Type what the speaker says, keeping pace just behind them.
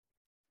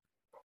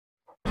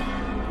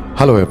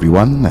Hello,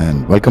 everyone,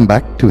 and welcome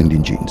back to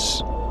Indian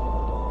Genes.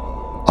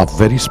 Our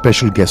very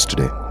special guest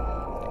today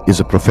is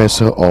a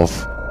professor of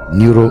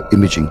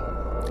neuroimaging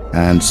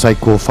and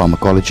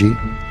psychopharmacology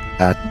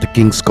at the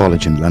King's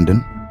College in London,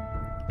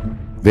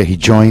 where he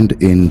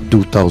joined in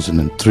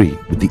 2003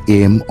 with the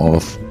aim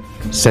of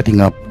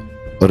setting up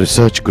a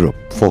research group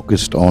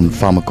focused on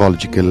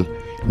pharmacological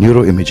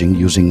neuroimaging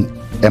using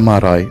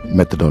MRI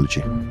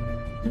methodology.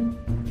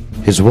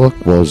 His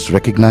work was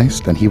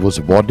recognized and he was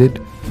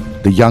awarded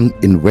the Young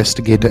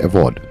Investigator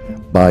Award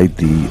by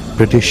the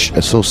British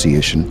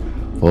Association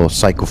for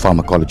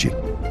Psychopharmacology.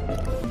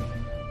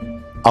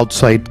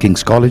 Outside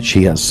King's College,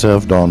 he has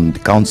served on the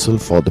Council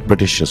for the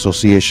British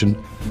Association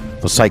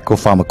for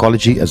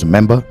Psychopharmacology as a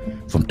member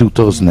from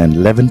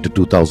 2011 to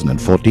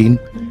 2014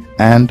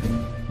 and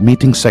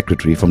meeting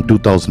secretary from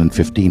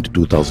 2015 to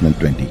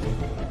 2020.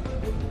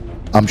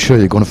 I'm sure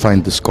you're going to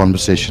find this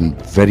conversation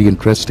very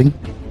interesting,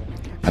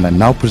 and I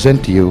now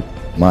present to you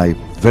my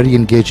very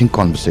engaging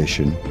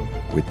conversation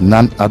with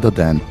none other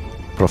than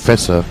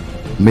Professor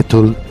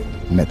Mitul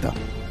Mehta.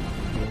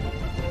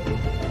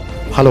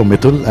 Hello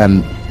Mitul,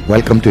 and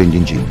welcome to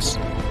Indian Genes.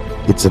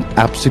 It's an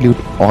absolute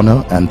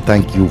honor and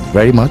thank you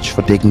very much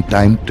for taking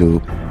time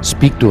to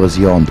speak to us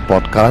here on the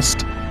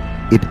podcast.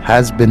 It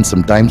has been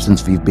some time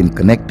since we've been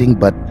connecting,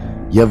 but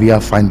here we are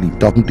finally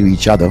talking to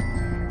each other.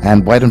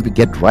 And why don't we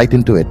get right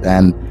into it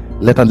and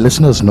let our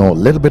listeners know a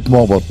little bit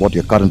more about what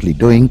you're currently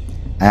doing,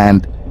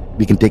 and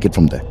we can take it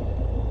from there.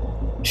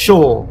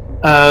 Sure.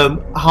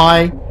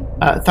 Hi,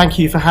 thank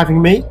you for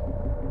having me.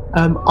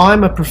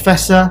 I'm a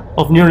professor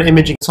of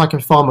neuroimaging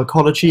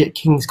psychopharmacology at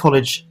King's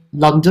College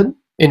London,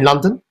 in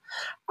London,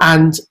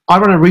 and I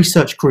run a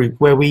research group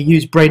where we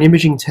use brain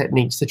imaging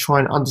techniques to try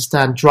and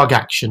understand drug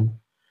action.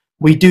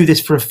 We do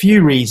this for a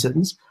few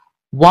reasons.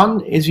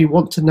 One is we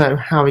want to know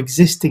how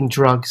existing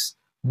drugs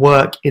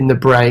work in the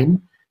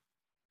brain,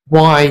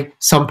 why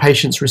some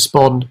patients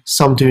respond,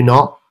 some do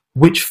not,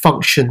 which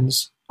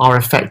functions are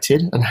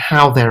affected and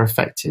how they're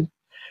affected.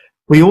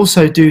 We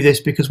also do this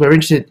because we're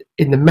interested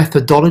in the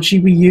methodology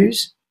we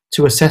use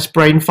to assess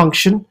brain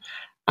function,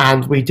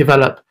 and we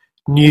develop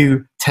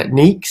new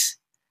techniques.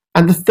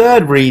 And the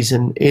third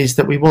reason is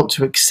that we want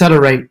to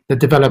accelerate the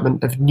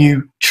development of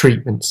new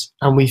treatments,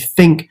 and we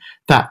think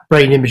that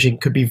brain imaging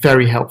could be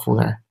very helpful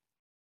there.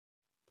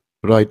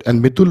 Right.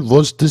 And Mitul,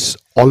 was this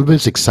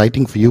always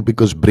exciting for you?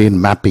 Because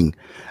brain mapping,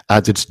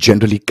 as it's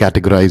generally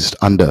categorized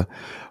under,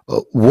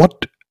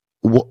 what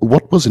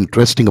was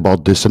interesting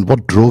about this and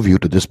what drove you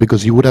to this?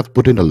 Because you would have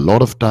put in a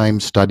lot of time,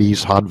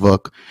 studies, hard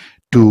work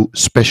to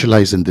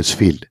specialize in this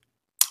field.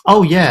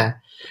 Oh, yeah.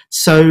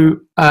 So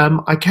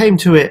I came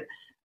to it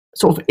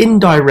sort of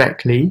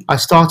indirectly. I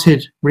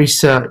started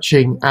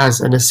researching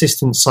as an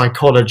assistant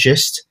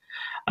psychologist,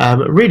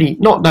 really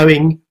not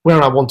knowing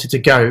where I wanted to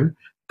go,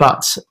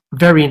 but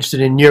very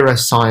interested in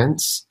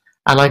neuroscience.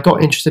 And I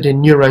got interested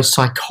in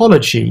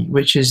neuropsychology,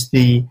 which is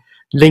the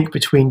link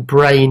between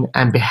brain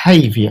and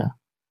behavior.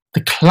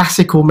 The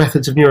classical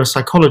methods of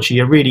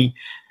neuropsychology are really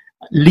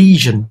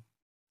lesion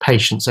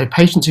patients, so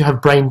patients who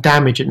have brain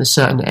damage in a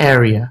certain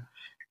area.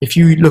 If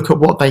you look at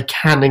what they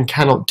can and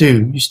cannot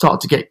do, you start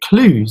to get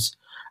clues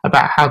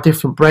about how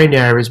different brain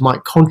areas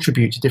might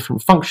contribute to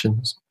different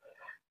functions.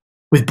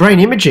 With brain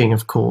imaging,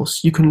 of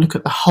course, you can look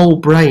at the whole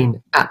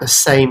brain at the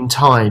same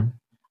time.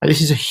 And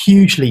this is a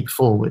huge leap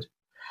forward.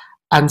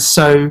 And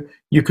so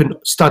you can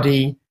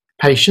study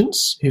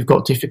patients who've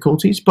got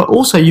difficulties, but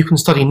also you can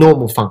study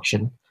normal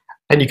function.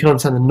 And you can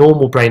understand the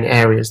normal brain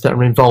areas that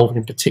are involved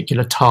in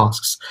particular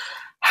tasks,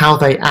 how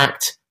they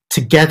act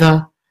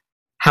together,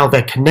 how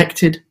they're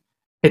connected,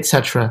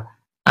 etc.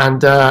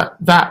 And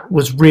that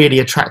was really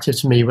attractive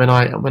to me when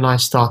I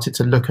started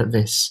to look at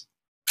this.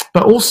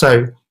 But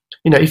also,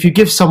 if you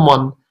give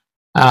someone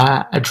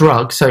a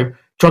drug, so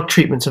drug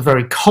treatments are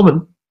very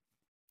common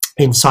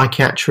in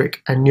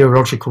psychiatric and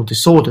neurological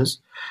disorders,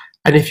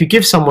 and if you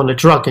give someone a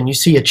drug and you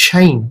see a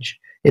change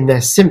in their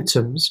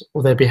symptoms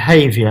or their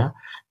behavior,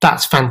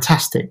 that's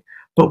fantastic.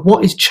 But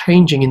what is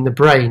changing in the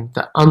brain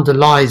that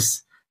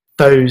underlies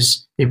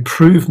those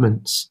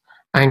improvements?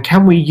 And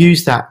can we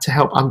use that to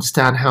help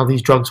understand how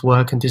these drugs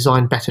work and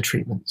design better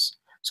treatments?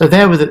 So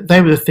they were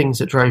the things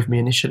that drove me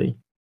initially.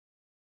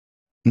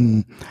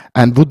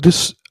 And would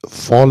this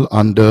fall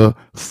under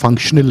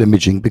functional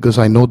imaging? Because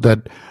I know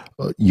that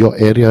your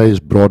area is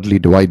broadly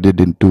divided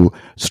into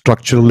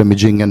structural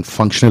imaging and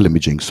functional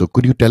imaging. So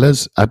could you tell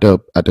us at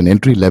an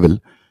entry level,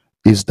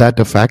 is that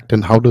a fact,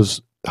 and how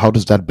does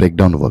that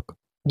breakdown work?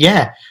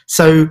 Yeah.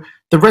 So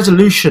the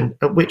resolution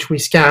at which we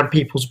scan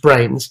people's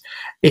brains,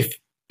 if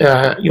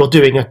you're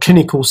doing a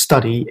clinical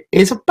study,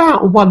 is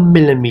about 1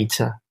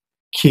 millimeter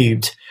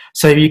cubed.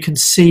 So you can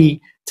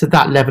see to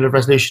that level of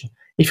resolution.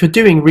 If you're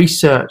doing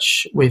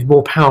research with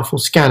more powerful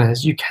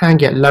scanners, you can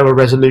get lower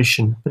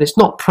resolution, but it's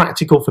not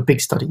practical for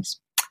big studies.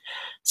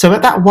 So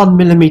at that 1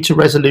 millimeter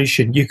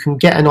resolution, you can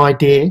get an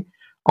idea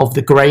of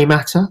the grey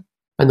matter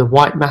and the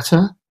white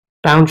matter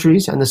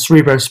boundaries and the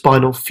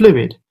cerebrospinal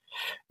fluid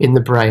in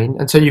the brain.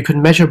 And so you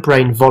can measure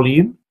brain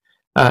volume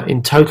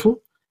in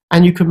total,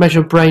 and you can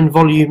measure brain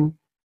volume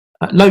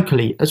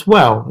locally as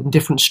well in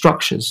different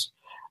structures,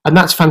 and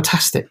that's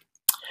fantastic.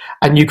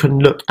 And you can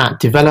look at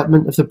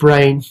development of the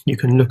brain, you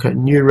can look at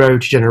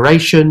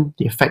neurodegeneration,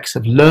 the effects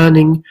of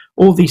learning.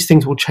 All these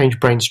things will change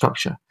brain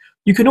structure.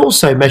 You can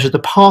also measure the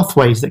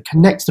pathways that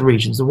connect the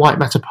regions, the white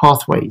matter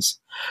pathways,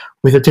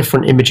 with a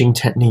different imaging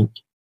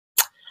technique.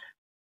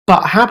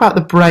 But how about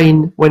the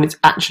brain when it's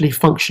actually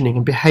functioning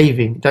and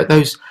behaving?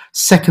 Those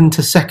second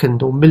to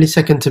second or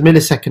millisecond to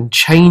millisecond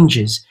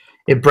changes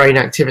in brain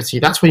activity,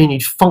 that's when you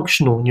need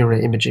functional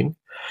neuroimaging.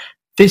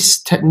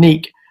 This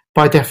technique,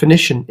 by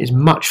definition, is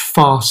much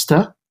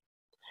faster.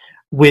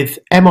 With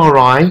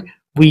MRI,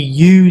 we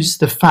use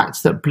the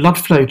fact that blood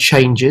flow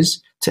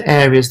changes to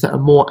areas that are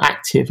more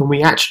active, and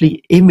we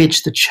actually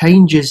image the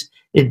changes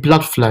in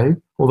blood flow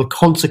or the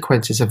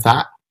consequences of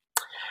that.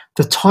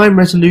 The time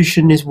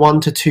resolution is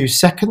 1 to 2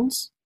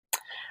 seconds,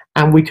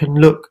 and we can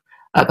look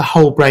at the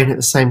whole brain at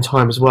the same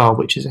time as well,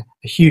 which is a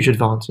huge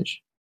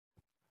advantage.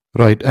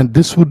 Right, and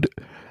this would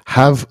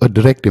have a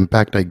direct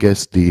impact, I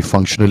guess, the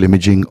functional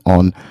imaging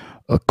on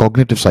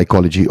cognitive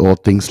psychology or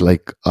things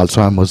like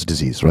Alzheimer's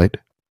disease, right?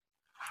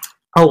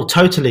 Oh,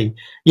 totally.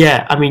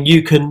 Yeah, I mean,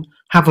 you can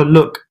have a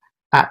look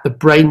at the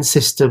brain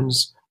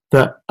systems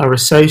that are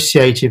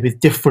associated with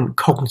different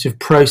cognitive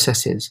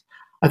processes.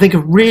 I think a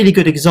really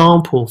good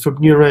example from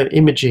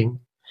neuroimaging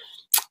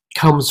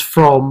comes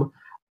from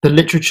the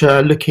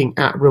literature looking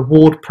at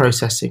reward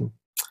processing.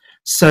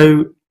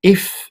 So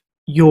if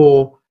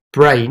your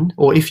brain,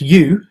 or if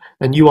you,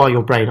 and you are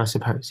your brain, I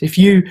suppose, if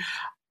you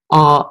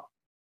are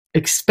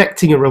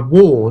expecting a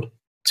reward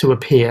to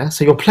appear,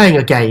 so you're playing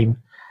a game,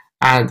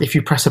 and if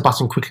you press a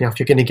button quickly enough,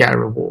 you're going to get a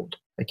reward.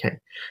 Okay,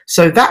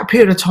 so that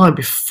period of time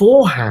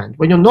beforehand,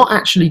 when you're not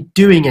actually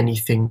doing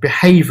anything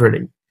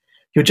behaviorally,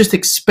 you're just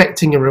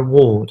expecting a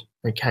reward.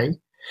 Okay,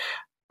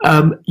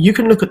 you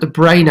can look at the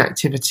brain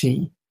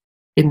activity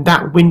in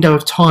that window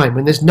of time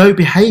when there's no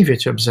behavior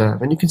to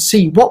observe, and you can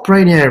see what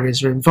brain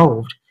areas are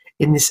involved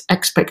in this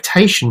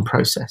expectation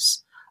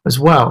process as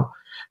well.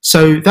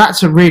 So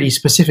that's a really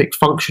specific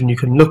function you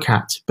can look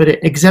at, but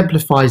it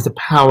exemplifies the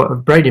power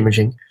of brain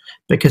imaging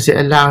because it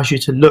allows you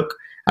to look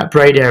at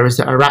brain areas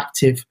that are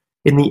active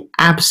in the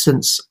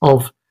absence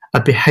of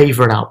a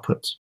behavioral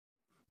output.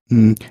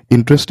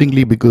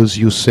 Interestingly, because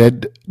you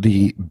said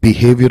the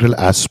behavioral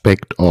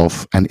aspect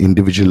of an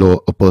individual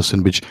or a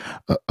person, which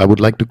I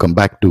would like to come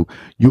back to,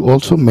 you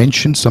also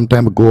mentioned some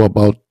time ago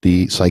about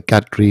the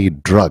psychiatry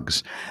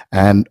drugs.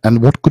 And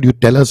what could you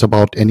tell us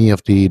about any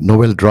of the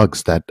novel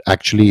drugs that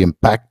actually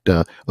impact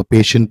a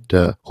patient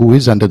who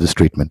is under this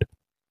treatment?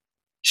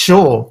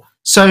 Sure.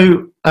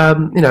 So,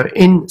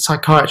 in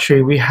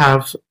psychiatry, we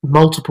have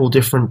multiple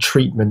different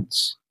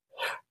treatments,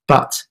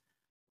 but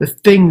the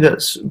thing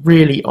that's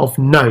really of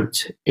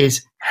note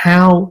is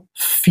how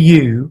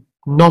few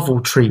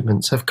novel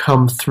treatments have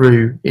come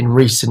through in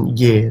recent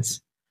years.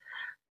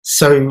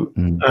 So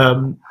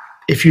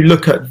if you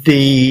look at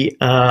the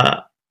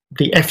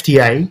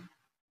FDA,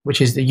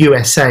 which is the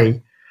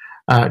USA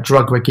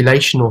Drug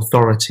Regulation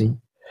Authority,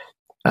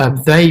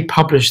 they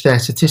publish their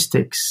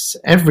statistics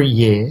every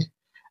year,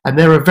 and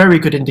they're a very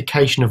good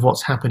indication of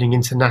what's happening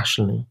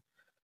internationally.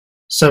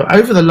 So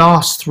over the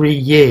last 3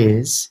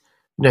 years,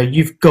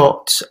 you've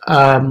got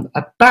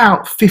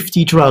about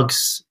 50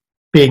 drugs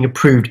being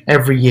approved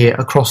every year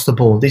across the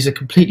board. These are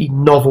completely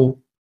novel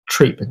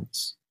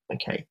treatments,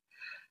 okay?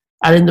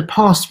 And in the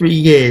past 3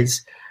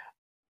 years,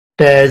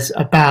 there's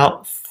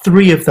about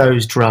 3 of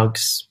those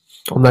drugs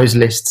on those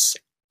lists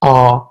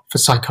are for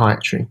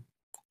psychiatry,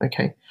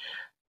 okay?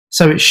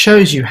 So it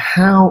shows you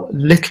how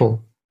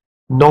little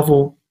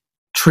novel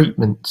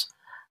treatment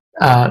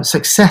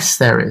success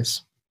there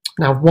is.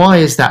 Now, why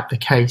is that the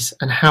case,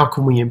 and how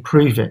can we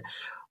improve it?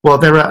 Well,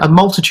 there are a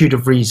multitude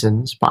of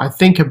reasons, but I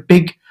think a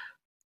big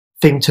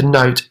thing to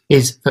note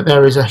is that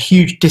there is a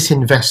huge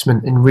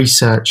disinvestment in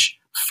research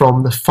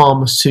from the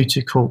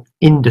pharmaceutical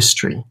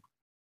industry.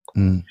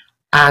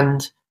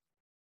 And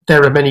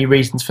there are many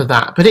reasons for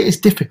that, but it is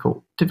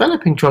difficult.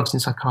 Developing drugs in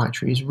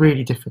psychiatry is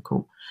really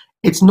difficult.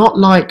 It's not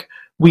like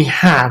we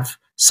have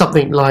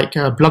something like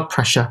blood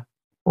pressure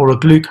or a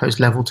glucose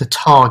level to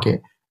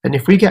target. And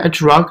if we get a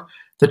drug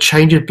that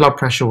changes blood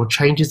pressure or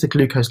changes the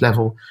glucose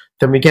level,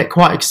 then we get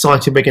quite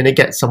excited we're going to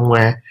get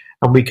somewhere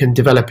and we can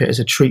develop it as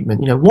a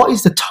treatment. What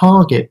is the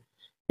target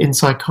in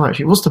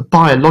psychiatry? What's the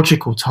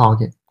biological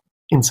target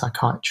in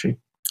psychiatry?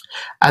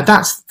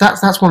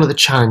 That's one of the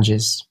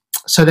challenges.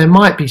 So there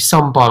might be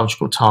some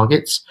biological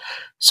targets.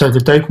 So the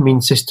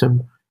dopamine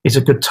system is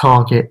a good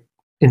target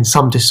in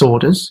some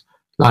disorders,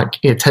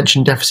 like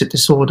attention deficit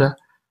disorder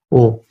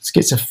or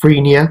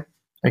schizophrenia,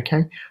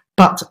 okay?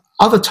 But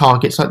other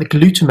targets like the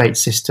glutamate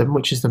system,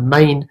 which is the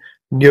main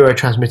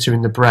neurotransmitter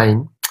in the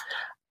brain,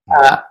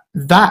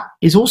 that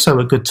is also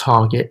a good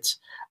target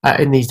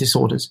in these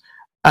disorders.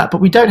 But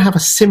we don't have a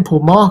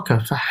simple marker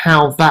for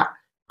how that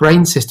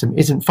brain system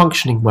isn't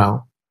functioning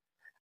well.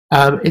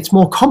 It's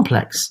more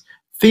complex.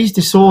 These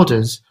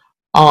disorders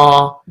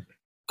are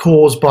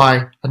caused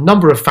by a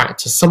number of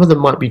factors. Some of them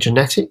might be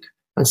genetic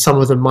and some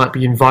of them might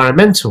be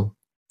environmental.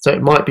 So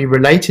it might be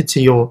related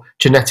to your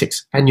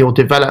genetics and your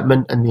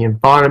development and the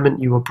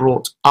environment you were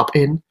brought up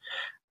in.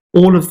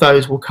 All of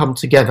those will come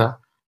together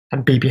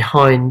and be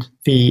behind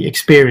the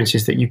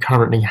experiences that you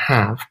currently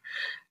have.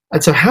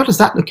 And so how does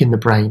that look in the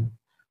brain?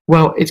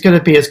 Well, it's going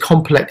to be as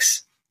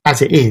complex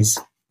as it is.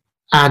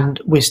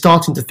 And we're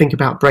starting to think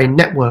about brain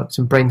networks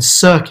and brain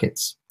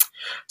circuits.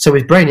 So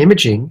with brain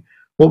imaging,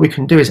 what we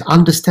can do is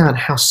understand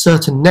how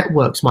certain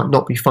networks might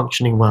not be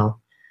functioning well,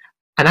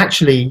 and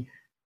actually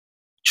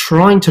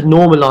trying to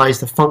normalize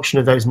the function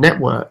of those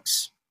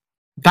networks.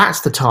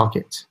 That's the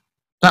target.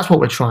 That's what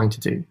we're trying to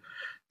do.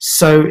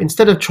 So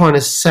instead of trying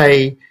to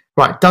say,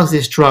 right, does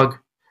this drug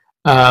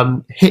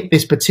hit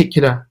this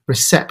particular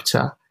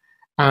receptor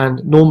and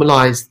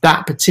normalize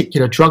that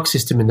particular drug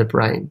system in the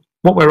brain,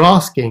 what we're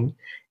asking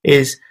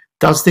is,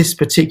 does this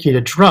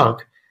particular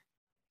drug,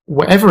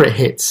 wherever it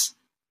hits,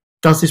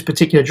 does this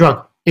particular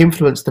drug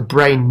influence the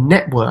brain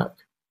network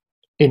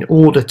in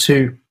order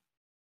to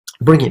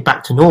bring it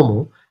back to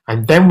normal?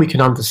 And then we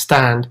can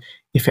understand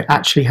if it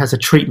actually has a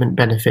treatment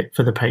benefit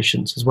for the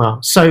patients as well.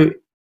 So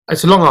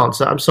it's a long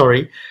answer, I'm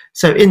sorry.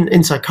 So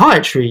in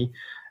psychiatry,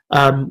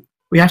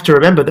 we have to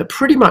remember that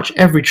pretty much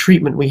every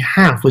treatment we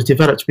have was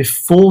developed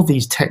before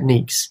these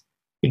techniques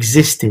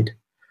existed.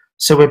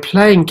 So we're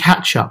playing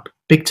catch up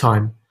big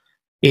time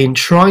in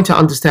trying to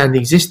understand the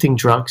existing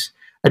drugs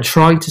and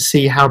trying to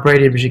see how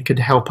brain imaging could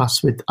help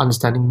us with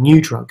understanding new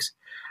drugs.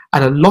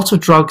 And a lot of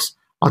drugs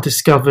are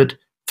discovered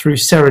through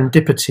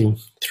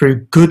serendipity, through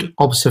good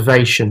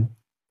observation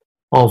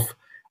of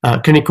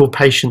clinical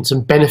patients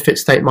and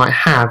benefits they might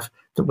have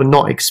that were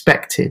not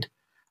expected.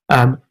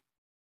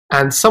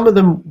 And some of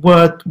them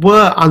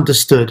were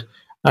understood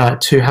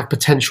to have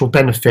potential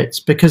benefits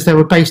because they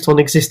were based on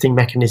existing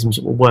mechanisms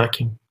that were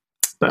working.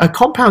 But a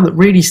compound that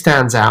really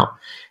stands out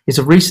is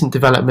a recent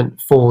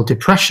development for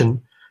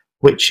depression,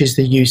 which is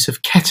the use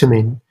of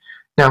ketamine.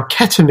 Now,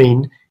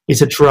 ketamine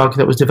is a drug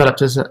that was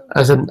developed as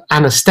an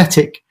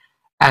anesthetic,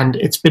 and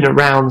it's been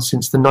around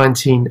since the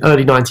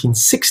early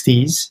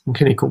 1960s in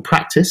clinical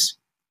practice.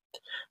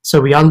 So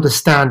we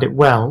understand it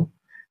well.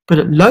 But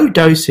at low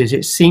doses,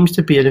 it seems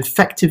to be an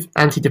effective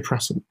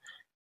antidepressant.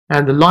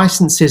 And the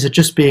licenses are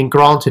just being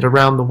granted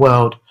around the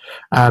world,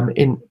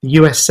 in the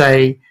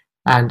USA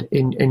and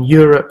in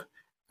Europe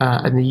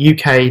and the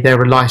UK. There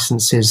are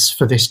licenses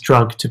for this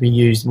drug to be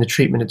used in the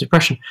treatment of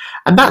depression.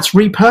 And that's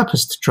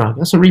repurposed drug.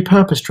 That's a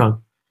repurposed drug.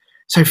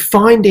 So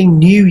finding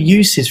new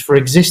uses for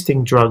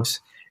existing drugs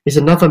is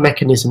another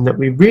mechanism that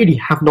we really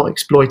have not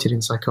exploited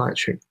in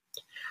psychiatry.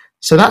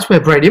 So that's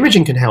where brain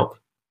imaging can help,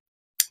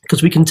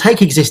 because we can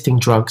take existing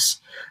drugs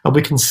and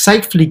we can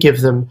safely give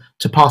them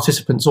to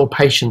participants or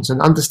patients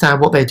and understand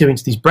what they're doing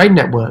to these brain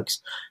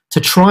networks to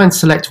try and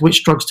select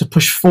which drugs to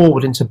push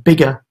forward into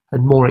bigger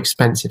and more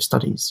expensive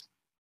studies.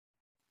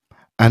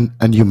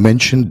 And you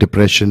mentioned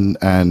depression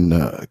and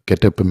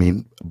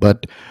ketamine,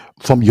 but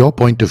from your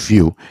point of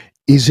view,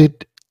 is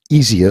it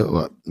easier,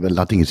 well,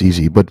 nothing is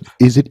easy, but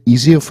is it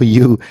easier for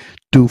you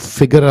to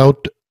figure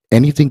out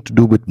anything to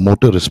do with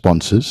motor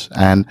responses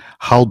and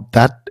how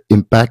that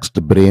impacts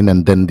the brain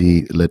and then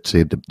let's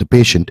say the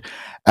patient,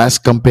 as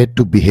compared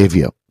to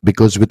behavior?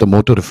 Because with the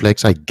motor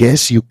reflex, I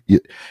guess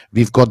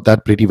we've got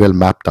that pretty well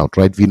mapped out,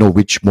 right? We know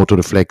which motor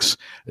reflex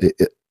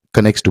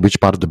connects to which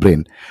part of the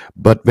brain.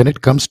 But when it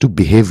comes to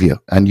behavior,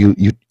 and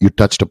you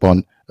touched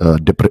upon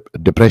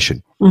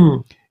depression,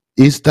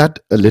 is that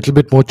a little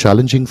bit more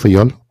challenging for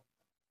y'all?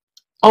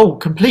 Oh,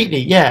 completely,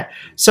 yeah.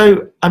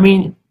 So, I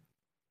mean,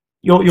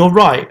 you're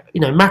right.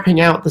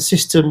 Mapping out the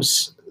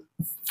systems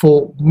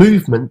for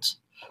movement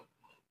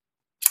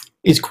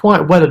is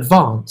quite well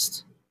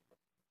advanced.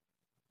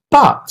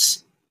 But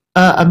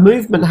a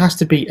movement has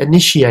to be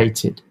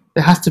initiated.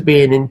 There has to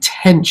be an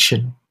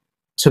intention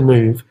to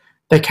move.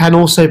 There can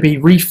also be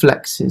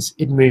reflexes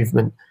in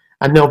movement,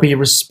 and there'll be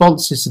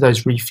responses to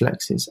those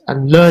reflexes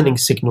and learning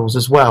signals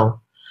as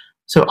well.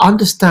 So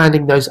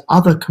understanding those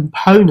other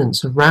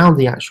components around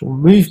the actual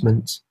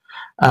movement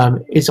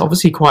is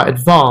obviously quite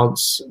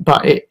advanced,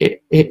 but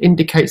it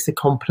indicates the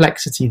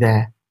complexity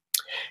there.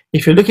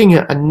 If you're looking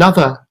at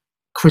another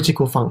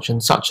critical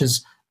function, such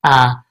as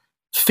our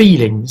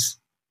feelings,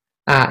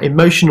 our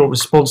emotional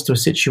response to a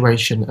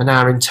situation, and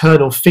our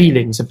internal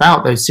feelings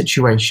about those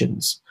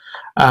situations,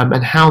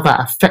 and how that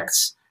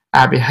affects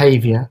our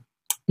behavior.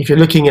 If you're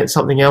looking at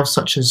something else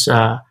such as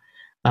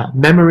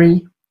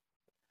memory,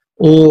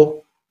 or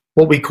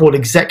what we call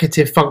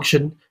executive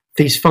function,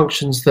 these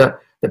functions that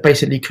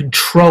basically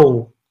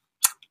control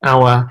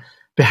our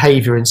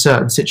behavior in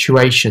certain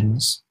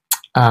situations,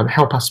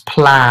 help us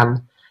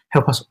plan,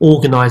 help us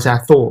organize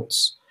our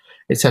thoughts,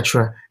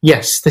 etc.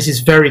 Yes, this is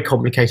very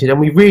complicated, and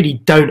we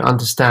really don't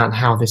understand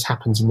how this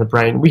happens in the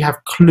brain. We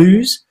have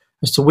clues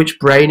as to which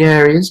brain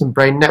areas and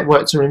brain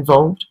networks are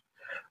involved.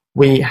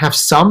 We have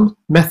some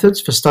methods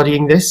for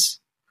studying this,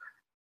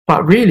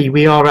 but really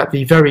we are at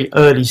the very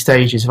early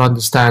stages of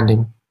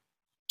understanding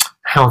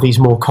how these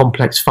more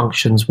complex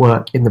functions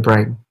work in the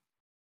brain.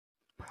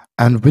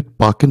 And with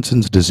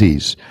Parkinson's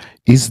disease,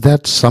 is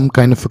that some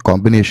kind of a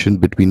combination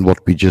between what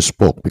we just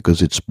spoke,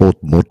 because it's both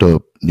motor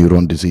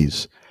neuron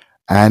disease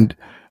and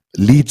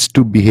leads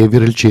to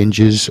behavioral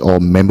changes or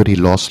memory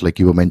loss, like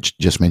you were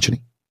just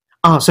mentioning?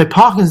 So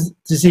Parkinson's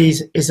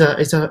disease is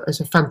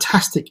a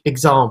fantastic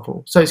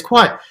example. So it's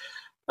quite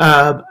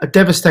a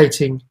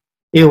devastating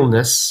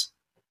illness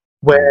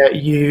where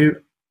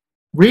you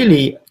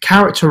really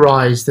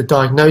characterize the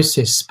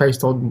diagnosis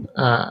based on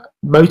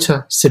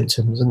motor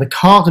symptoms, and the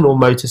cardinal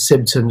motor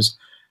symptoms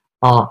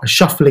are a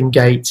shuffling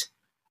gait,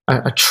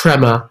 a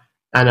tremor,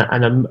 and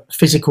a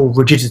physical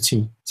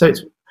rigidity.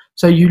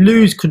 So you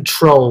lose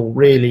control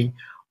really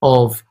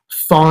of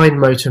fine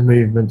motor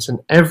movements and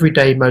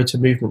everyday motor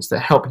movements that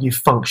help you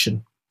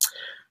function.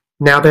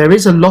 Now, there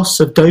is a loss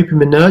of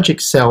dopaminergic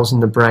cells in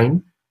the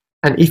brain,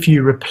 and if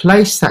you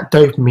replace that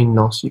dopamine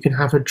loss, you can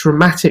have a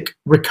dramatic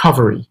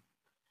recovery,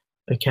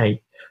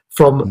 okay,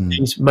 from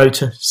these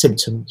motor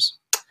symptoms.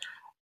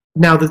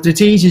 Now, the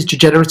disease is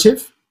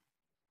degenerative,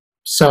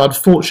 so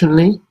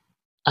unfortunately,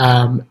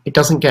 it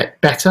doesn't get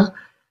better,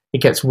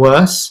 it gets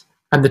worse,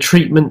 and the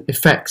treatment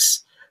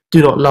effects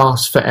do not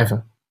last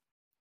forever.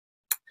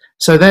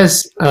 So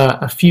there's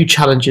a few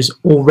challenges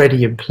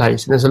already in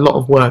place, and there's a lot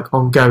of work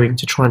ongoing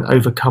to try and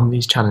overcome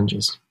these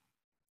challenges.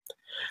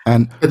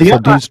 And for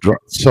these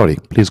sorry,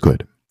 please go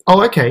ahead.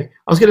 Oh, okay.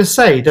 I was going to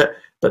say that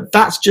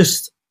that's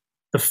just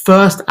the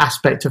first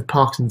aspect of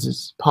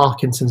Parkinson's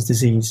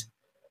disease.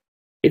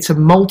 It's a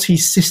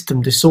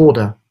multi-system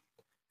disorder.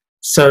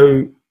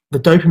 So the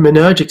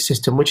dopaminergic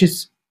system, which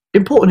is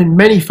important in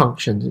many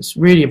functions, it's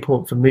really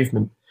important for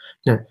movement.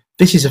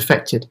 This is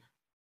affected.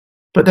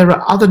 But there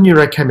are other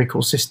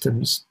neurochemical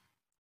systems,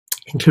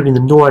 including the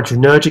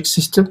noradrenergic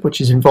system, which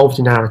is involved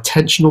in our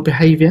attentional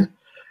behavior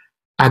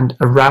and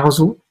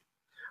arousal.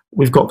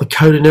 We've got the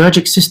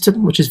cholinergic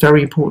system, which is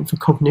very important for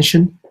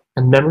cognition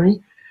and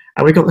memory.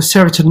 And we've got the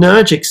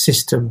serotonergic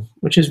system,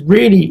 which is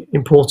really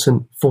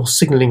important for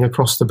signaling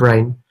across the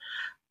brain.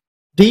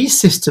 These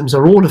systems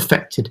are all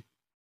affected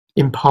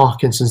in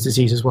Parkinson's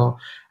disease as well.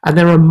 And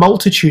there are a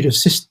multitude of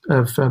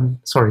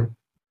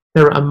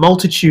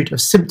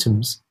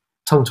symptoms,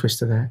 tongue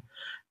twister there,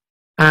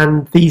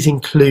 and these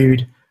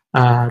include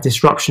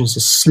disruptions to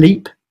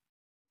sleep,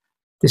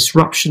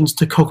 disruptions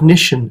to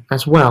cognition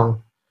as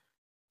well.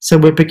 So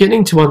we're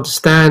beginning to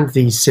understand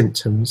these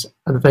symptoms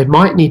and that they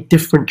might need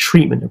different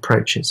treatment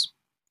approaches.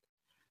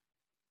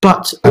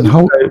 But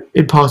also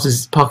in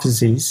Parkinson's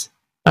disease,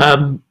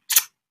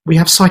 we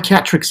have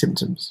psychiatric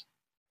symptoms.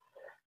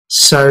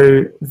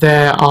 So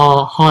there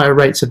are higher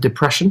rates of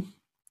depression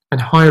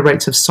and higher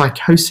rates of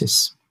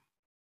psychosis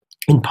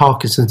in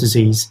Parkinson's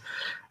disease,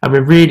 and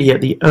we're really at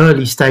the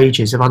early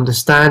stages of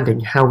understanding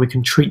how we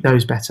can treat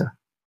those better.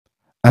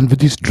 And with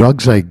these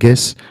drugs, I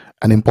guess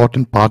an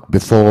important part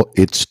before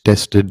it's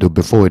tested or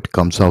before it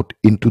comes out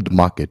into the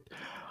market,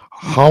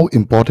 how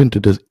important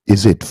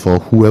is it for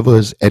whoever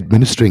is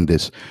administering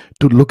this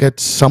to look at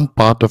some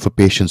part of a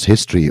patient's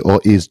history,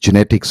 or is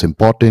genetics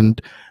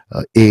important,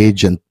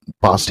 age and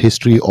past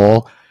history,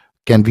 or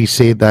can we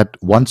say that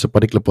once a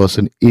particular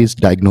person is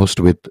diagnosed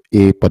with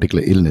a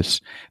particular illness,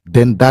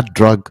 then that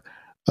drug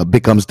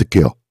becomes the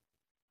cure?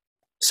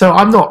 So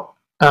I'm not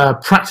a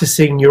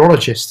practicing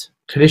neurologist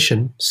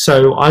clinician,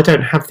 so I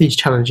don't have these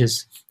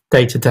challenges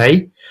day to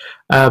day.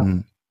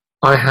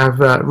 I have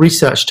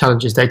research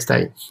challenges day to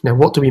day.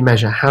 What do we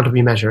measure? How do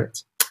we measure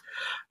it?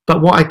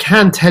 But what I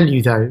can tell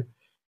you, though,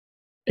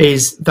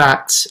 is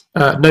that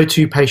no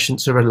two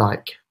patients are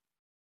alike.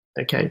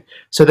 Okay,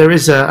 so there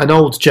is an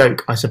old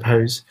joke, I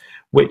suppose,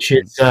 which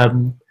is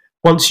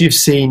once you've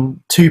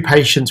seen two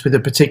patients with a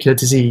particular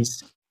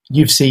disease,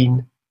 you've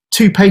seen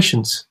two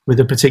patients with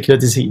a particular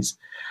disease.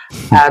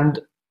 And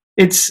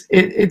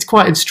it's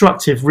quite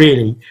instructive,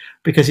 really,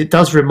 because it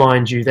does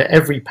remind you that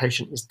every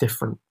patient is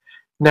different.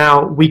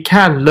 Now, we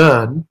can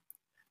learn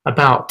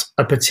about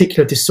a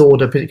particular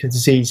disorder, a particular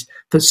disease,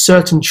 that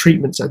certain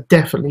treatments are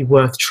definitely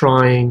worth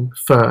trying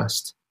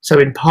first. So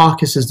in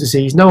Parkinson's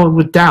disease, no one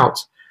would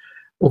doubt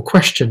or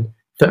question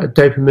that a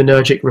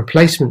dopaminergic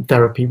replacement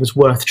therapy was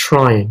worth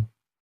trying.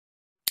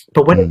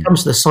 But when it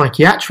comes to the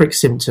psychiatric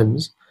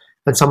symptoms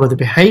and some of the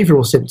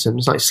behavioral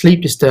symptoms like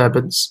sleep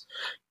disturbance,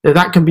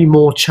 that can be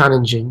more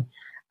challenging,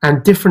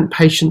 and different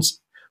patients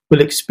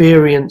will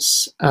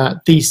experience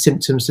these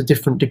symptoms to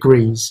different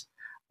degrees.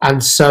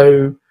 And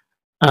so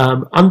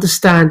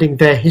understanding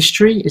their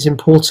history is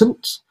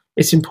important.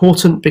 It's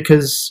important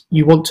because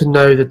you want to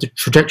know the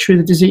trajectory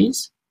of the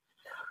disease.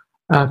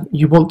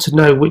 You want to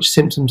know which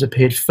symptoms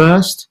appeared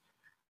first.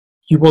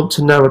 You want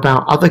to know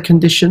about other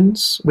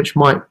conditions which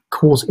might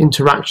cause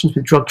interactions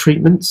with drug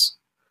treatments.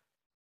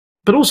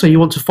 But also you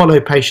want to follow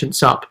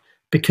patients up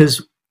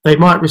because they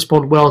might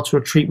respond well to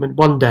a treatment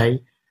one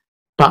day,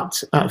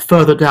 but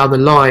further down the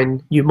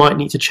line, you might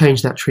need to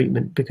change that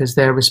treatment because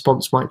their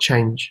response might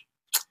change.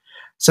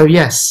 So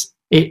yes,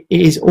 it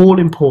is all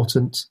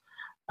important,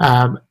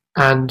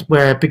 and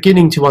we're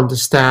beginning to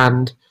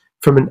understand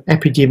from an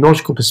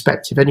epidemiological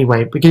perspective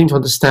anyway, beginning to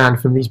understand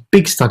from these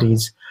big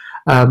studies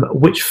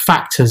which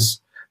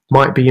factors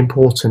might be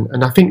important.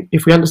 And I think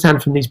if we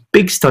understand from these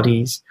big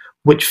studies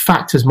which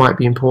factors might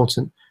be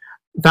important,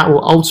 that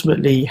will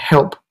ultimately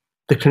help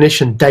the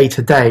clinician day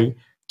to day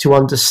to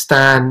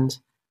understand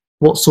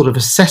what sort of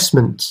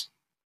assessment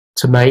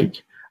to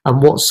make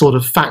and what sort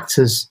of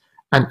factors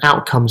and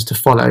outcomes to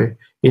follow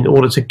in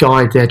order to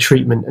guide their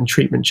treatment and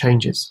treatment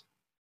changes.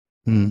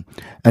 Mm.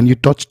 And you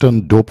touched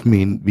on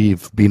dopamine.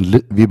 We've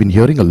been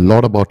hearing a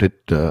lot about it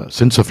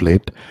since of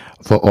late,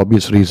 for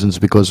obvious reasons,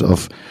 because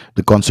of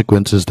the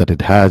consequences that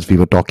it has. We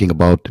were talking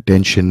about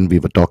attention. We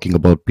were talking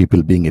about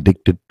people being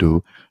addicted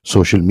to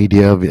social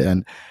media,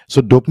 and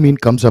so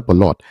dopamine comes up a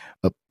lot.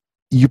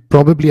 You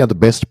probably are the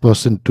best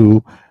person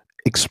to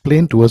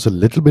explain to us a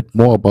little bit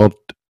more about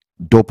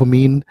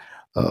dopamine.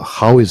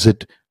 How is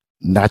it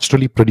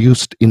naturally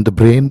produced in the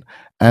brain,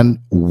 and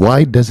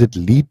why does it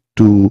lead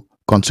to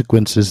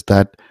consequences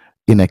that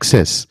in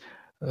excess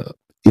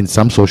in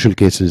some social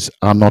cases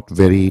are not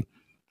very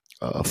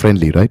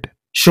friendly, right?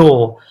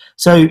 Sure.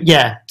 So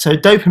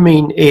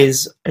dopamine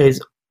is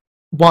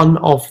one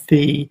of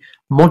the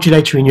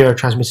modulatory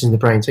neurotransmitters in the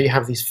brain. So you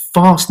have these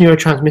fast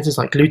neurotransmitters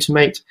like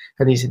glutamate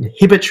and these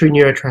inhibitory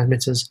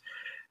neurotransmitters,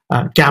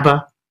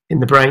 GABA, in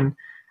the brain.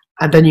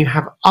 And then you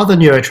have other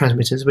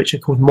neurotransmitters which are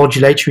called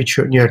modulatory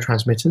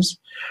neurotransmitters,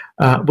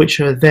 which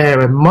are there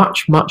a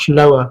much, much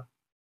lower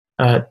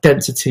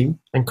density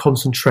and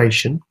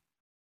concentration,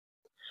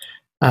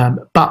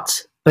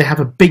 but they have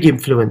a big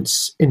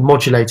influence in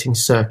modulating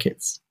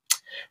circuits.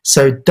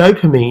 So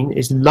dopamine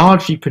is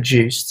largely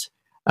produced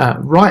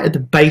right at the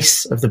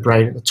base of the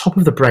brain, at the top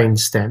of the brain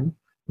stem,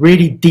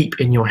 really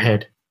deep in your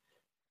head.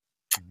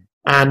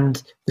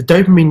 And the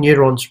dopamine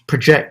neurons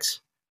project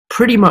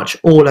pretty much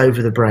all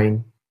over the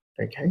brain.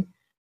 Okay,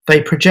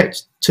 they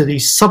project to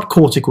these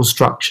subcortical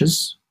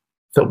structures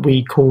that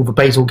we call the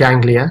basal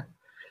ganglia.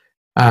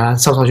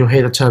 Sometimes you'll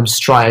hear the term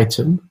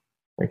striatum,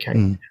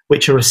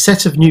 which are a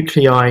set of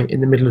nuclei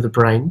in the middle of the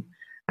brain,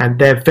 and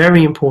they're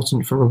very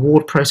important for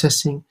reward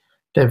processing.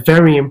 They're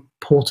very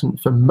important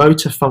for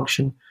motor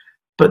function,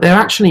 but they're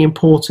actually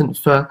important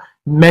for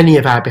many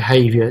of our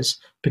behaviors,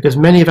 because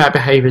many of our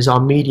behaviors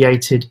are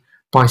mediated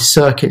by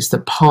circuits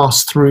that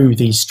pass through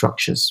these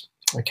structures.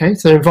 Okay,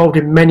 so they're involved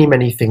in many,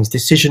 many things: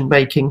 decision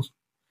making,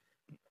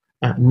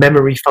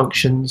 memory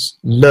functions,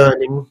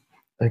 learning.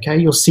 Okay,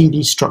 you'll see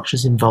these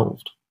structures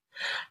involved.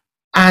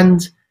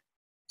 And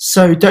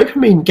so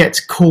dopamine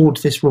gets called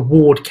this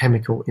reward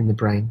chemical in the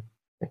brain.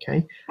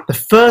 Okay, the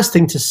first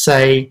thing to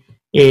say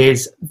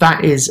is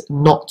that is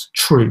not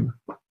true.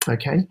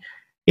 Okay,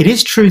 it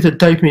is true that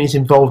dopamine is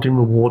involved in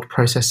reward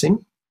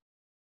processing,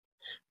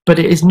 but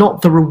it is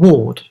not the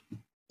reward.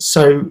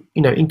 So,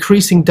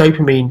 increasing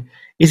dopamine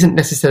isn't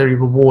necessarily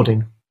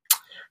rewarding.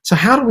 So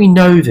how do we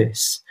know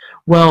this?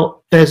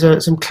 Well, there's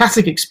some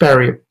classic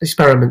experiments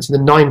in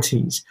the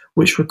 90s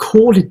which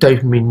recorded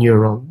dopamine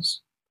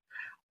neurons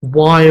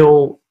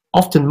while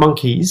often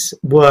monkeys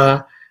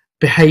were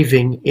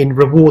behaving in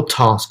reward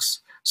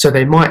tasks. So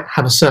they might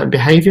have a certain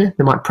behavior,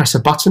 they might press a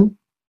button,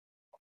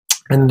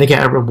 and they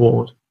get a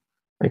reward.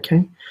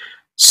 Okay.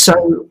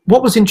 So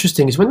what was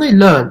interesting is when they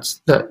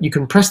learnt that you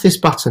can press this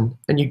button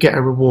and you get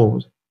a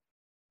reward,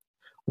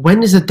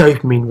 when is the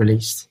dopamine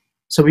released?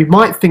 So we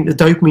might think the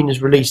dopamine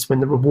is released when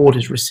the reward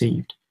is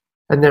received,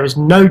 and there is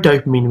no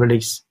dopamine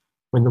release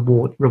when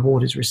the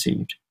reward is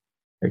received.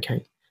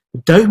 Okay.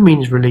 The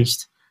dopamine is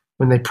released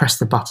when they press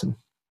the button.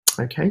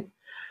 Okay.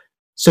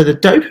 So the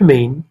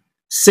dopamine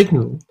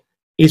signal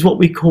is what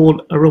we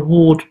call a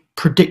reward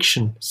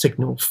prediction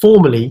signal.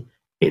 Formally,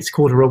 it's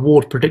called a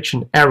reward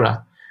prediction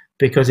error,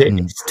 because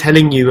it's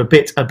telling you a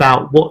bit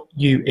about what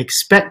you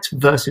expect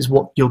versus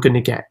what you're going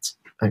to get.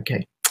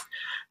 Okay.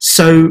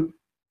 So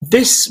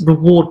this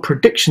reward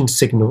prediction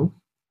signal,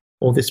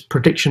 or this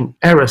prediction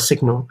error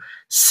signal,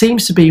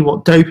 seems to be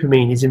what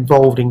dopamine is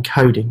involved in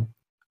coding.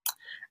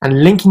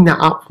 And linking that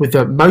up with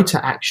the motor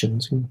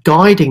actions and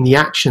guiding the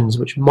actions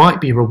which might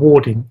be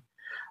rewarding,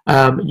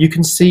 you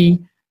can see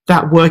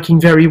that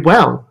working very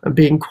well and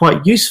being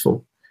quite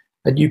useful.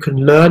 And you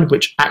can learn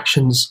which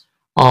actions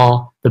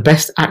are the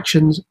best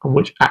actions and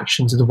which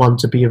actions are the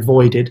ones to be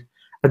avoided.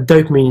 And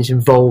dopamine is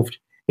involved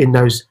in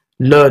those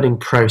learning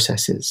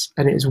processes,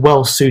 and it is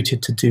well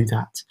suited to do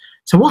that.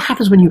 So what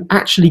happens when you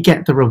actually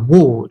get the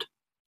reward?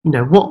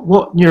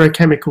 What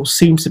neurochemical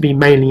seems to be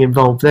mainly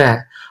involved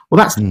there? Well,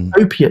 that's the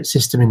opiate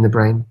system in the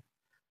brain.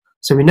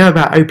 So we know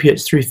about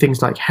opiates through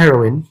things like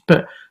heroin,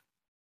 but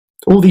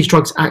all these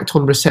drugs act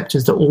on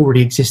receptors that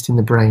already exist in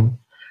the brain.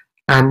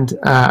 And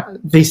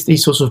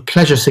these sorts of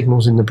pleasure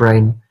signals in the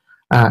brain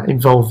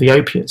involve the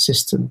opiate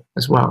system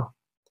as well.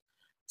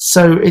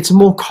 So it's a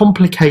more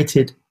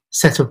complicated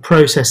set of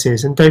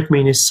processes, and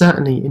dopamine is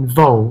certainly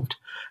involved,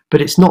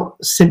 but it's not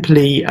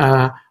simply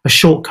a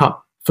shortcut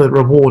for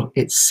reward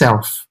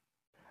itself.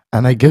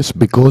 And I guess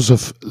because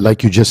of,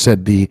 like you just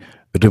said, the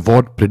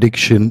reward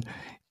prediction,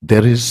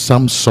 there is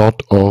some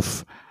sort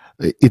of,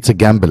 it's a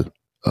gamble.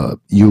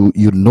 You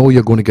know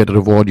you're going to get a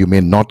reward, you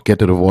may not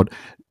get a reward.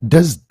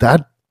 Does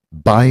that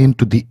buy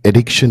into the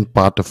addiction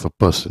part of a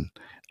person?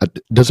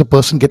 does a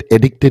person get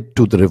addicted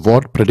to the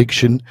reward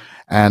prediction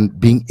and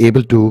being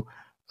able to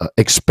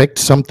expect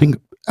something?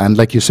 And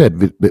like you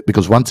said,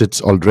 because once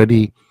it's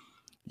already,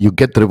 you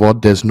get the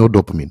reward, there's no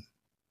dopamine.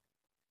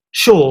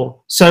 Sure.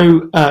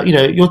 So,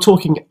 you're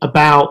talking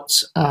about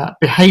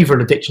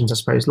behavioral addictions, I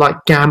suppose, like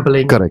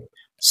gambling. Correct.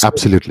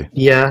 Absolutely.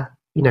 Yeah,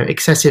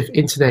 excessive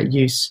internet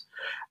use.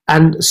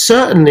 And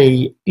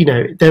certainly,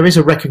 there is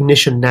a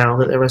recognition now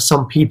that there are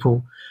some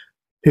people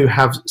who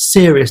have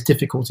serious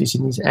difficulties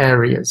in these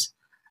areas.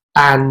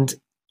 And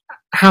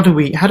how do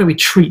we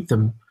treat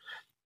them?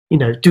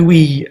 Do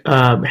we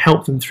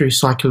help them through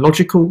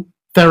psychological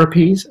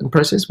therapies and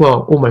process?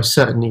 Well, almost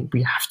certainly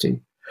we have to.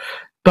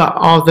 But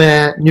are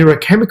there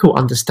neurochemical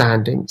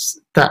understandings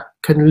that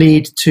can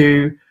lead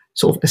to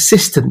sort of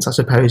assistance, I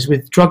suppose,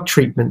 with drug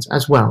treatment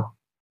as well?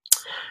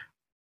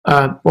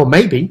 Well,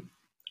 maybe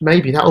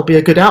that will be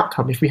a good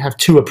outcome if we have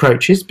two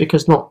approaches,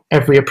 because not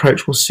every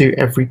approach will suit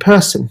every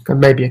person, and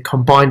maybe a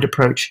combined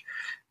approach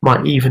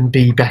might even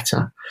be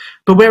better.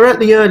 But we're at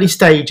the early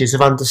stages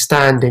of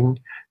understanding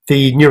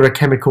the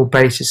neurochemical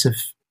basis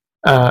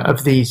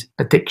of these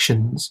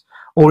addictions,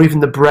 or even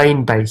the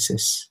brain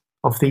basis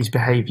of these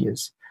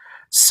behaviours.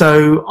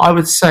 So I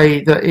would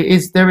say that it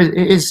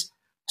is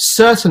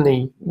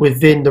certainly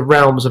within the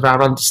realms of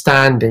our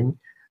understanding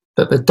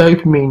that the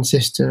dopamine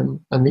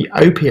system and the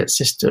opiate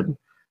system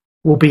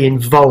will be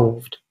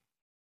involved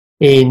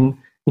in,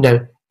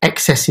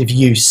 excessive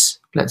use,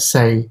 let's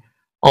say,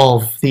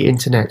 of the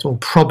internet or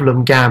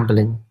problem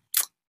gambling.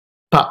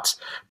 But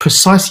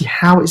precisely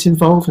how it's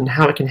involved and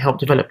how it can help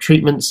develop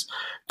treatments,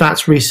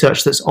 that's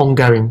research that's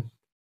ongoing.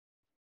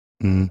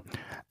 Mm.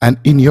 And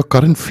in your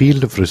current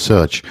field of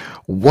research,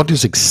 what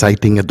is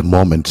exciting at the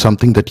moment,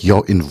 something that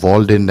you're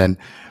involved in? And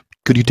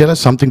could you tell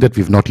us something that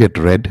we've not yet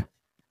read?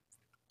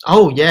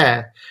 Oh,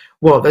 yeah.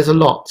 Well, there's a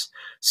lot.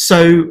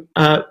 So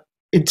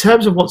in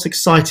terms of what's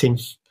exciting,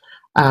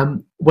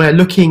 we're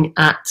looking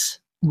at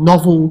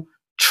novel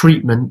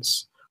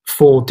treatments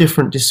for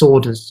different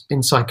disorders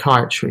in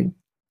psychiatry.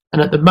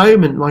 And at the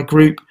moment, my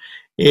group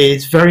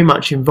is very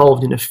much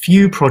involved in a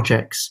few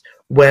projects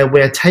where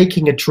we're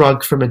taking a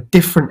drug from a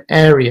different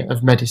area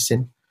of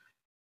medicine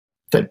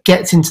that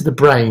gets into the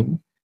brain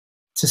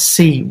to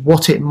see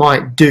what it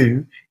might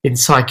do in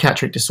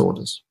psychiatric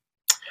disorders.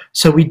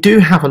 So we do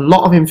have a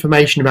lot of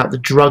information about the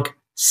drug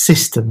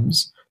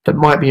systems that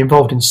might be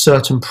involved in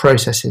certain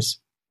processes.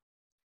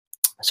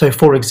 So,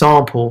 for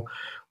example,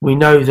 we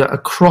know that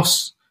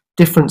across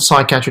different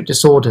psychiatric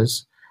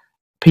disorders,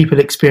 people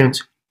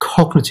experience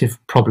cognitive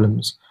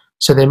problems.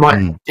 So they might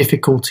have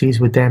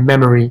difficulties with their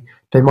memory,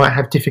 they might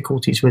have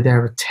difficulties with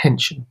their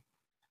attention.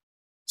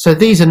 So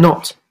these are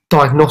not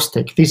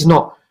diagnostic. These are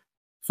not,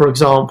 for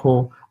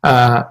example,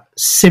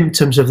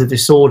 symptoms of the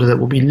disorder that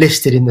will be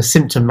listed in the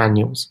symptom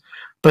manuals,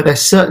 but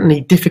there's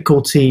certainly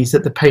difficulties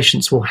that the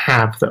patients will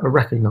have that are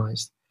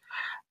recognized.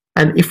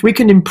 And if we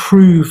can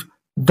improve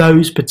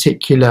those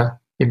particular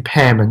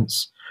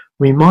impairments,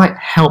 we might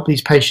help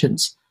these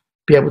patients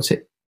be able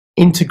to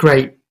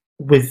integrate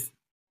with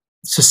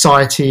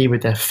society,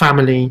 with their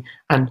family,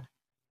 and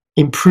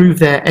improve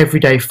their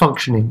everyday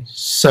functioning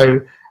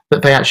so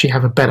that they actually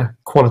have a better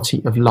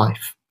quality of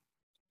life.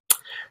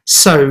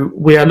 So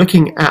we are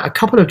looking at a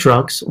couple of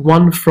drugs,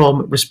 one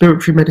from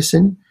respiratory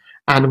medicine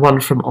and one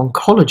from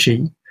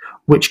oncology,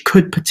 which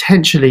could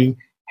potentially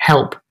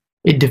help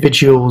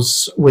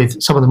individuals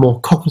with some of the more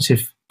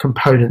cognitive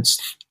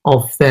components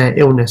of their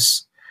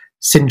illness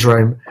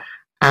syndrome.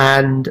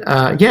 And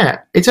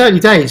it's early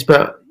days,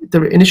 but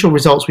the initial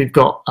results we've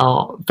got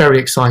are very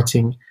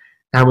exciting,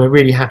 and we're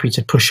really happy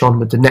to push on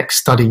with the next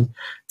study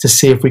to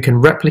see if we can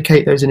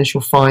replicate those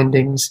initial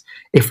findings,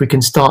 if we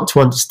can start to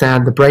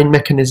understand the brain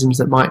mechanisms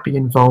that might be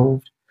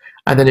involved,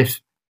 and then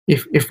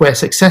if we're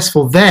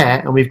successful there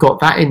and we've got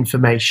that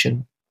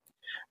information,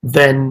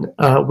 then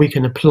we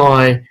can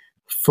apply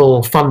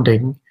for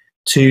funding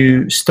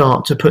to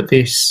start to put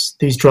these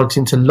drugs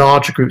into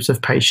larger groups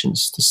of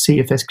patients to see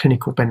if there's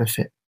clinical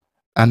benefit.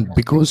 And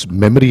because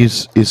memory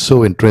is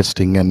so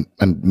interesting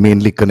and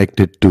mainly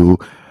connected to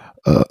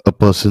a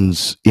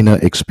person's inner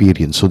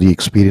experience, so the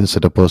experience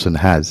that a person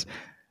has,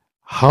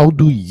 how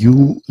do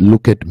you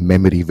look at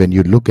memory when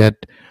you look at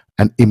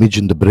an image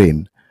in the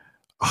brain?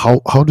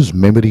 How does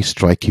memory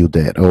strike you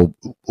there? Or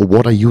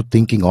what are you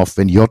thinking of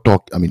when you're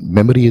talking? I mean,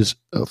 memory is,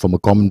 from a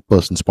common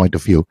person's point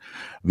of view,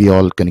 we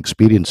all can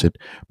experience it.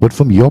 But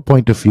from your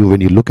point of view, when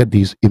you look at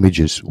these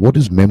images, what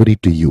is memory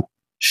to you?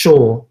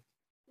 Sure.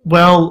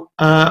 Well,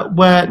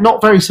 we're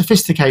not very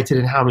sophisticated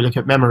in how we look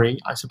at memory,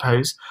 I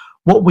suppose.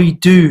 What we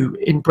do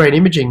in brain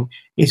imaging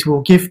is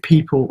we'll give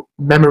people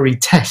memory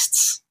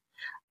tests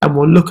and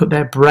we'll look at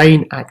their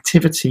brain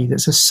activity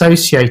that's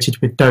associated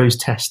with those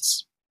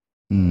tests.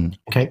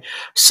 Okay,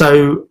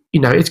 so,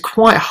 it's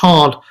quite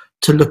hard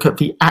to look at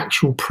the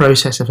actual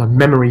process of a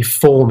memory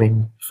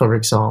forming, for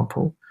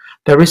example.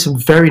 There is some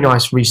very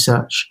nice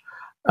research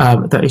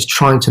that is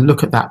trying to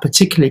look at that,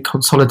 particularly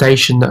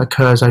consolidation that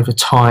occurs over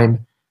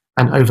time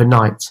and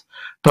overnight.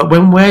 But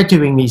when we're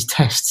doing these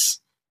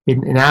tests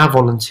in our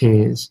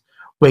volunteers,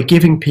 we're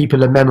giving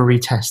people a memory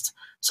test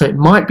So it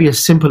might be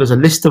as simple as a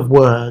list of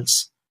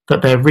words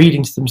that they're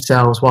reading to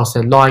themselves whilst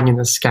they're lying in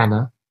the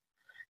scanner,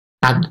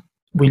 and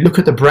we look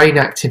at the brain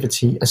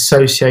activity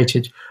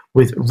associated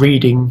with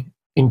reading,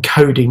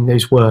 encoding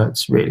those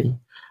words, really.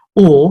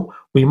 Or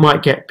we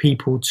might get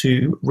people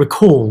to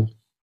recall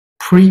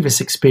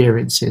previous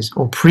experiences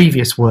or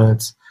previous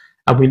words,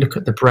 and we look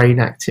at the brain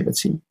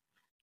activity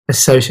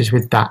associated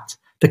with that.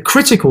 The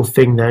critical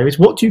thing, though, is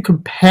what do you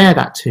compare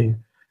that to?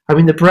 I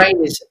mean, the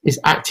brain is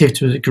active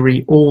to a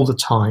degree all the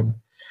time.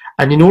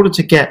 And in order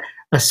to get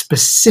a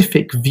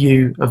specific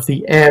view of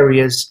the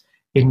areas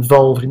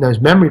involved in those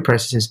memory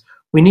processes,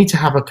 we need to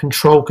have a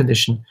control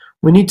condition.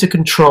 We need to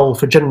control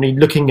for generally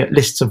looking at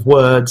lists of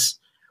words.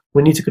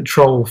 We need to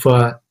control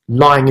for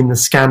lying in the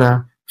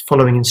scanner,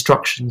 following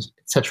instructions,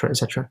 etc.,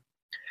 etc.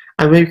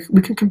 And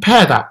we can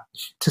compare that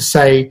to,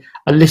 say,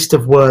 a list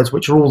of words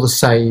which are all the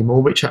same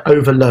or which are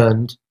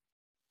overlearned.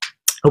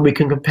 And we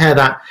can compare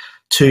that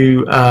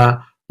to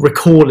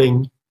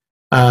recalling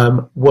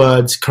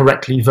words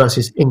correctly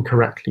versus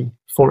incorrectly,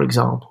 for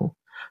example.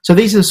 So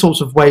these are the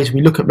sorts of ways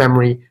we look at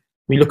memory.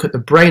 We look at the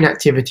brain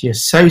activity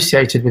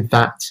associated with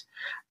that,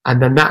 and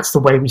then that's the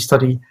way we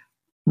study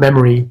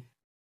memory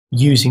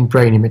using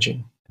brain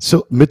imaging.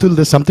 So, Mithul,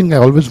 there's something I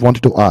always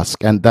wanted to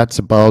ask, and that's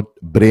about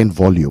brain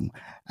volume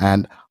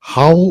and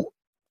how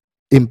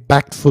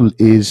impactful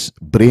is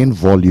brain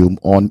volume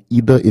on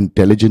either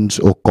intelligence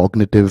or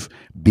cognitive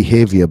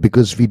behavior?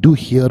 Because we do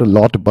hear a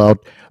lot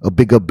about a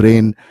bigger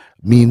brain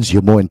means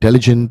you're more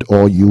intelligent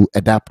or you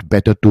adapt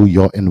better to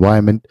your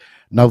environment.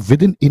 Now,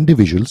 within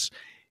individuals,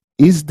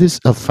 is this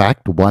a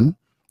fact? One,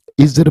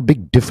 is there a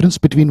big difference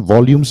between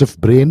volumes of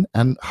brain,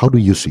 and how do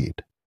you see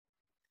it?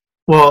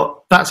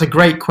 Well, that's a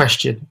great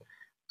question.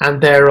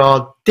 And there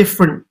are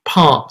different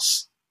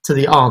parts to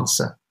the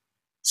answer.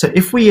 So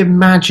if we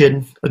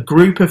imagine a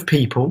group of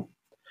people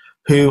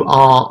who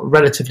are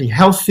relatively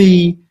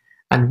healthy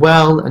and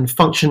well and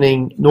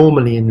functioning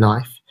normally in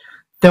life,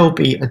 there'll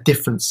be a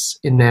difference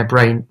in their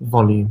brain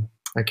volume.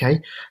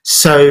 Okay,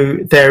 so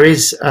there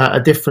is a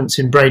difference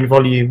in brain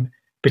volume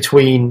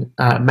between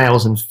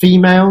males and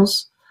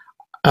females.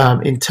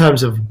 In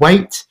terms of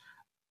weight,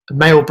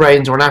 male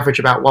brains are on average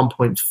about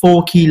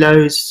 1.4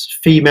 kilos,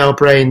 female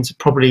brains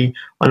probably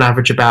on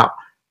average about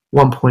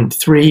 1.3,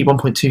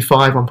 1.25,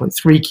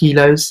 1.3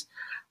 kilos.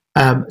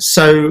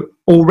 So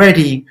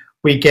already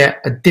we get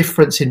a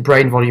difference in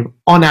brain volume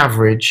on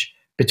average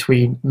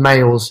between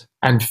males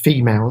and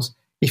females.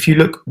 If you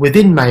look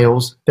within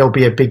males, there'll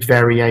be a big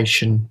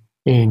variation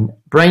in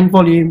brain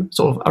volume,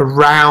 sort of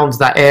around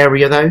that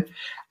area though,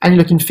 and you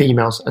look in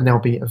females and there'll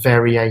be a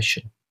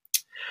variation.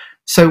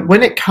 So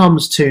when it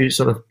comes to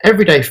sort of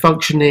everyday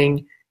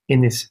functioning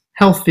in this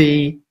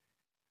healthy,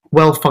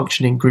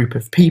 well-functioning group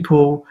of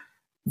people,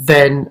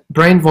 then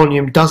brain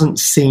volume doesn't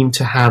seem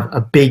to have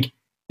a big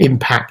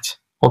impact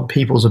on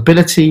people's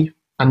ability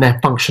and their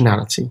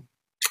functionality.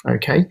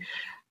 Okay.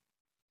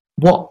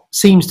 What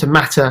seems to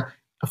matter,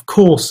 of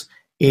course,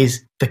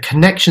 is the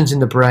connections in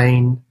the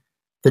brain,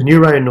 the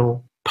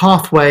neuronal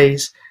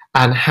pathways,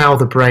 and how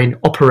the brain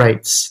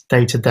operates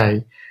day to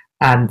day,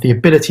 and the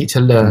ability to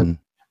learn.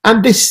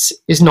 And this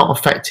is not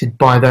affected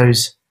by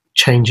those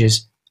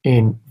changes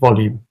in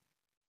volume.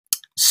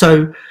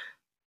 So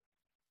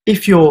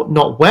if you're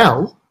not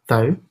well,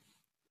 though,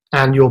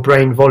 and your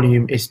brain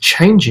volume is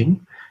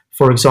changing,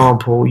 for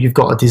example, you've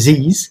got a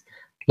disease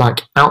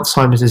like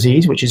Alzheimer's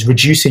disease, which is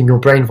reducing your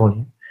brain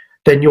volume,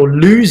 then you're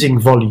losing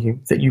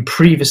volume that you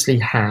previously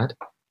had,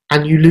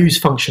 and you lose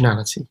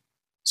functionality.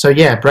 So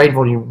yeah, brain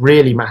volume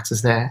really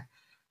matters there.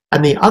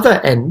 And the other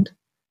end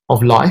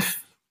of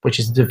life, which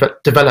is the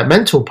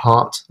developmental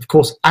part, of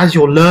course, as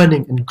you're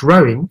learning and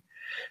growing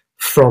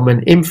from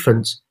an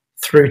infant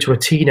through to a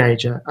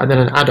teenager and then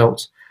an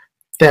adult,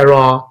 there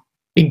are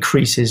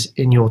increases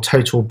in your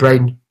total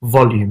brain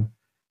volume.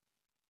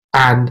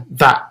 And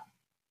that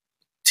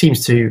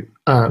seems to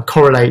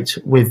correlate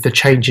with the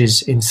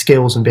changes in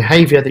skills and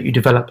behavior that you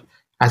develop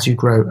as you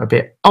grow a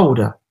bit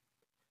older.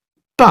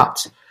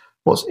 But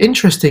what's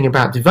interesting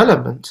about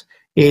development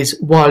is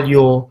while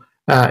you're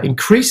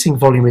increasing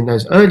volume in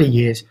those early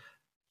years,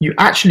 you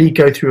actually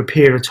go through a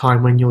period of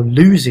time when you're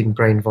losing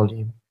brain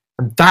volume.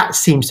 And that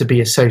seems to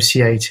be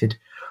associated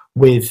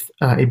with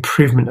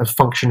improvement of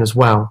function as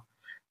well.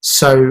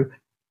 So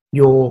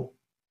your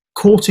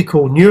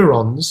cortical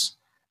neurons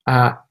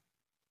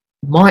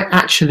might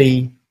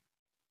actually,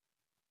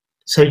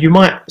 so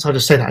I'll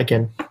just say that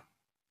again.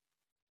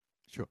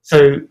 Sure.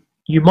 So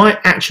you might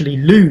actually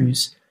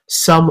lose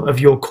some of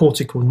your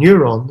cortical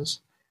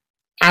neurons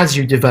as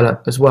you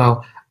develop as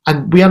well.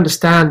 And we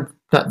understand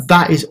that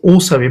that is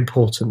also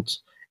important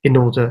in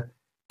order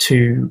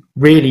to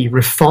really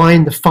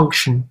refine the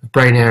function of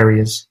brain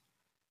areas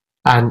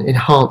and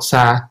enhance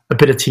our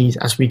abilities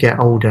as we get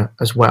older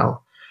as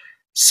well.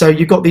 So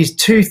you've got these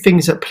two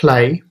things at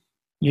play.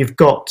 You've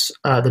got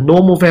the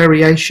normal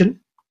variation,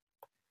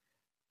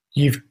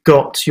 you've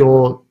got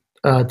your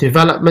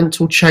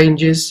developmental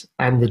changes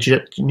and the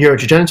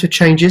neurodegenerative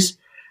changes,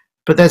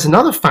 but there's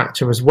another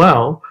factor as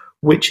well,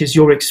 which is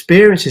your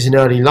experiences in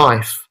early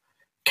life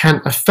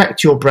can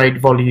affect your brain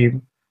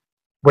volume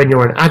when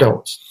you're an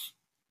adult,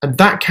 and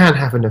that can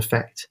have an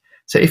effect.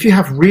 So if you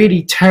have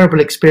really terrible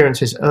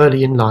experiences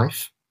early in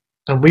life,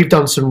 and we've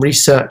done some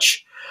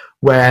research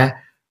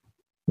where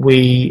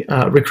we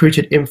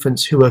recruited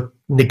infants who were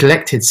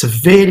neglected,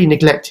 severely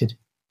neglected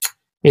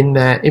in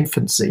their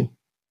infancy,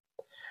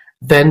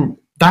 then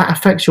that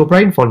affects your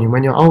brain volume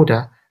when you're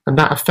older, and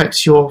that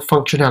affects your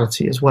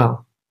functionality as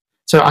well.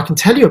 So I can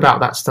tell you about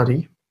that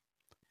study.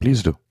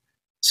 Please do.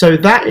 So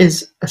that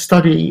is a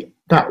study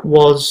that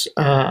was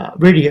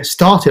really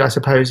started, I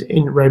suppose,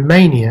 in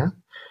Romania,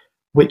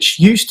 which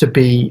used to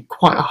be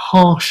quite a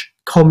harsh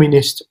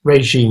communist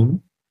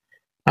regime,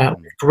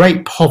 with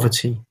great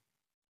poverty.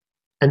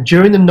 And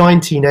during the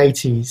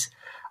 1980s,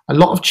 a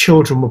lot of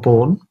children were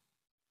born,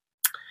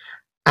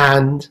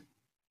 and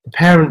the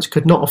parents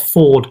could not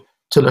afford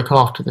to look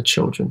after the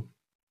children.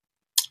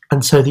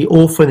 And so the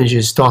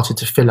orphanages started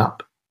to fill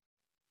up.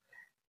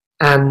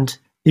 And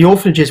the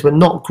orphanages were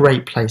not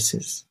great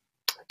places.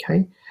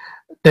 Okay,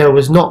 there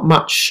was not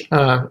much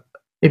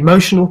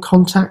emotional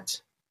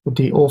contact with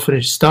the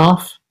orphanage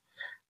staff,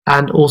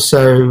 and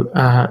also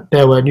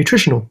there were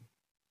nutritional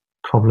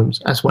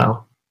problems as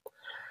well.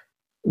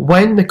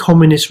 When the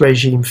communist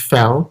regime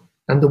fell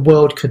and the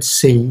world could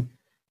see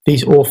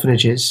these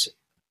orphanages,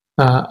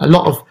 a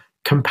lot of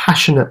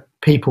compassionate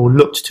people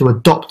looked to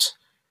adopt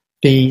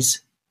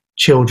these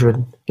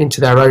children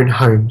into their own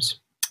homes.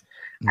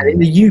 And in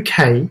the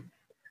UK,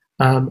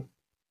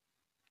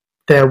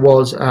 there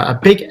was a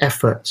big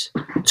effort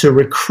to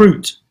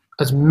recruit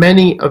as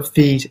many of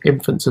these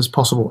infants as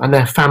possible and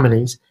their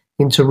families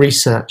into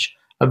research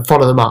and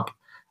follow them up.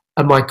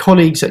 And my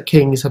colleagues at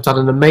King's have done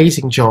an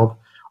amazing job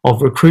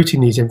of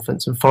recruiting these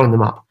infants and following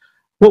them up.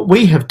 What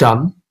we have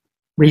done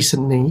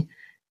recently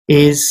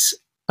is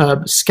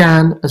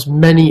scan as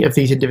many of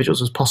these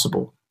individuals as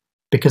possible,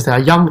 because they are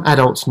young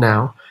adults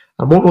now,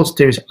 and what we want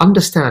to do is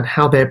understand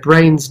how their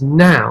brains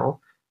now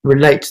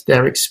relate to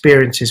their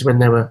experiences when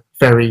they were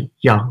very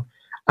young.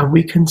 And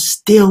we can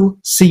still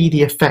see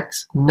the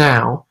effects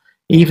now,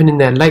 even in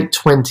their late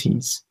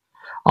 20s,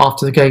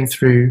 after going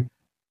through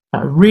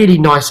a really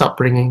nice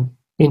upbringing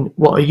in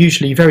what are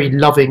usually very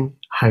loving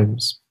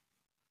homes.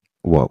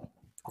 Wow.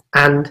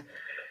 And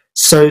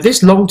so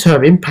this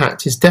long-term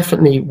impact is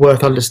definitely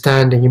worth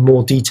understanding in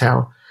more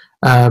detail.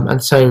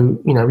 And so,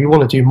 we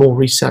want to do more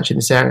research in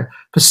this area.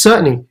 But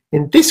certainly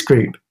in this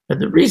group,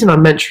 and the reason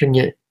I'm mentioning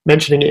it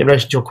in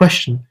relation to your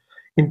question,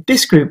 in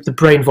this group, the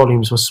brain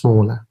volumes were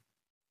smaller.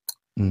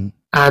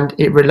 And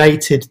it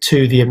related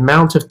to the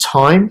amount of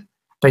time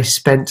they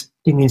spent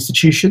in the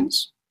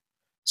institutions.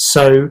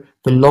 So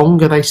the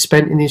longer they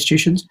spent in the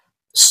institutions,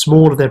 the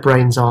smaller their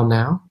brains are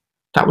now.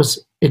 That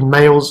was in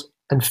males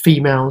and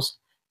females.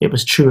 It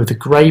was true of the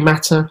grey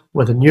matter,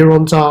 where the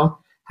neurons are,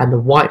 and the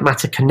white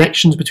matter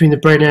connections between the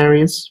brain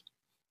areas.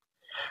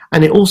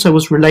 And it also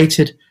was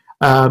related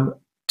to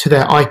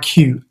their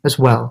IQ as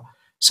well.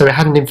 So it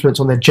had an influence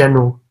on their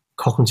general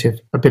cognitive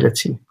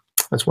ability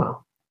as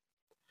well.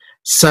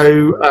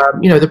 So,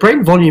 the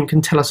brain volume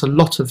can tell us a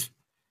lot of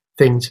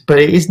things, but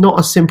it is not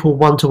a simple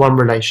one-to-one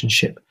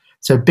relationship.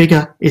 So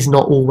bigger is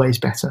not always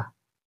better.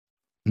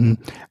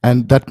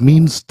 And that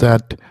means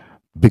that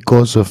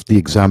because of the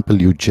example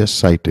you just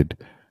cited,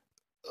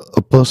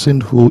 a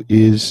person who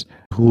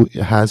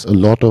has a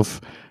lot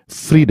of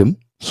freedom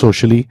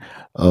socially,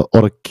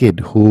 or a kid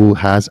who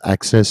has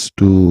access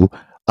to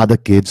other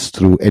kids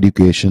through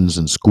educations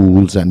and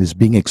schools and is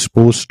being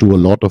exposed to a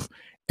lot of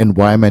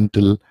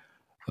environmental,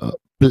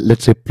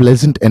 let's say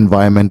pleasant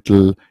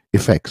environmental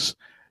effects,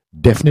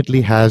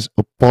 definitely has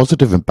a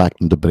positive impact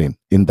on the brain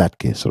in that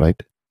case,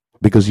 right?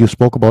 Because you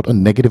spoke about a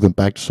negative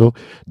impact, so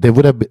there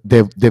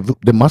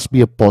must be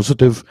a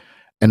positive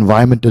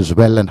environment as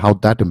well, and how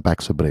that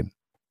impacts the brain.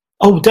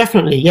 Oh,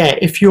 definitely, yeah.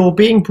 If you're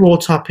being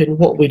brought up in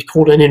what we'd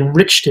call an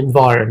enriched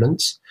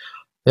environment,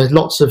 there's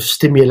lots of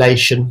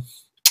stimulation,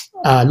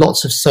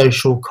 lots of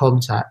social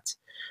contact,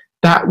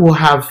 that will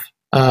have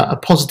a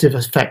positive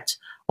effect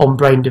on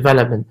brain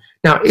development.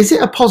 Now, is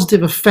it a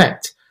positive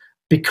effect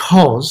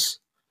because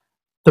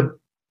the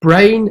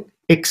brain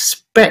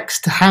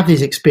expects to have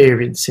these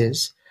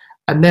experiences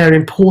and they're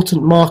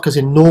important markers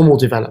in normal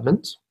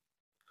development?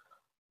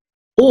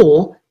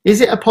 Or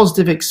is it a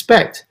positive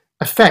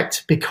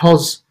effect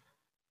because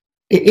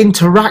it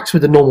interacts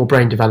with the normal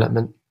brain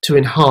development to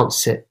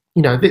enhance it?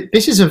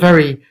 This is a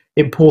very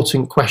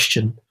important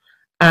question,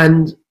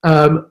 and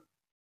I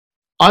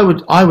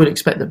would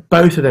expect that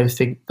both of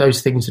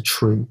those things are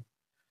true.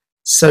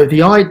 So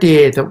the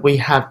idea that we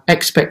have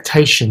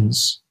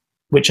expectations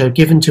which are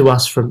given to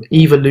us from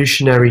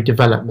evolutionary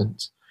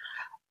development,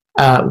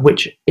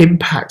 which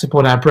impact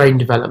upon our brain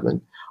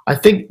development, I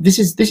think this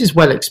is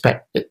well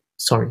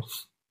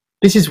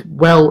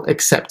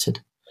accepted.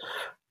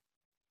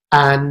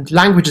 And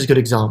language is a good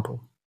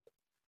example.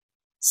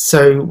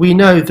 So we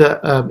know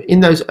that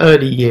in those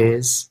early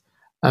years,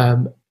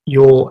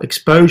 your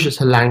exposure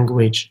to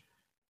language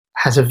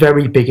has a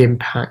very big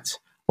impact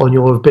on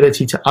your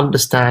ability to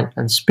understand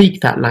and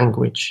speak that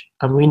language.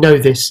 And we know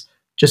this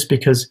just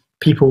because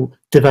people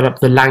develop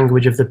the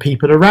language of the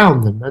people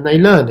around them and they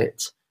learn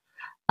it.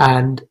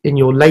 And in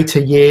your later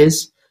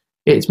years,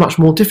 it's much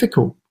more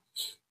difficult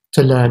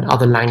to learn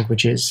other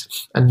languages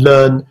and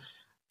learn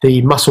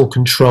the muscle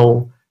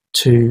control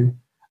to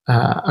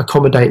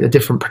accommodate the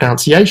different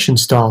pronunciation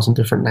styles in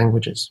different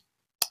languages.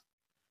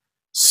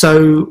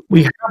 So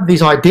we have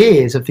these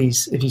ideas of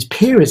these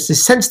periods,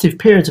 these sensitive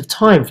periods of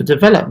time for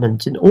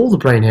development in all the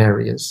brain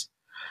areas.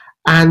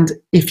 And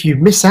if you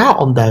miss out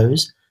on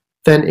those,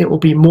 then it will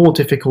be more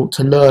difficult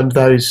to learn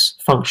those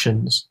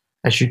functions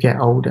as you get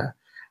older.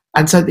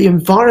 And so the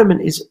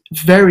environment is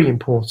very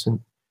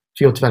important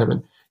for your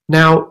development.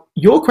 Now,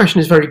 your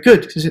question is very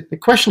good, because the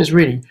question is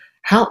really,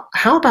 how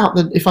about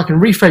if I can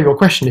reframe your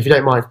question, if you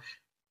don't mind,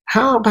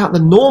 how about the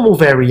normal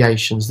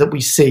variations that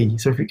we see?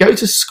 So if we go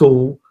to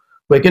school,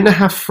 we're going to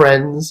have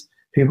friends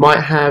who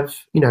might have,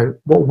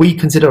 what we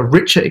consider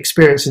richer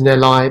experience in their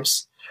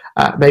lives.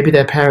 Maybe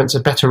their parents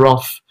are better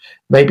off.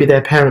 Maybe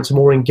their parents are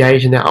more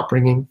engaged in their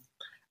upbringing.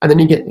 And then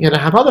you're going to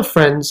have other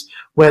friends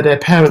where their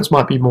parents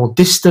might be more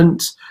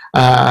distant.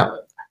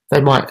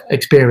 They might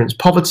experience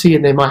poverty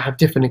and they might have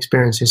different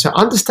experiences. So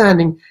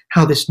understanding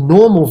how this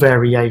normal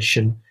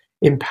variation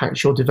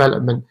impacts your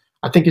development,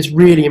 I think is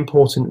really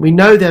important. We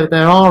know that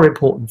there are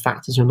important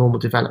factors in your normal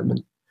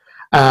development.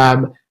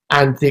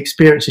 And the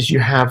experiences you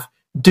have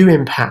do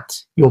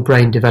impact your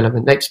brain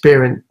development.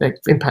 They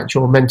impact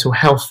your mental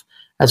health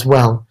as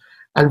well.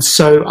 And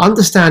so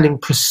understanding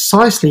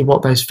precisely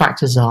what those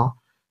factors are,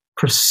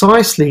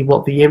 precisely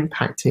what the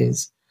impact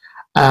is,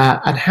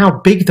 and how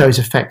big those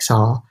effects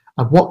are,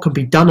 and what can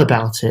be done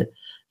about it.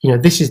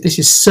 This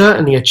is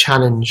certainly a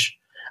challenge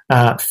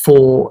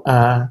for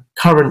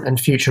current and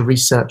future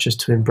researchers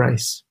to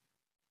embrace.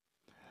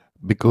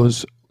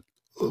 Because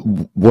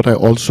what I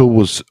also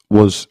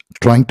was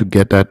trying to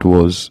get at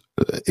was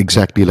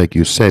exactly like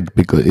you said,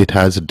 because it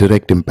has a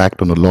direct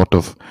impact on a lot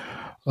of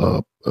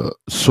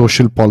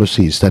social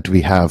policies that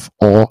we have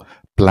or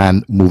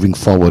plan moving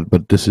forward.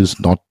 But this is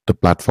not the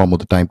platform or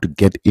the time to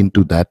get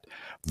into that,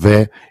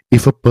 where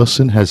if a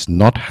person has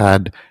not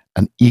had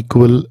an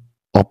equal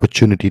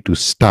opportunity to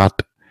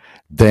start,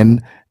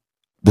 then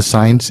the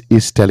science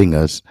is telling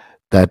us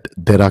that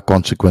there are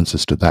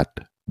consequences to that,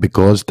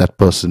 because that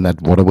person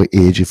at whatever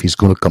age, if he's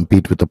going to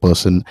compete with a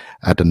person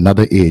at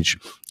another age,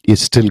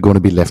 is still going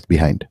to be left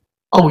behind.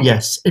 Oh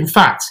yes, in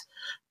fact,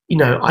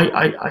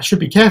 I should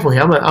be careful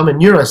here. I'm a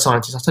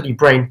neuroscientist. I study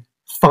brain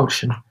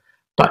function.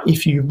 But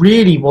if you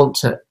really want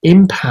to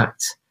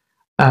impact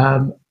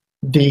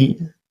the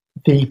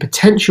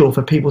potential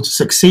for people to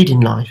succeed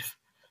in life,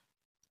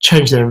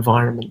 change their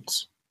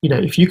environment.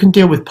 If you can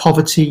deal with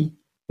poverty,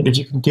 and if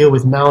you can deal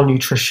with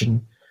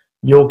malnutrition,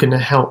 you're going to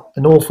help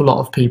an awful lot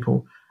of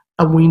people.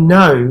 And we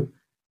know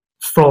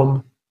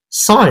from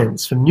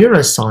science, from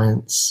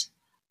neuroscience,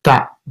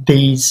 that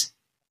these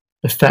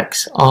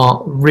effects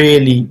are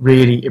really,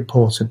 really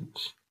important,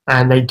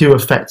 and they do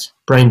affect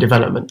brain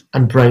development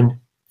and brain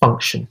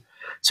function.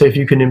 So if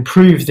you can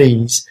improve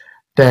these,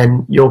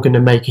 then you're going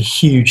to make a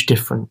huge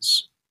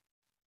difference.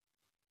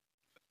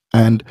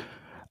 And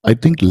I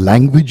think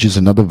language is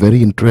another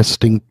very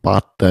interesting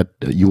part that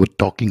you were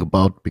talking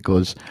about,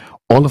 because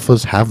all of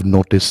us have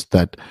noticed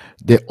that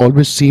there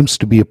always seems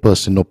to be a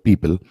person or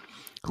people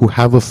who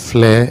have a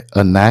flair,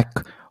 a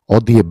knack, or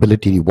the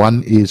ability.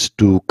 One is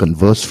to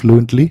converse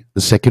fluently.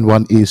 The second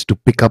one is to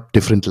pick up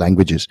different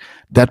languages.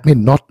 That may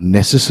not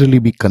necessarily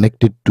be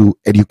connected to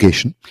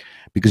education,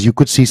 because you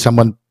could see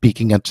someone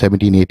speaking at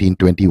 17, 18,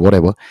 20,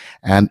 whatever,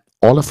 and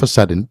all of a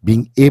sudden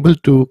being able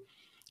to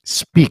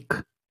speak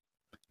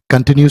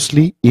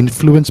continuously,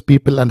 influence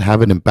people and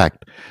have an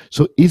impact.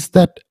 So is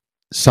that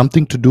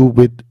something to do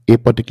with a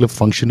particular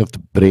function of the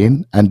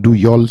brain? And do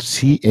y'all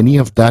see any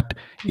of that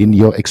in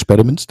your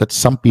experiments, that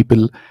some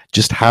people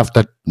just have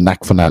that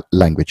knack for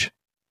language?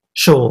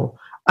 Sure.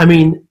 I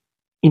mean,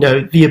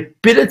 the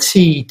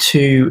ability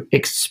to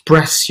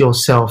express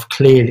yourself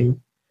clearly,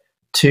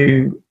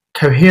 to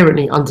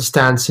coherently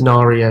understand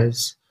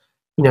scenarios,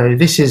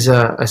 this is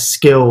a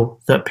skill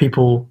that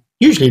people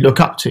usually look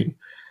up to.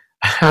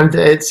 And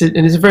it's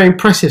a very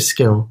impressive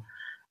skill.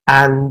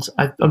 And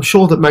I'm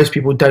sure that most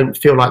people don't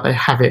feel like they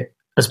have it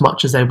as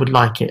much as they would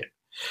like it.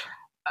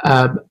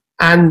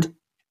 And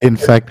in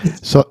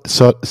fact,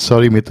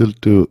 sorry,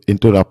 Mithul, to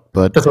interrupt,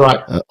 but that's all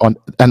right. On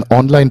an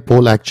online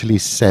poll actually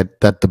said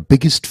that the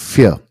biggest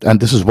fear,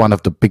 and this is one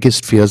of the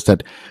biggest fears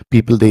that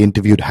people they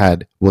interviewed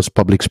had, was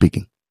public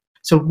speaking.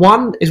 So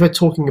one is we're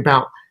talking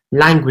about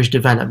language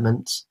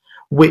development,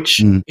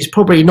 which is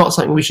probably not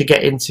something we should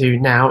get into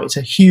now. It's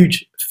a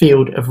huge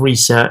field of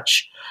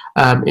research,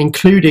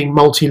 including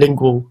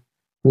multilingual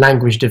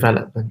language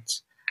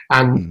development,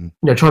 and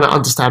trying to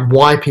understand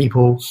why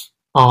people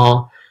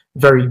are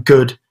very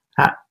good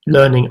at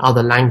learning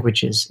other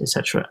languages,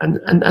 etc.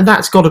 And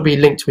that's got to be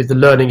linked with the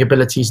learning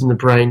abilities in the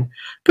brain,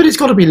 but it's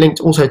got to be linked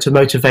also to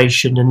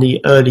motivation and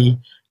the early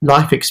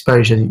life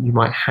exposure that you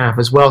might have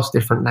as well to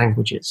different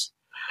languages.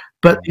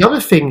 But the other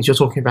things you're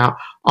talking about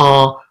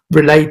are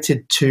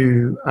related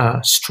to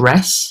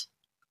stress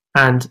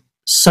and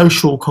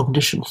social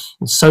cognition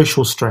and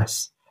social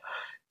stress.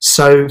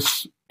 So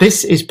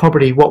this is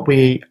probably what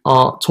we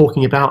are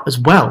talking about as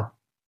well.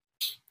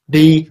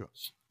 The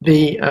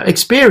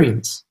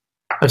experience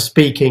of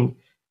speaking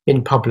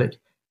in public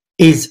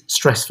is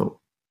stressful.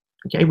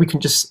 Okay, we can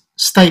just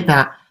state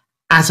that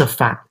as a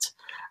fact,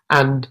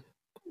 and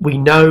we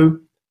know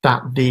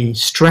that the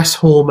stress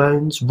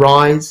hormones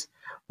rise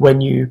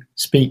when you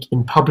speak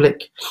in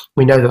public.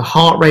 We know the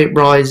heart rate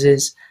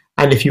rises,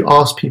 and if you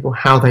ask people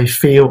how they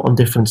feel on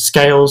different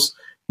scales,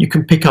 you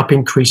can pick up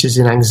increases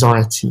in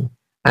anxiety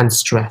and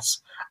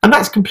stress, and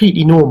that's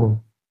completely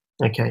normal.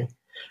 Okay,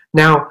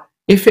 now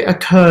if it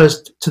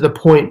occurs to the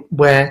point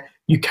where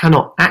you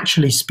cannot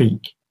actually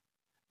speak,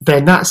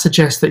 then that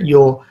suggests that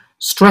your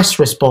stress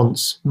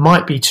response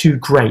might be too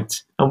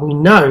great. And we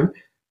know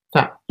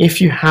that if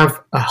you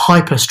have a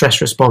hyper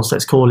stress response,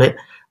 let's call it,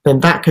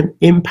 then that can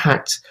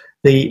impact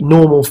the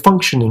normal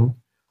functioning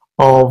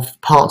of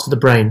parts of the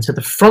brain. So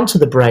the front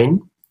of the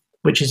brain,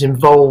 which is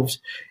involved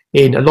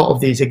in a lot of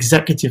these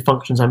executive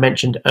functions I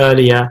mentioned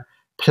earlier,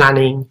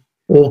 planning,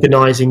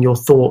 organizing your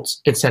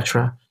thoughts,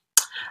 etc.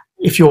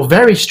 If you're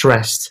very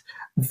stressed,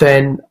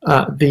 then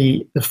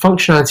the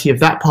functionality of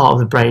that part of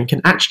the brain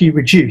can actually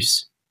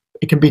reduce.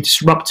 It can be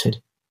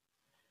disrupted.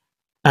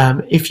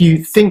 If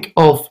you think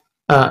of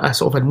a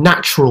sort of a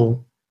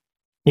natural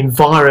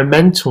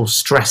environmental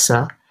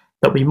stressor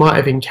that we might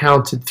have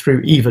encountered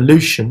through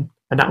evolution,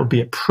 and that would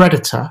be a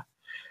predator,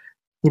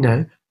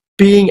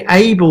 being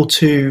able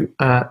to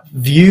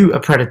view a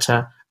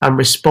predator and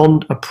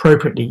respond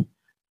appropriately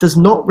does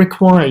not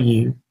require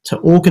you to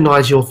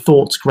organize your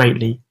thoughts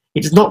greatly.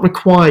 It does not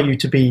require you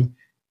to be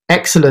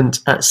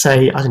excellent at,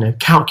 say,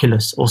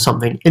 calculus or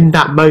something in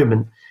that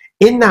moment.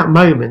 In that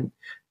moment,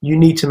 you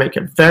need to make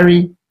a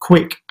very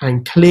quick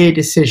and clear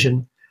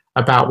decision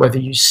about whether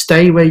you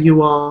stay where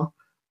you are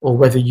or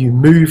whether you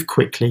move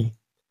quickly.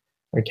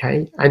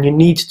 Okay, and you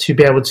need to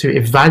be able to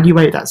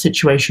evaluate that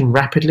situation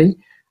rapidly,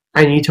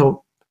 and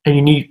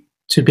you need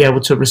to be able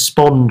to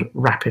respond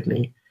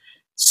rapidly.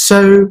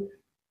 So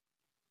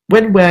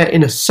when we're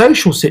in a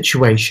social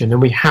situation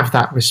and we have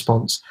that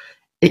response,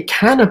 it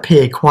can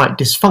appear quite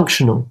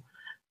dysfunctional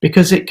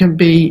because it can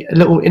be a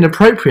little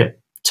inappropriate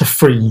to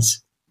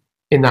freeze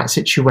in that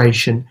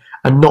situation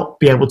and not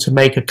be able to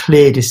make a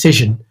clear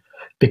decision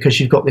because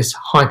you've got this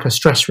hyper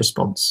stress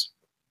response.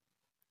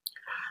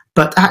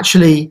 But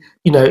actually,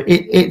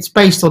 it's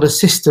based on a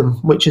system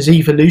which is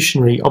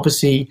evolutionary,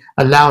 obviously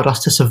allowed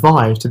us to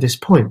survive to this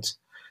point.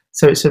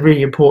 So it's a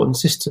really important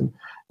system.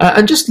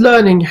 And just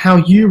learning how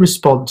you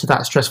respond to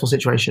that stressful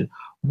situation,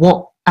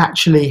 what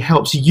actually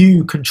helps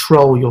you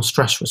control your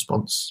stress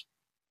response.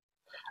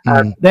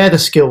 They're the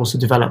skills to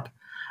develop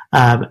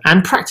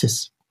and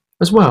practice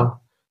as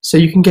well. So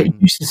you can get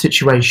used to the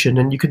situation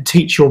and you can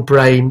teach your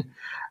brain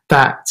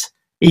that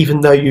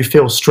even though you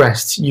feel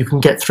stressed, you can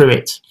get through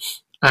it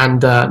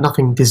and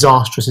nothing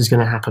disastrous is going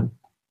to happen.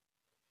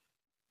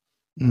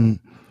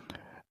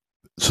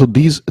 So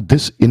this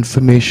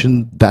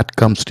information that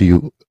comes to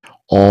you,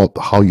 or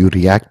how you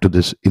react to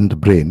this in the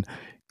brain,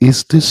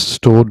 is this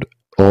stored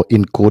or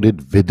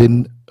encoded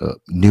within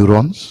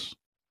neurons?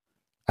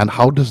 And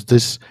how does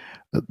this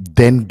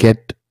then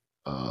get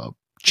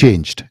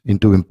changed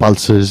into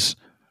impulses?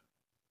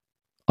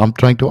 I'm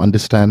trying to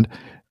understand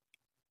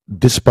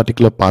this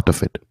particular part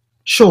of it.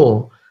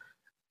 Sure.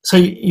 So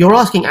you're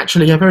asking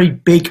actually a very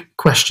big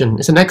question.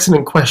 It's an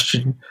excellent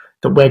question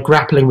that we're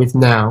grappling with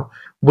now,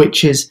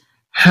 which is,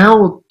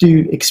 how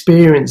do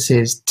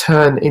experiences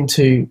turn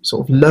into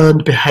sort of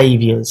learned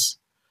behaviors?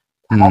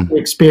 How do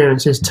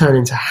experiences turn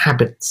into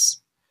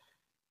habits?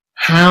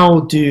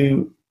 How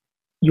do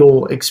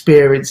your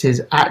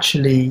experiences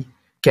actually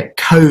get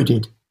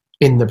coded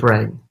in the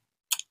brain?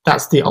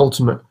 That's the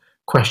ultimate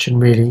question,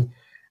 really.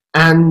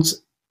 And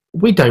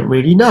we don't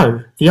really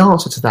know the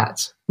answer to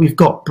that. We've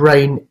got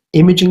brain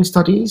imaging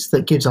studies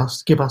that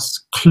give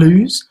us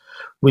clues.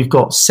 We've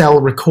got cell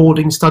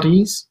recording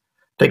studies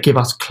that give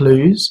us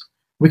clues.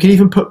 We can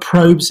even put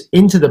probes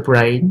into the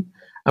brain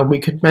and we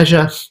could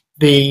measure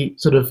the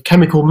sort of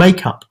chemical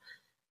makeup,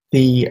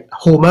 the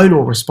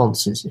hormonal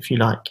responses, if you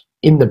like,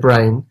 in the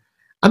brain.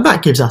 And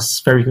that gives us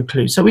very good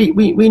clues. So we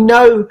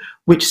know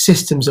which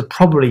systems are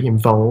probably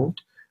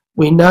involved.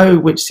 We know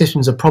which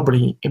systems are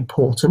probably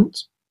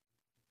important.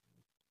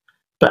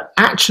 But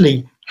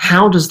actually,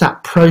 how does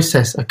that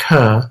process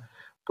occur?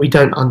 We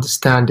don't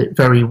understand it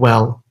very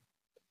well.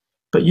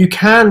 But you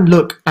can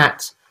look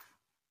at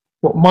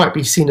what might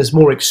be seen as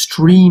more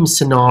extreme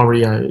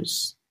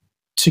scenarios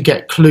to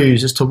get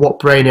clues as to what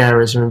brain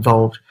areas are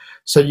involved.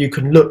 So you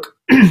can look,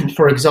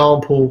 for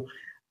example,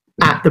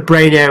 at the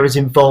brain areas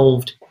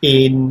involved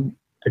in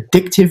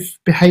addictive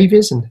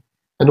behaviors and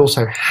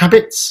also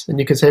habits. And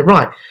you can say,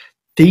 right,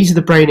 these are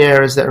the brain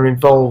areas that are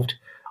involved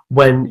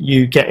when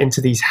you get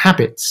into these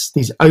habits,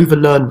 these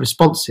overlearned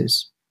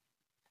responses.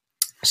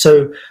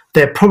 So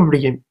they're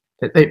probably,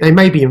 they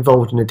may be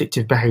involved in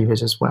addictive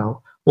behaviors as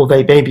well, or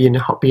they may be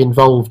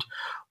involved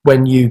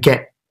when you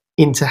get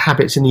into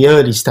habits in the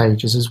early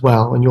stages as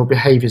well, and your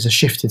behaviors are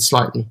shifted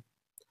slightly.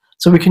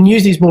 So we can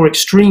use these more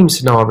extreme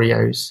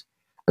scenarios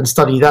and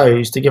study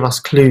those to give us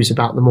clues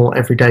about the more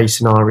everyday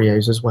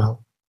scenarios as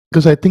well.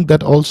 Because I think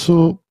that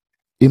also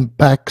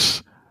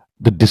impacts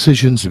the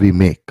decisions we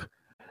make.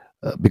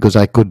 Because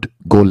I could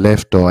go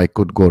left or I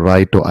could go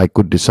right or I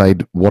could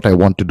decide what I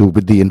want to do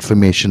with the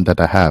information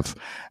that I have.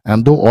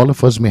 And though all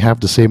of us may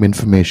have the same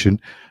information,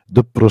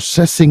 the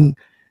processing,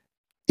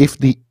 if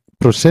the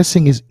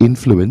processing is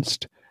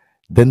influenced,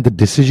 then the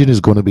decision is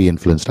going to be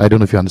influenced. I don't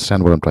know if you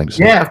understand what I'm trying to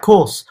say. Yeah, of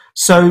course.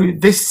 So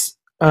this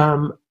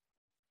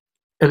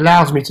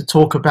allows me to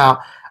talk about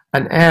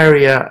an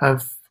area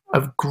of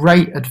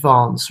great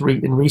advance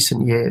in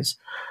recent years.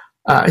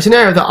 It's an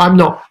area that I'm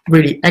not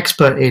really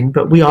expert in,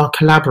 but we are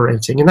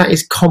collaborating, and that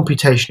is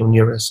computational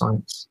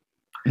neuroscience.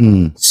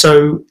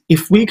 So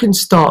if we can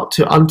start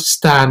to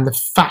understand the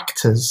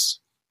factors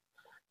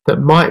that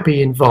might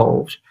be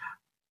involved,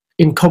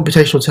 in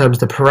computational terms,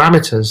 the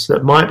parameters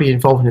that might be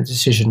involved in the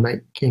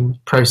decision-making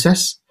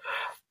process,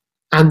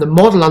 and the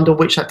model under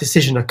which that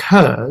decision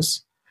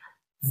occurs,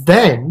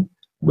 then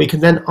we can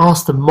then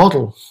ask the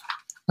model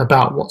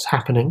about what's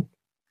happening,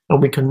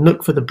 and we can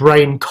look for the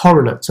brain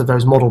correlates of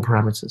those model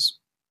parameters.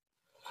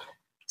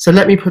 So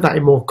let me put that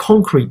in more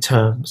concrete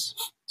terms.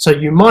 So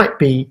you might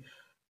be,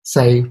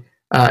 say,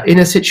 in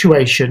a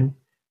situation,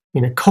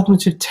 in a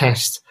cognitive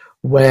test,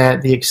 where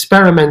the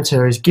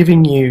experimenter is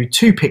giving you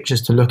two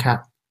pictures to look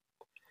at.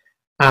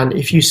 And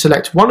if you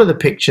select one of the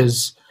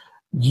pictures,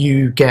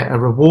 you get a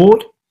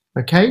reward.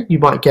 Okay, you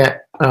might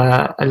get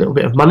a little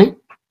bit of money.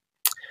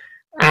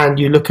 And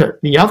you look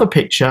at the other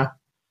picture,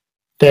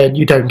 then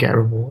you don't get a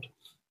reward.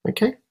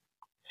 Okay,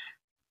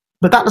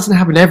 but that doesn't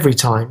happen every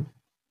time.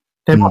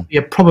 There might be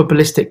a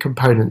probabilistic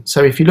component.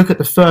 So if you look at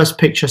the first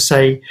picture,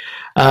 say,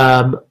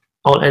 on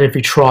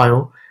every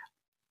trial,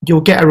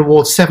 you'll get a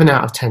reward 7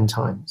 out of 10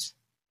 times.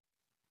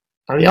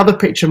 And the other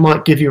picture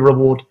might give you a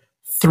reward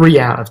 3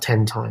 out of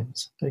 10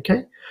 times.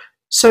 Okay,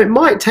 so it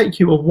might take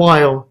you a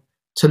while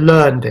to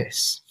learn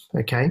this.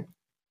 Okay,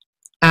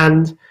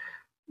 and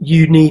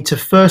you need to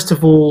first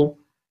of all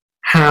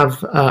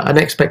have an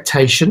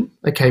expectation.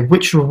 Okay,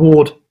 which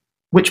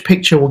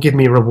picture will give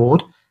me a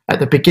reward? At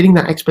the beginning,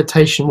 that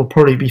expectation will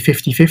probably be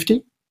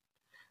 50-50.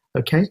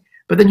 Okay,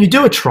 but then you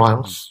do a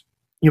trial.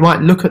 You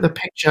might look at the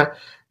picture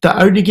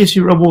that only gives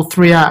you a reward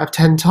 3 out of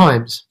 10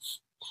 times,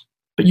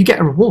 but you get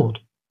a reward.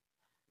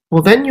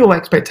 Well, then your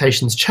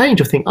expectations change.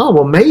 You think, oh,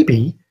 well,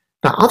 maybe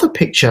that other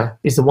picture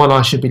is the one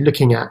I should be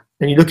looking at.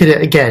 And you look at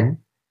it again,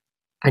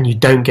 and you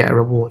don't get a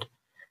reward.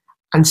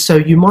 And so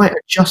you might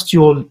adjust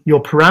your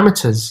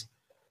parameters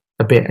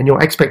a bit and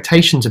your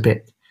expectations a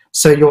bit.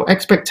 So your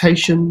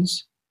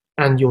expectations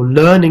and your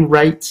learning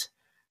rate,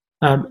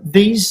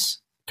 these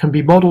can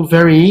be modeled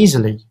very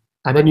easily.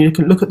 And then you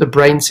can look at the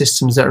brain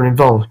systems that are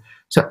involved.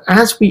 So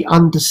as we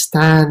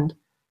understand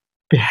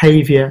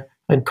behavior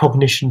and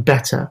cognition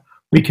better,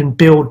 we can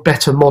build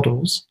better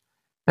models.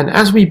 And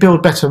as we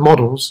build better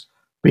models,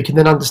 we can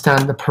then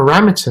understand the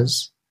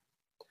parameters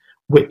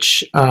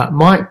which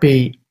might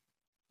be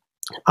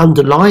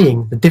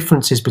underlying the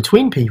differences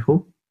between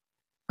people.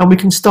 And we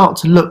can start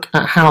to look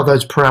at how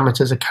those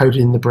parameters are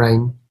coded in the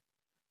brain.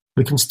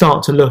 We can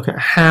start to look at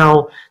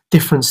how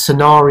different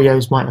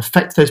scenarios might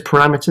affect those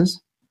parameters.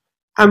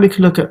 And we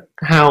can look at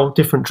how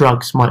different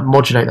drugs might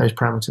modulate those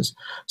parameters.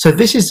 So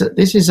this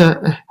is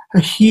a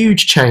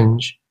huge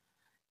change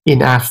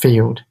in our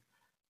field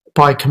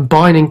by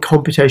combining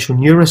computational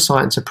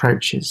neuroscience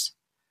approaches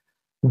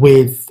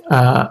with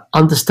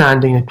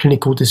understanding of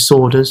clinical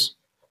disorders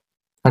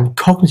and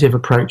cognitive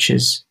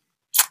approaches.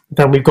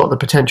 Then we've got the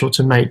potential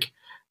to make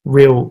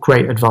real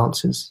great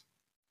advances.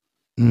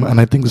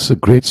 And I think this is a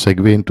great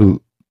segue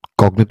into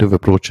cognitive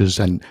approaches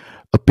and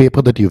a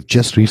paper that you've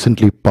just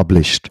recently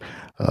published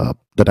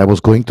that I was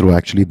going through,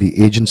 actually,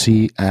 the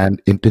agency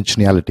and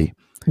intentionality.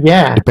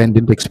 Yeah.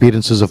 Dependent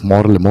experiences of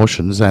moral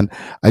emotions. And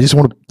I just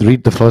want to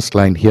read the first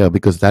line here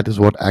because that is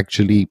what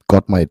actually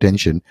got my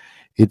attention.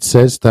 It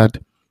says that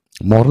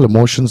moral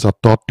emotions are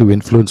thought to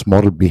influence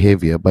moral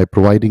behavior by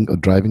providing a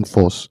driving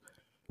force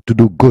to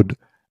do good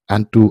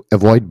and to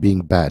avoid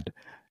being bad.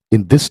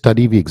 In this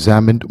study, we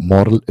examined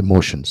moral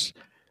emotions.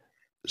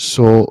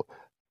 So,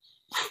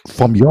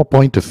 from your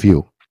point of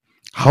view,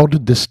 how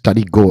did this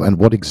study go and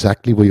what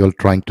exactly were you all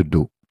trying to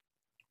do?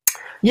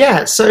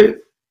 Yeah, so,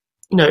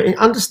 in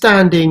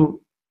understanding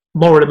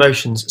moral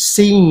emotions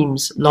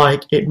seems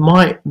like it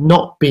might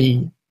not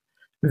be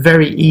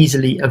very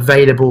easily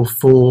available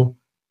for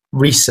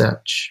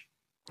research.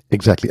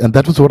 Exactly. And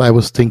that was what I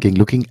was thinking.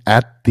 Looking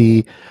at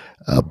the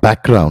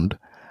background,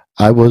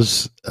 I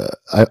was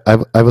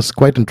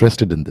quite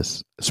interested in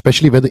this,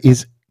 especially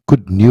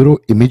could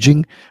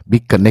neuroimaging be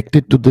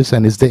connected to this,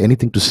 and is there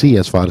anything to see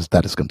as far as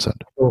that is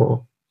concerned?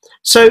 Sure.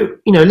 So,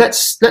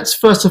 let's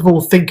first of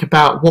all think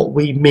about what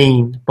we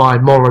mean by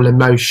moral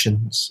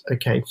emotions,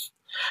 okay?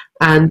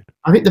 And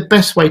I think the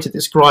best way to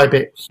describe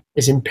it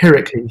is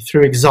empirically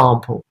through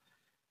example.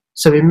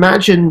 So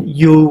imagine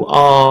you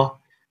are,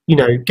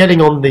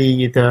 getting on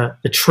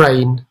the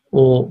train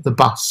or the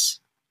bus,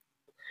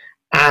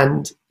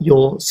 and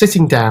you're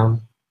sitting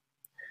down,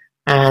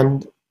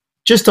 and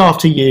just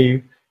after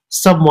you,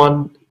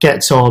 someone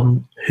gets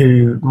on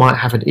who might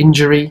have an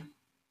injury,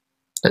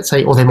 let's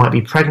say, or they might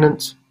be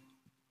pregnant,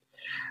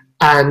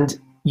 and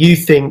you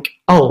think,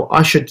 oh,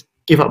 I should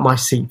give up my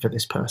seat for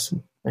this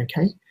person,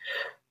 okay?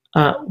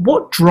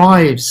 What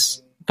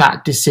drives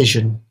that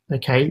decision,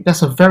 okay?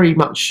 That's a very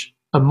much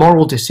a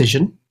moral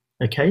decision,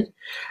 okay?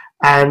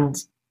 And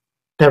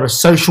there are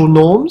social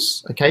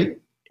norms, okay?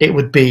 It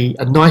would be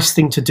a nice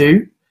thing to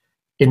do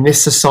in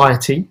this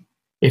society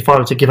if I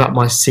were to give up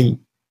my seat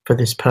for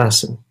this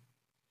person.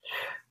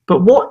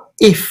 But what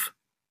if,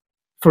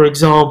 for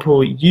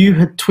example, you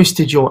had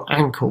twisted your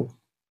ankle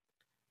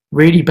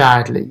really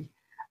badly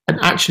and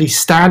actually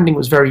standing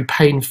was very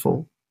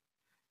painful,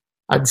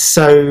 and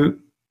so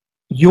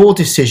your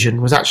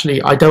decision was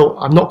actually,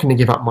 I'm not going to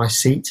give up my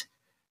seat.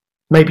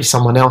 Maybe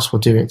someone else will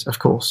do it, of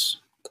course.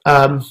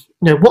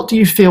 What do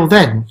you feel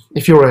then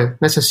if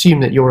let's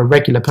assume that you're a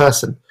regular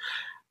person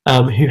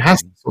who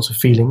has these sorts of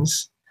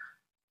feelings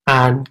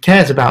and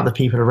cares about the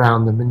people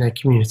around them in their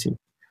community?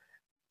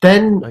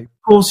 Then, of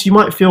course, you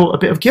might feel a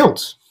bit of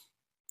guilt.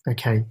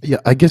 Okay. Yeah,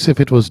 I guess if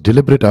it was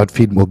deliberate, I'd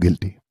feel more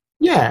guilty.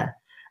 Yeah.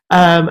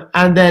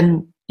 And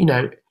then,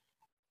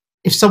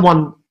 if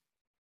someone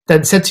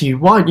then said to you,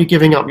 why aren't you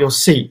giving up your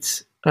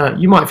seat?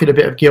 You might feel a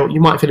bit of guilt.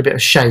 You might feel a bit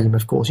of shame,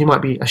 of course. You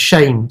might be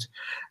ashamed.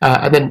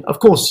 And then, of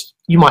course,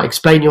 you might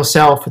explain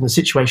yourself and the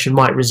situation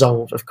might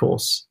resolve, of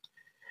course.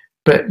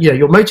 But,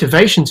 your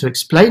motivation to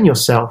explain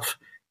yourself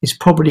is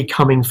probably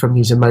coming from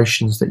these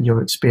emotions that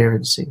you're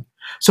experiencing.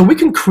 So we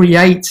can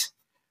create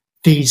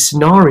these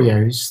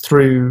scenarios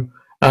through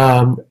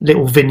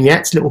little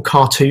vignettes, little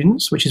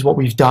cartoons, which is what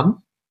we've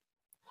done.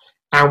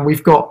 And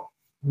we've got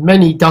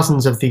many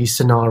dozens of these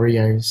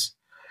scenarios.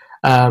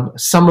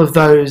 Some of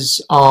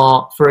those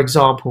are, for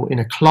example, in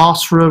a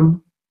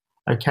classroom,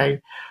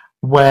 okay,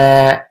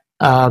 where,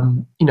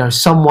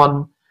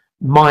 someone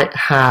might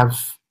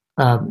have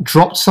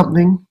dropped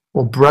something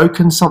or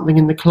broken something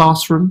in the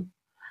classroom,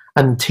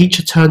 and the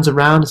teacher turns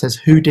around and says,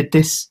 who did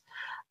this?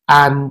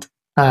 And,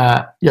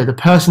 the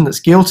person that's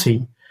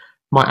guilty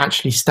might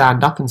actually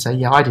stand up and say,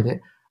 yeah, I did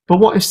it. But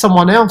what if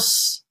someone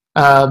else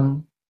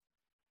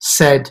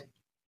said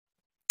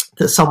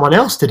that someone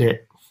else did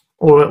it?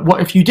 Or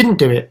what if you didn't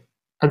do it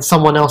and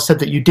someone else said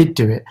that you did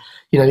do it?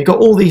 You've got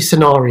all these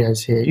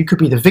scenarios here. You could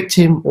be the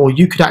victim, or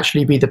you could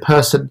actually be the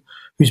person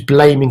who's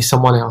blaming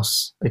someone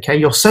else, okay?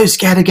 You're so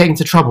scared of getting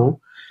into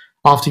trouble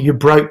after you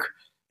broke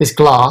this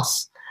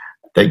glass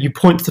that you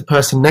point to the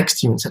person next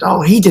to you and said,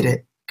 oh, he did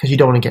it, because you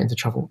don't want to get into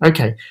trouble.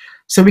 Okay,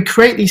 so we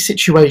create these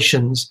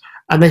situations,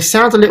 and they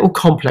sound a little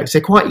complex.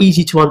 They're quite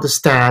easy to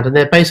understand, and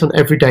they're based on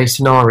everyday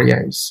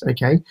scenarios,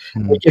 okay?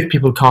 Mm-hmm. We give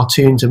people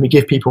cartoons and we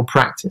give people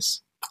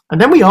practice. And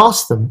then we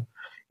ask them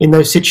in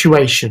those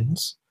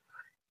situations,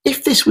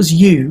 if this was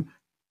you,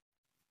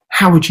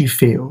 how would you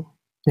feel?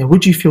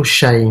 Would you feel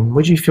shame?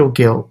 Would you feel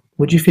guilt?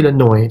 Would you feel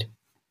annoyed?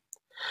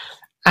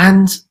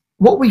 And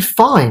what we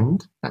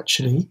find,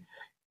 actually,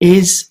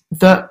 is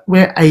that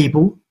we're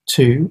able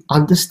to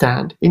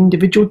understand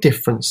individual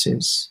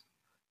differences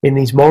in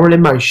these moral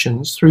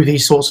emotions through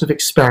these sorts of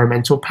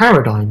experimental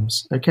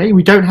paradigms, okay?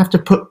 We don't have to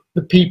put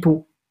the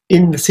people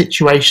in the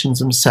situations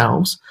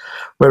themselves.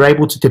 We're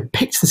able to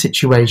depict the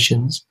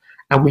situations,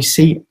 and we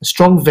see a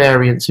strong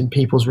variance in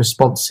people's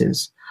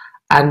responses.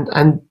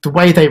 And the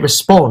way they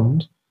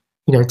respond,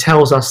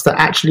 tells us that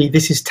actually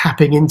this is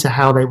tapping into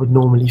how they would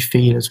normally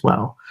feel as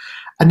well.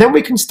 And then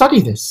we can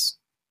study this.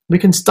 We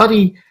can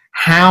study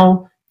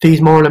how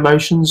these moral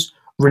emotions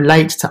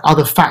relate to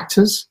other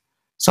factors,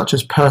 such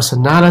as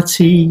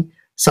personality,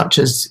 such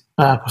as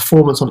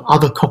performance on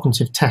other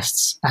cognitive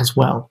tests as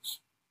well.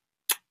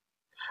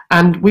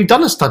 And we've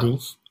done a study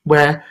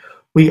where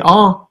we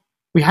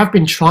have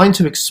been trying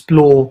to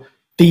explore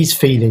these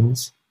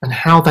feelings and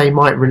how they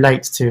might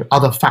relate to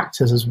other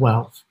factors as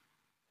well.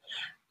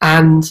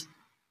 And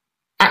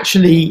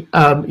actually,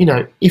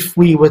 if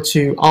we were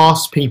to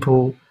ask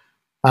people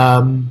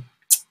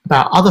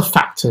about other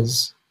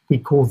factors, we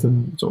call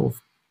them sort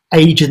of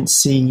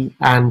agency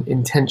and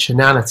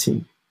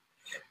intentionality,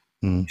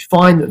 you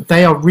find that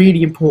they are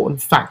really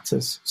important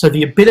factors. So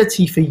the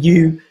ability for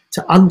you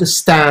to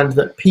understand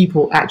that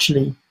people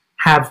actually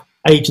have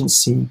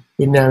agency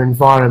in their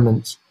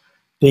environment,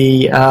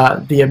 the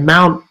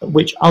amount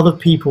which other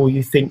people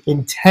you think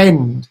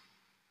intend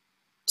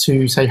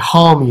to, say,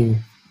 harm you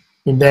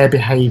in their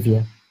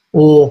behavior,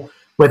 or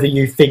whether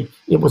you think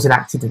it was an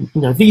accident.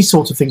 These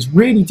sorts of things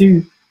really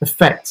do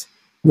affect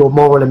your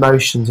moral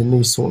emotions in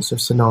these sorts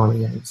of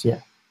scenarios. Yeah.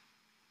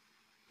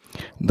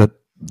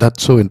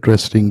 That's so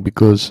interesting,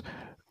 because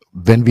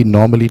when we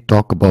normally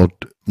talk about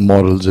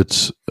morals,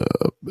 it's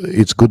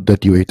good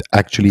that you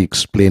actually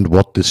explained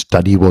what this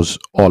study was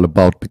all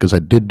about, because I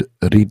did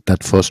read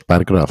that first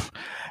paragraph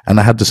and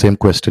I had the same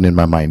question in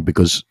my mind,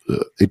 because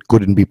it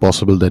couldn't be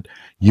possible that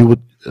you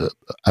would,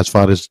 as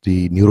far as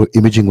the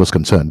neuroimaging was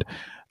concerned,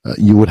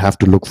 you would have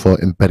to look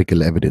for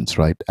empirical evidence,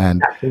 right?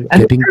 And exactly.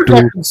 And getting the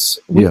evidence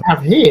we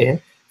have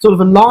here sort of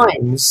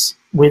aligns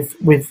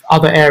with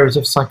other areas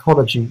of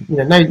psychology.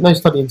 No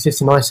study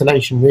exists in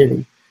isolation,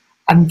 really.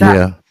 And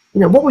that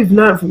what we've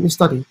learned from this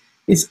study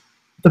is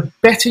the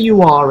better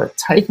you are at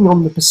taking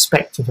on the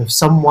perspective of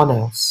someone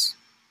else,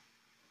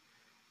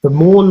 the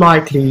more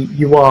likely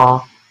you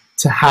are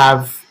to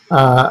have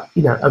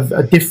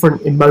a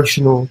different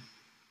emotional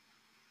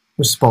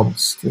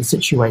response to the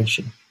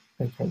situation.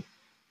 Okay,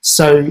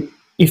 so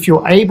if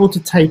you're able to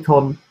take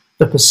on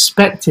the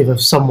perspective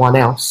of someone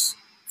else,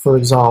 for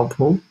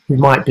example, who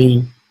might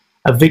be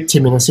a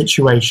victim in a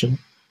situation,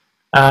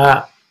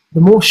 the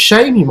more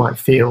shame you might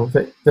feel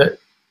that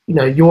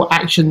your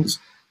actions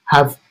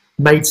have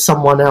made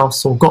someone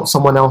else or got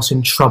someone else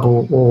in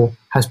trouble or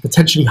has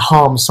potentially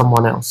harmed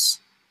someone else.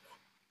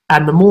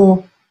 And the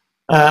more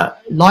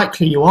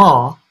likely you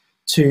are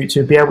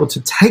to be able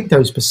to take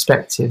those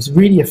perspectives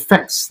really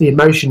affects the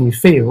emotion you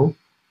feel.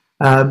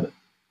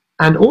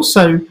 And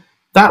also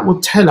that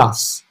would tell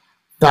us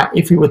that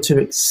if we were to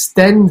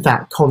extend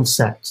that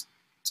concept,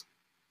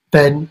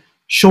 then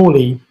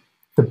surely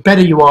the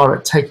better you are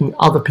at taking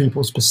other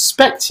people's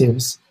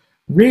perspectives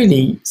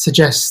really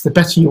suggests the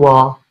better you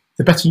are,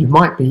 the better you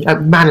might be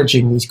at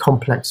managing these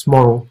complex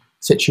moral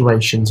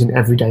situations in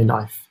everyday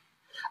life.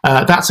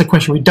 That's a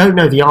question we don't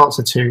know the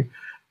answer to,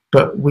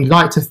 but we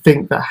like to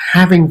think that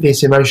having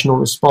this emotional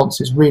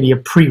response is really a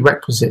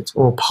prerequisite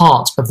or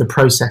part of the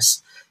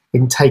process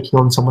in taking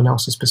on someone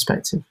else's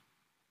perspective.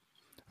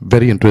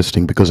 Very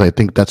interesting, because I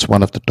think that's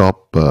one of the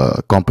top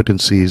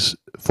competencies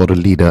for a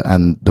leader,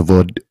 and the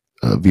word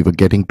we were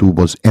getting to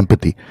was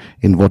empathy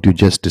in what you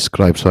just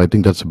described. So I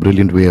think that's a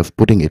brilliant way of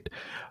putting it.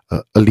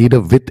 A leader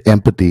with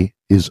empathy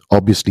is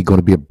obviously going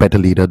to be a better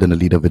leader than a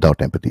leader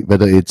without empathy,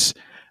 whether it's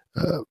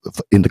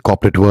in the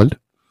corporate world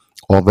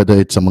or whether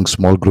it's among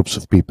small groups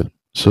of people.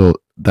 So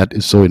that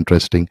is so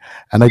interesting.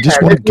 And I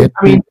just want to get...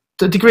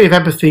 the degree of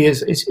empathy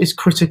is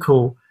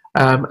critical,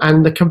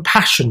 and the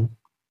compassion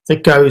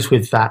that goes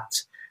with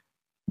that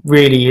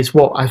really is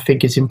what I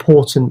think is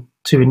important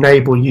to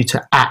enable you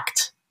to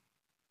act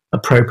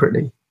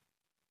appropriately.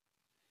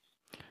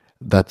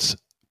 That's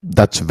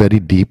very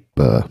deep,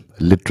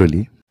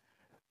 literally.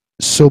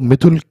 So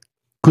Mithul,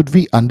 could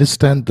we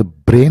understand the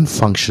brain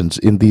functions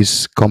in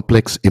these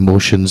complex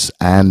emotions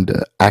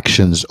and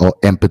actions or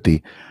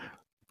empathy?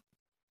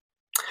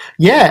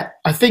 Yeah,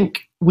 I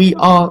think we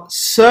are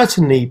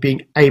certainly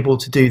being able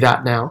to do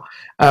that now.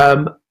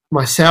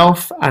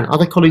 Myself and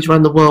other colleagues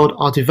around the world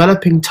are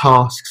developing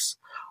tasks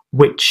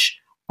which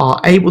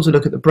are able to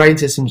look at the brain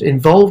systems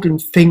involved in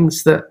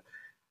things that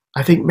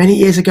I think many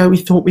years ago we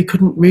thought we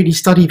couldn't really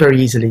study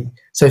very easily.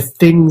 So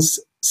things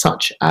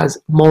such as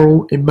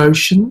moral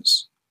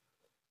emotions,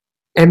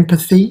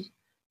 empathy.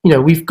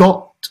 We've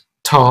got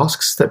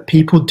tasks that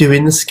people do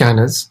in the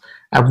scanners,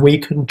 and we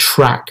can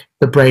track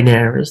the brain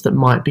areas that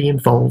might be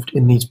involved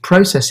in these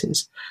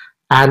processes.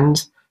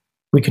 And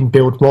we can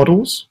build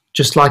models,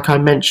 just like I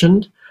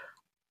mentioned,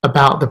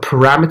 about the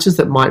parameters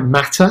that might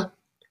matter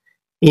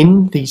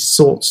in these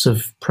sorts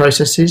of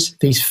processes,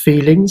 these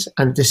feelings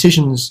and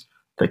decisions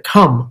that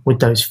come with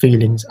those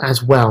feelings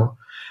as well.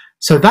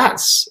 So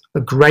that's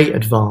a great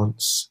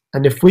advance.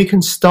 And if we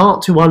can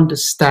start to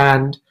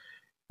understand,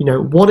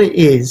 what it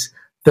is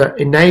that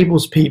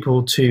enables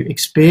people to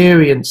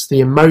experience the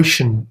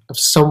emotion of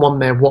someone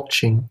they're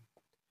watching,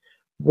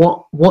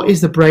 what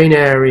is the brain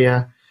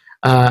area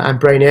and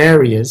brain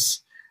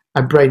areas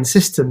and brain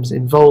systems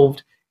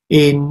involved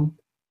in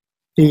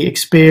the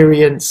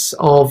experience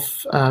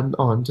of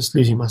I'm just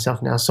losing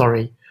myself now,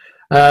 sorry.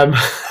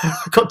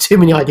 I've got too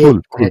many ideas.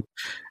 Cool.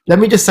 Let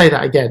me just say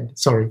that again,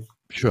 sorry.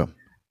 Sure.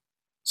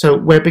 So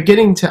we're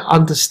beginning to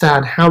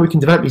understand how we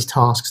can develop these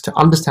tasks to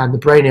understand the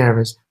brain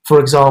areas, for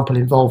example,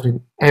 involved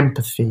in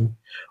empathy,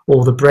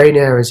 or the brain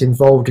areas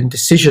involved in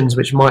decisions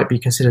which might be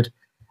considered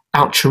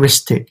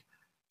altruistic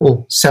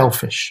or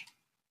selfish.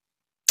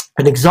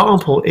 An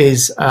example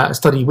is a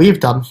study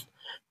we've done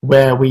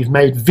where we've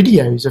made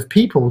videos of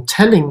people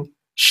telling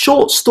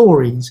short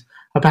stories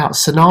about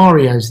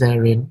scenarios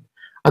they're in.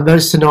 And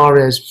those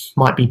scenarios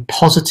might be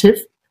positive.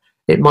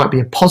 It might be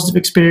a positive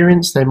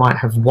experience. They might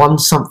have won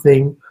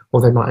something,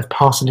 or they might have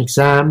passed an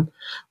exam,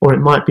 or it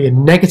might be a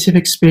negative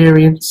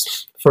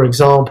experience. For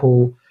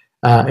example,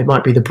 it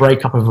might be the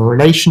breakup of a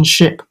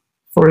relationship,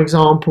 for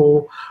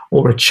example,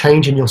 or a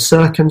change in your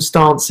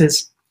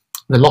circumstances,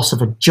 the loss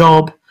of a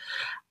job.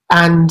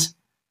 And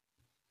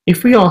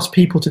if we ask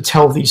people to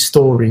tell these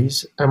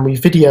stories, and we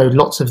video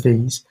lots of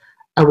these,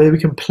 and we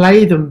can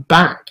play them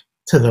back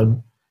to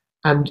them,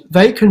 and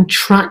they can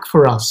track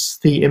for us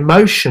the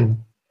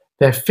emotion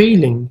they're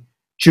feeling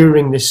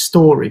during this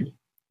story,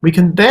 we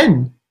can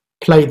then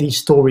play these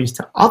stories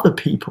to other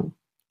people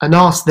and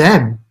ask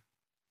them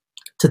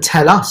to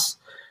tell us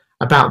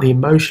about the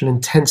emotional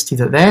intensity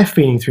that they're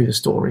feeling through the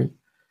story.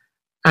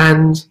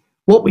 And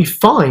what we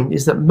find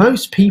is that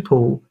most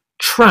people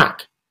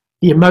track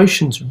the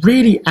emotions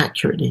really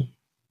accurately.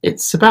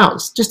 It's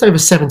about just over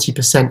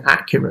 70%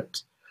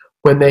 accurate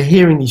when they're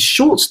hearing these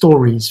short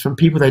stories from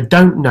people they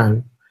don't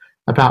know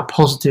about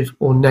positive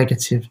or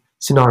negative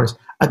scenarios.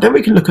 And then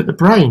we can look at the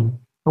brain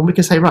and we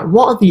can say, right,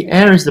 what are the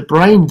areas of the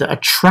brain that are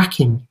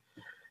tracking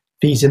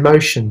these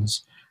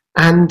emotions?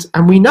 And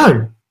we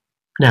know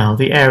now,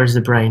 the areas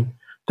of the brain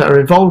that are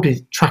involved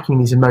in tracking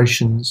these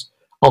emotions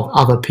of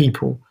other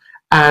people.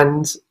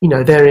 And,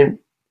 they're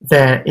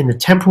in the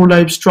temporal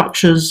lobe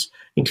structures,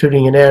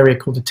 including an area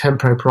called the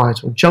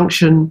temporoparietal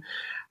junction.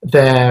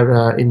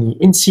 They're in the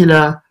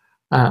insula.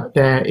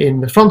 They're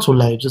in the frontal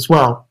lobes as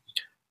well.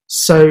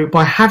 So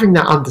by having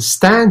that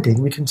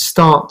understanding, we can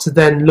start to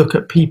then look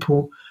at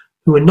people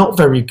who are not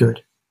very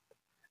good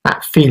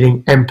at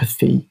feeling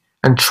empathy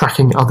and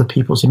tracking other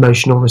people's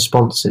emotional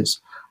responses,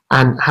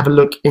 and have a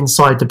look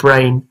inside the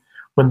brain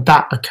when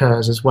that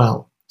occurs as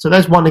well. So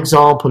there's one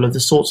example of the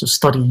sorts of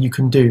study you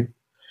can do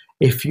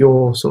if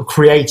you're sort of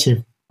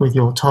creative with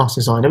your task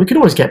design, and we can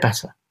always get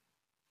better.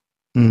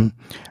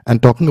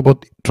 And talking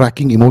about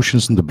tracking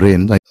emotions in the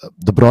brain, like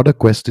the broader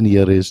question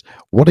here is,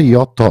 what are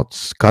your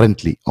thoughts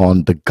currently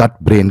on the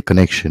gut-brain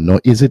connection?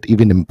 Or is it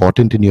even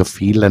important in your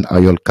field, and are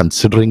you all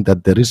considering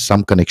that there is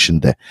some connection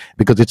there?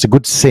 Because it's a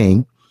good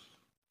saying,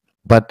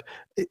 but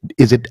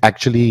is it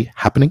actually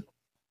happening?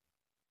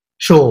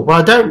 Sure. Well,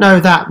 I don't know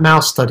that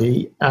mouse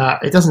study.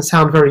 It doesn't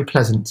sound very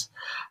pleasant,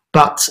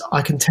 but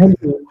I can tell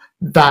you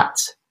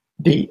that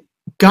the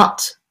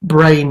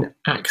gut-brain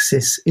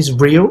axis is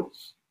real.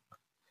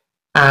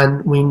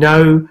 And we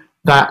know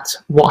that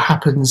what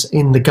happens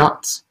in the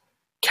gut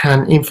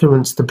can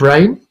influence the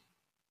brain.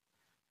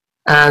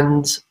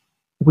 And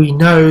we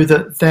know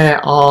that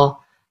there are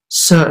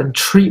certain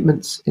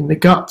treatments in the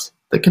gut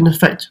that can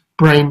affect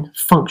brain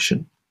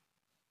function.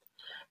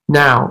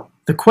 Now,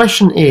 the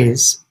question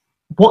is,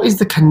 what is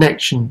the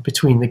connection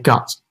between the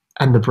gut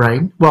and the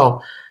brain?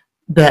 Well,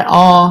 there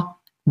are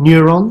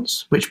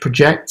neurons which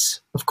project,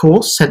 of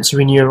course,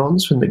 sensory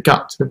neurons from the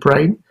gut to the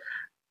brain.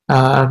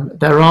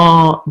 There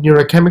are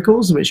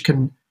neurochemicals which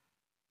can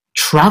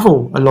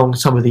travel along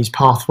some of these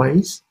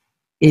pathways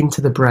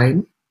into the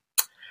brain.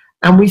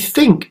 And we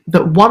think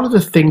that one of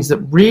the things that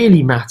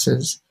really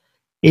matters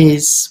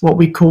is what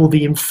we call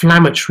the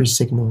inflammatory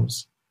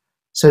signals.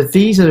 So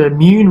these are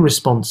immune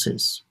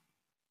responses.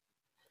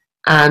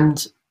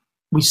 And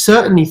we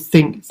certainly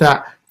think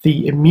that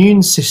the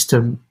immune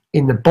system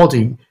in the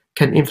body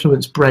can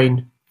influence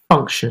brain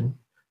function.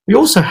 We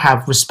also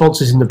have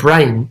responses in the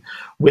brain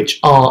which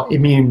are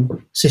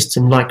immune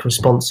system-like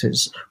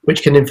responses,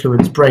 which can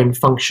influence brain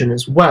function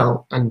as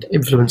well and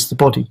influence the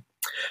body.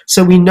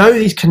 So we know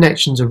these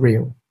connections are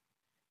real.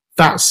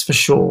 That's for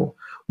sure.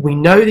 We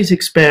know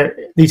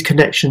these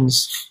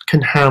connections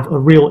can have a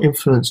real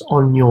influence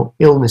on your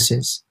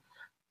illnesses.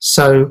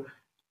 So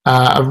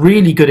a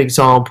really good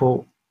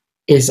example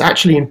is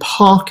actually in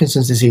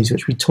Parkinson's disease,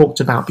 which we talked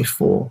about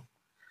before.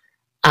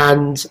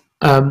 And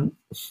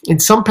in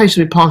some patients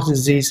with Parkinson's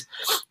disease,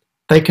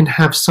 they can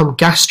have some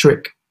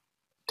gastric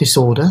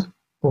disorder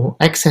or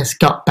excess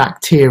gut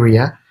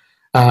bacteria,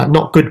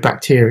 not good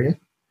bacteria.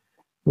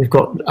 We've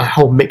got a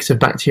whole mix of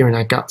bacteria in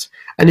our gut.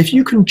 And if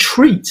you can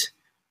treat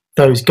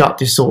those gut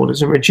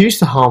disorders and reduce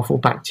the harmful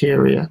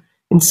bacteria,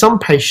 in some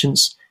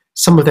patients,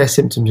 some of their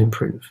symptoms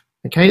improve.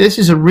 Okay, this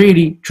is a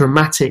really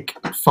dramatic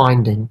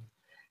finding.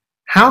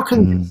 How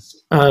can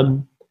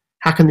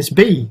this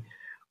be?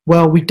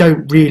 Well, we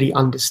don't really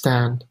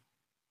understand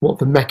what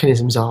the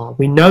mechanisms are.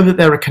 We know that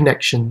there are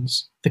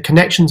connections. The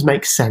connections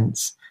make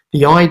sense.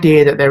 The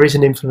idea that there is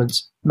an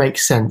influence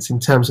makes sense in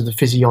terms of the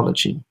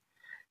physiology.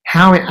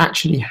 How it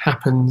actually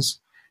happens,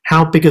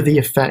 how big are the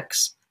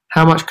effects,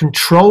 how much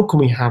control can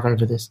we have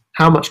over this,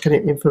 how much can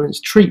it influence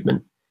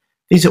treatment?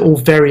 These are all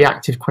very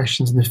active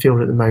questions in the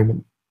field at the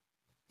moment.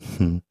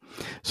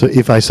 So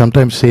if I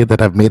sometimes say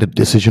that I've made a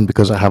decision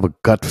because I have a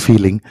gut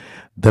feeling,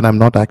 then I'm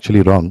not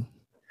actually wrong.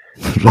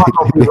 Right?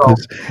 Wrong.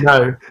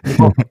 No, you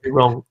might be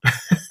wrong.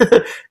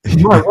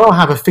 You might well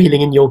have a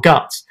feeling in your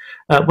gut.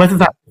 Whether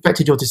that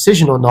affected your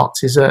decision or not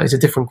is a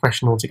different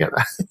question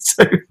altogether.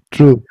 So,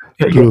 True.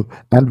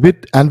 And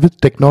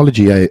with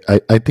technology,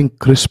 I think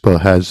CRISPR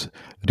has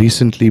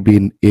recently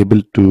been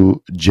able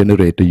to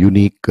generate a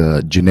unique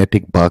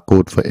genetic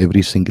barcode for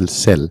every single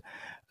cell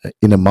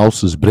in a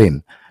mouse's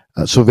brain.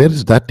 So where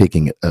is that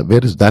taking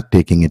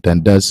it?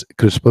 And does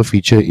CRISPR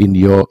feature in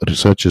your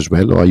research as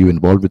well, or are you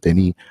involved with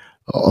any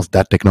of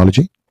that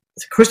technology?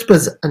 CRISPR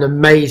is an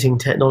amazing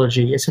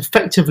technology. It's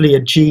effectively a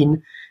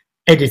gene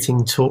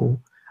editing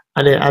tool,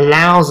 and it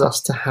allows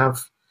us to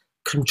have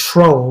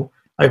control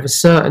over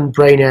certain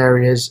brain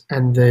areas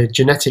and the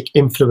genetic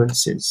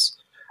influences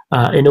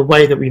in a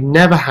way that we've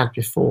never had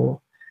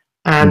before.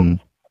 And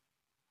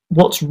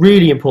what's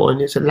really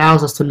important is it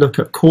allows us to look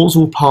at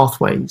causal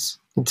pathways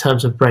in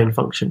terms of brain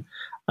function.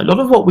 A lot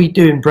of what we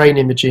do in brain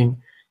imaging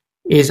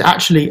is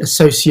actually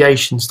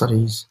association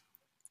studies.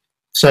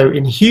 So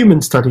in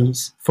human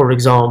studies, for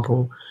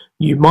example,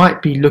 you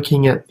might be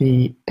looking at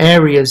the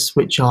areas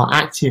which are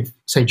active,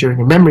 say,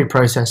 during a memory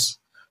process.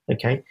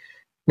 Okay.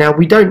 Now,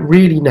 we don't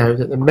really know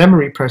that the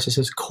memory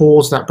processes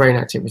cause that brain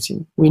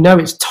activity. We know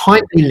it's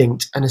tightly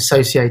linked and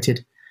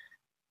associated.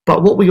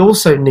 But what we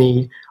also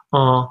need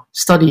are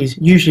studies,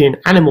 usually in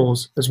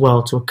animals as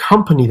well, to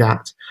accompany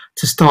that,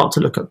 to start to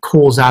look at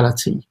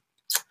causality.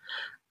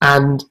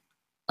 And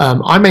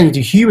I mainly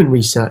do human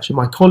research, and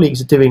my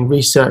colleagues are doing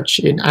research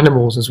in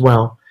animals as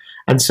well.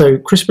 And so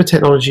CRISPR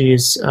technology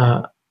is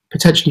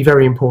potentially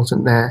very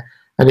important there,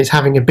 and it's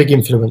having a big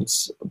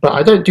influence. But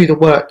I don't do the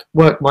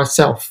work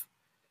myself,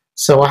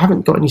 so I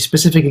haven't got any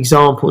specific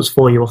examples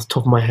for you off the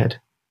top of my head.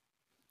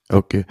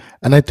 Okay.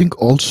 And I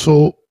think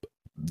also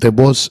there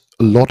was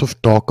a lot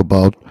of talk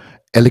about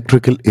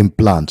electrical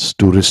implants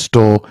to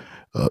restore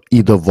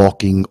either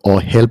walking or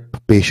help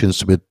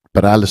patients with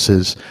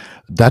paralysis.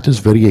 That is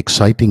very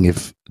exciting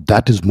if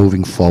that is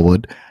moving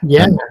forward,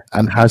 Yeah,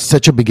 and has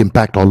such a big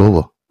impact all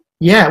over.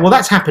 yeah. Well,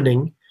 that's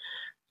happening.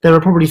 There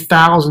are probably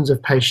thousands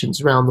of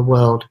patients around the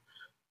world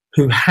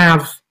who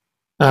have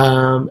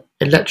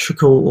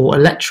electrical or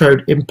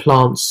electrode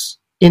implants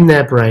in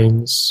their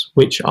brains,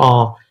 which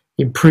are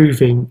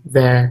improving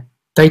their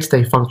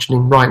day-to-day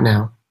functioning right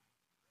now.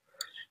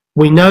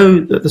 We know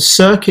that the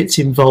circuits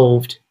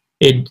involved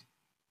in,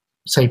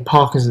 say,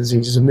 Parkinson's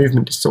disease is a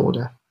movement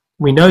disorder.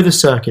 We know the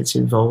circuits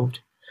involved,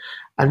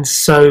 and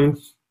so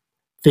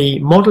the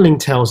modeling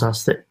tells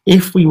us that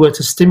if we were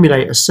to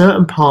stimulate a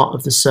certain part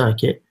of the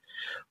circuit,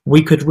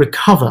 we could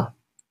recover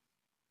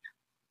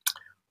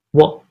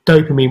what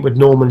dopamine would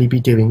normally be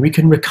doing. We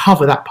can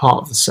recover that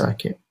part of the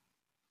circuit.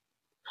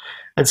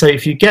 And so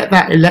if you get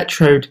that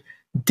electrode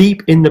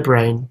deep in the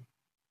brain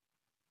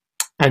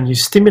and you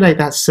stimulate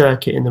that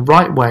circuit in the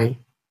right way,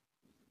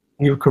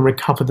 you can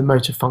recover the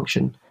motor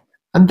function.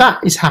 And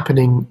that is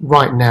happening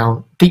right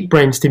now. Deep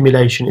brain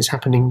stimulation is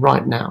happening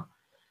right now.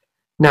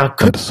 Now,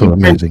 could That's so deep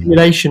brain amazing.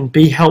 stimulation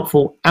be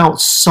helpful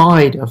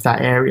outside of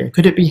that area?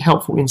 Could it be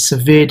helpful in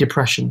severe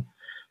depression?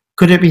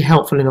 Could it be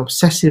helpful in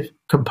obsessive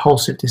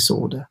compulsive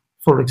disorder,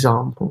 for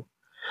example?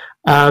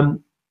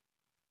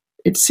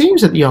 It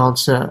seems that the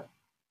answer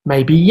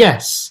may be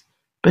yes,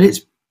 but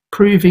it's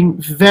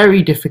proving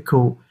very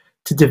difficult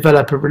to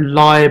develop a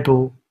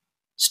reliable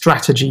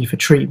strategy for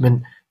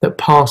treatment that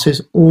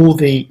passes all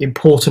the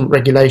important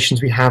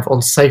regulations we have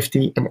on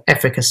safety and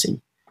efficacy.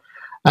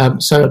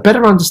 So a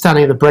better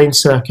understanding of the brain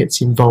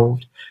circuits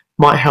involved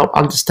might help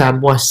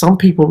understand why some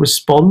people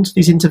respond to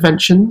these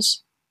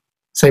interventions,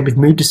 say with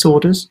mood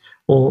disorders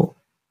or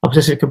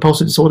obsessive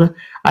compulsive disorder,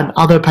 and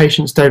other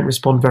patients don't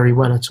respond very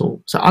well at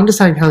all. So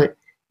understanding how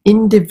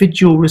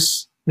individual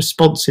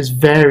responses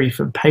vary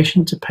from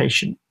patient to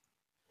patient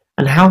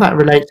and how that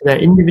relates to their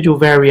individual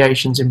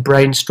variations in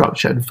brain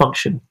structure and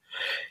function,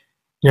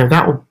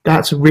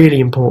 that's a really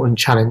important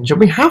challenge. And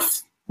we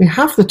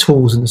have the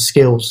tools and the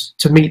skills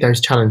to meet those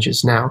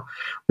challenges now.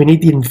 We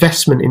need the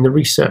investment in the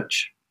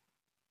research.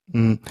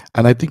 And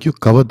I think you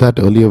covered that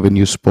earlier when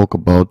you spoke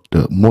about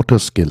motor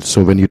skills.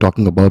 So when you're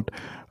talking about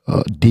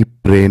deep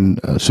brain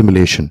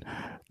simulation,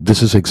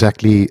 this is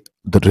exactly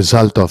the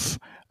result of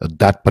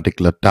that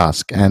particular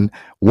task. And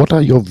what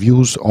are your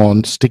views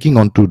on sticking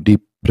on to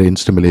deep brain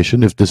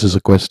stimulation? If this is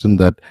a question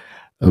that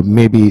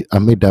maybe I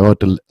may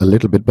divert a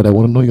little bit, but I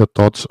want to know your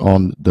thoughts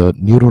on the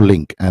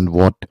Neuralink and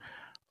what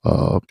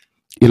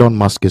Elon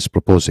Musk is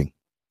proposing.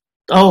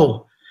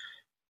 Oh,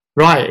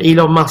 right,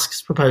 Elon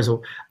Musk's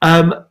proposal.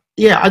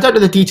 Yeah, I don't know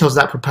the details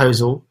of that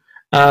proposal,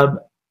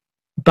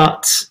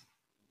 but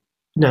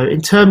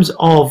in terms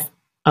of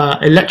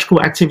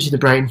electrical activity of the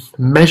brain,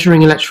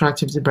 measuring electrical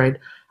activity of the brain,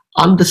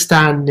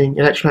 understanding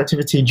electrical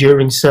activity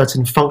during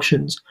certain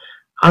functions,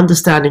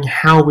 understanding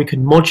how we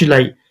can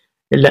modulate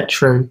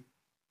electrical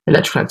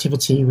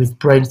activity with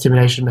brain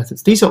stimulation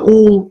methods. These are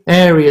all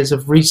areas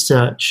of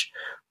research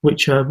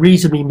which are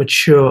reasonably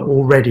mature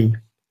already.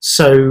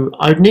 So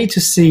I'd need to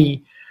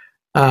see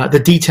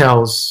the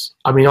details,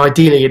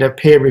 ideally in a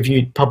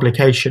peer-reviewed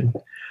publication,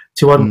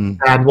 to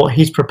understand what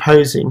he's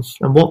proposing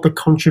and what the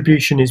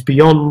contribution is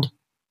beyond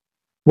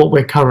what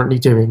we're currently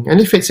doing. And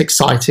if it's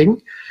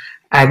exciting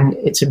and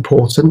it's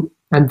important,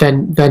 and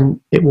then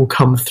it will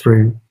come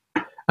through.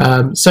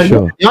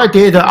 Sure. The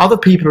idea that other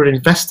people are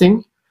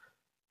investing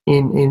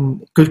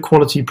in good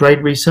quality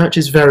brain research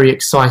is very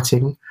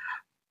exciting,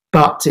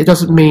 but it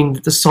doesn't mean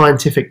that the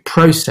scientific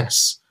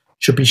process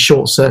should be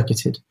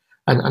short-circuited,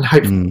 and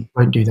hopefully we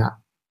won't do that.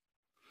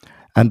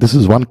 And this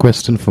is one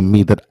question from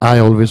me that I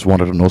always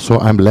wanted to know. So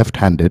I'm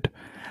left-handed,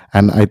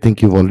 and I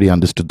think you've already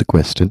understood the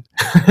question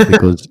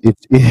because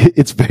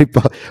it's very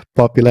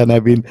popular. And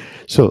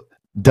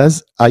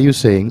are you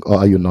saying, or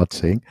are you not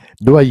saying,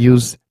 do I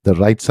use the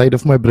right side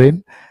of my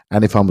brain?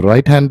 And if I'm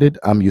right-handed,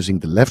 I'm using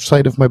the left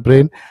side of my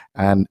brain.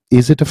 And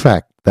is it a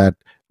fact that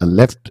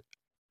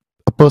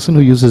a person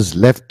who uses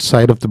left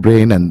side of the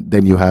brain, and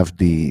then you have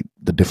the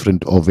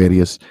different or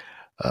various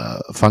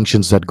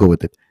functions that go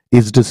with it,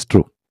 is this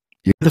true?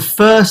 The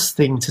first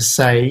thing to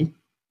say,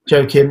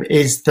 Joachim,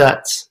 is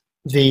that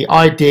the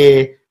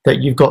idea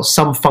that you've got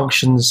some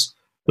functions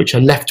which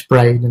are left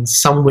brain and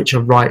some which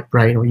are right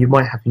brain, or you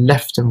might have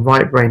left and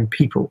right brain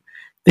people,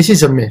 this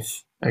is a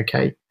myth.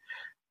 Okay,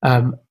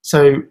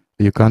 so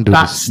you can't do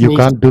this. You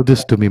can't do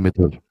this to me,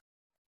 Mithul.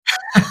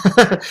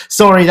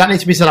 Sorry, that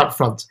needs to be said up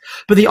front.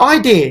 But the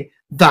idea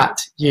that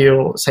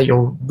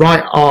your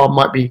right arm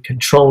might be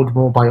controlled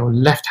more by your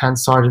left-hand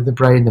side of the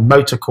brain, the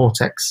motor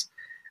cortex,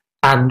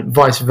 and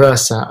vice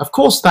versa. Of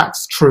course,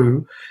 that's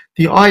true.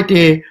 The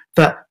idea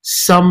that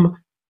some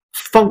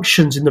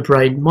functions in the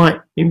brain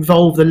might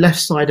involve the left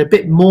side a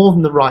bit more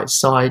than the right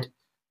side.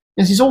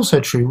 This is also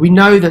true. We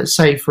know that,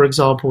 say, for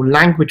example,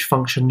 language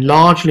function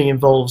largely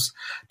involves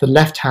the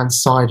left-hand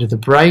side of the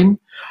brain.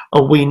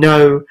 Or we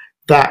know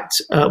that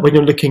when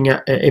you're looking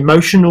at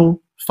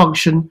emotional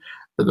function,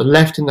 that the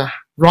left and the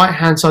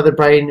right-hand side of the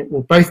brain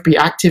will both be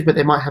active, but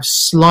they might have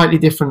slightly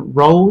different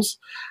roles.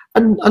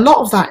 And a lot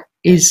of that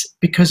is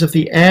because of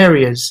the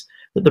areas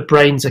that the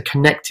brains are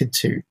connected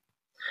to.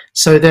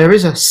 So there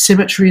is a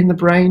symmetry in the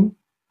brain,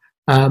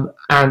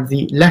 and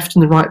the left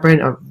and the right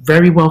brain are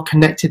very well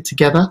connected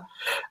together,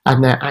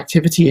 and their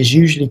activity is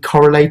usually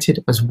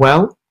correlated as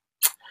well.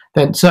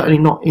 They're certainly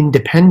not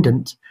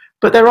independent,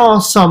 but there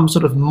are some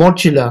sort of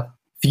modular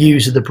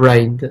views of the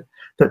brain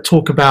that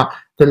talk about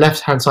the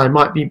left-hand side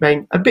might be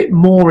being a bit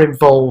more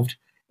involved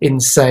in,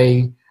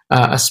 say,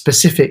 a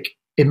specific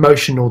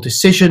emotional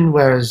decision,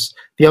 whereas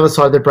the other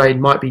side of the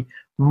brain might be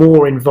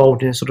more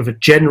involved in a sort of a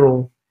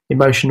general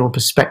emotional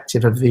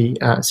perspective of the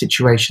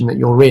situation that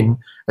you're in,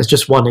 as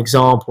just one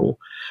example.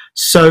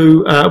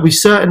 So we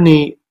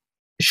certainly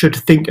should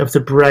think of the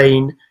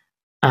brain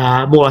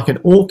more like an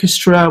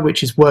orchestra,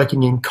 which is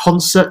working in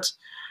concert,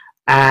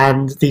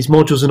 and these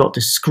modules are not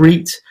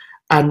discrete.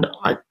 And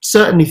I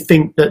certainly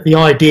think that the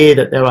idea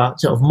that there are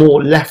sort of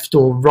more left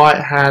or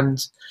right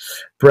hand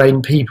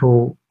brain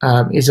people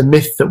is a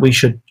myth that we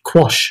should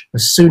quash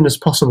as soon as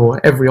possible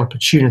at every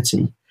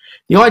opportunity.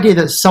 The idea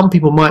that some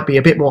people might be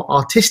a bit more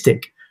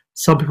artistic,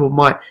 some people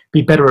might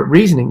be better at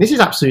reasoning, this is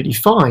absolutely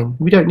fine.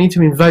 We don't need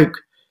to invoke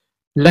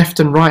left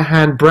and right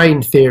hand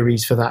brain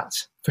theories for that,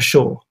 for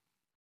sure.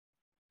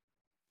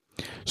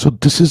 So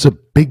this is a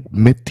big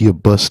myth you're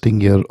bursting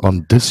here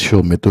on this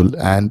show, Mithul,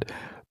 and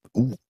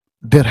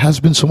there has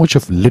been so much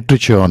of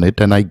literature on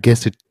it, and I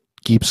guess it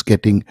keeps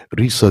getting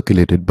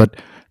recirculated. But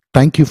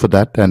thank you for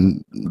that,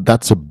 and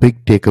that's a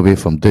big takeaway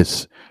from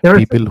this.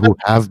 People who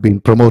have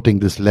been promoting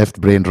this left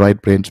brain, right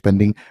brain,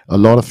 spending a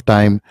lot of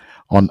time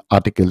on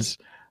articles.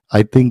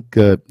 I think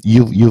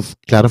you've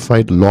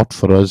clarified a lot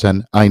for us,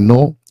 and I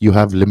know you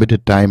have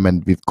limited time,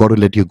 and we've got to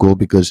let you go,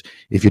 because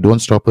if you don't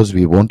stop us,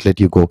 we won't let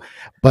you go.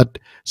 But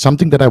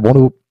something that I want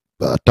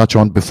to touch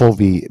on before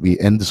we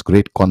end this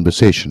great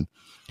conversation,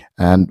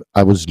 and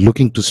I was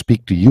looking to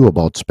speak to you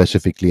about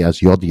specifically,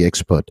 as you're the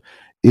expert,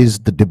 is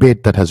the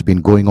debate that has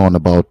been going on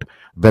about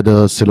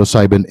whether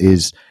psilocybin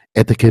is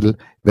ethical,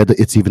 whether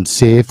it's even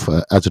safe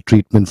as a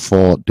treatment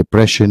for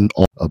depression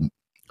or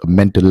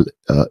mental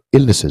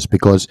illnesses,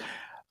 because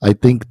I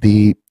think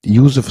the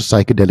use of a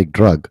psychedelic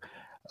drug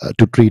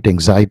to treat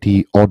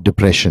anxiety or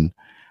depression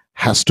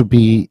has to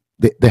be,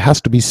 there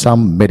has to be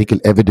some medical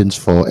evidence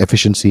for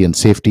efficiency and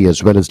safety,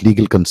 as well as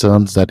legal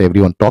concerns that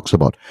everyone talks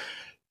about.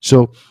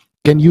 So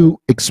can you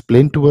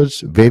explain to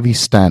us where we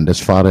stand as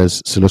far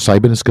as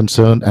psilocybin is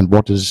concerned and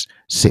what is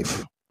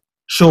safe?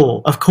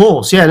 Sure, of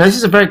course. Yeah, this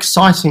is a very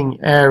exciting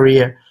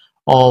area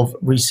of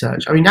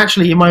research. I mean,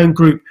 actually, in my own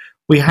group,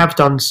 we have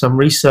done some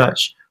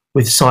research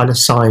with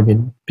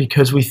psilocybin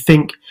because we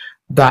think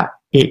that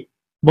it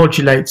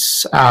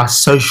modulates our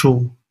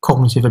social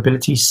cognitive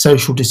abilities,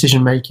 social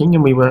decision making,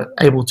 and we were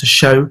able to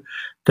show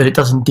that it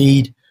does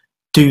indeed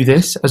do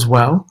this as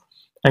well.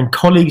 And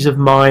colleagues of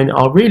mine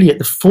are really at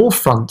the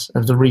forefront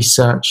of the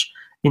research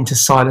into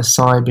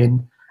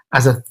psilocybin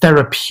as a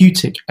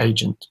therapeutic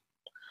agent.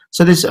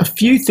 So there's a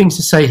few things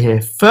to say here.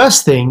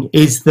 First thing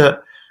is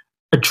that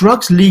a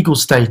drug's legal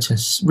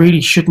status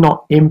really should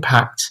not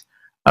impact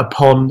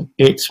upon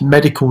its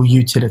medical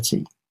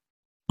utility.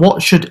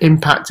 What should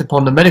impact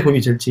upon the medical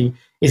utility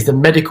is the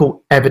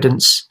medical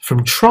evidence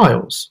from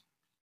trials.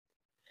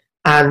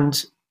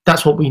 And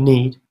that's what we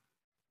need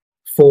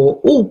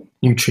for all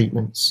new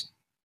treatments.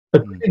 A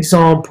good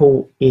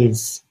example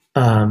is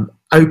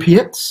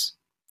opiates.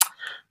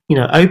 You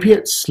know,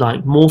 opiates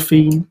like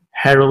morphine,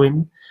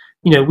 heroin.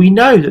 You know, we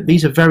know that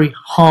these are very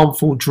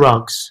harmful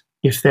drugs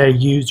if they're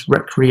used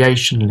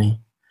recreationally.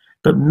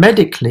 But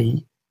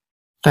medically,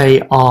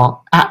 they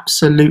are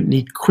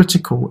absolutely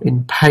critical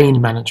in pain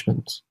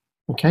management.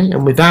 Okay,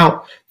 and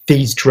without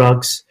these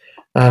drugs,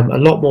 a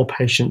lot more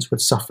patients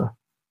would suffer.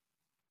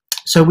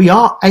 So we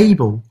are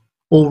able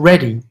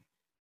already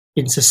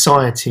in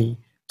society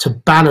to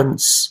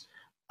balance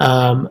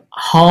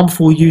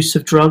harmful use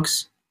of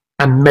drugs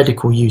and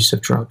medical use of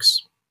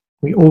drugs.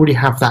 We already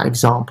have that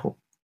example.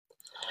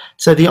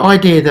 So the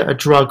idea that a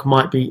drug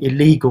might be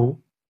illegal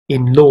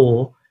in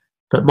law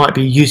but might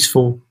be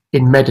useful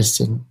in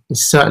medicine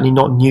is certainly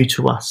not new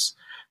to us.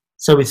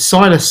 So with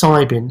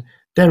psilocybin,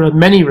 there are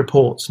many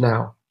reports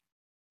now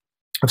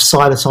of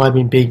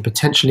psilocybin being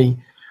potentially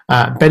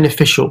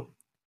beneficial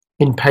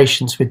in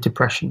patients with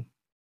depression.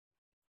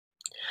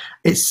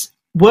 It's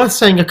worth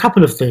saying a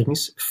couple of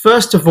things.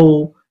 First of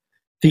all,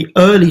 the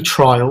early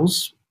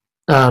trials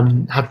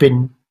have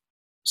been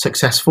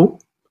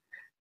successful,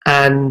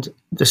 and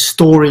the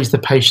stories the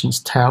patients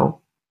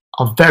tell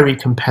are very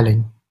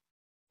compelling.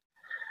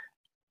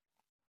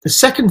 The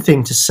second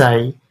thing to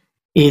say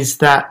is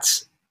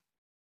that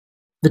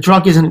the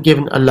drug isn't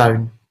given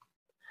alone.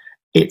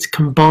 It's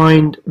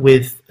combined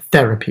with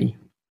therapy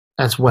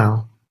as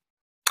well.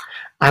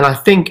 And I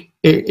think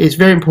it is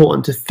very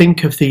important to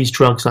think of these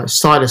drugs like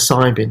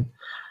psilocybin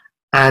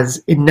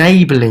as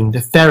enabling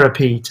the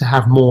therapy to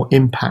have more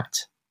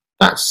impact.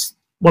 That's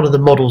one of the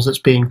models that's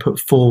being put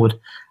forward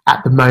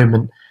at the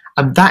moment.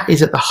 And that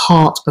is at the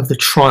heart of the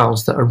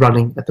trials that are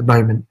running at the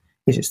moment.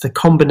 It's the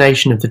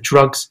combination of the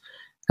drugs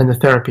and the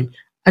therapy.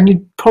 And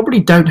you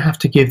probably don't have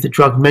to give the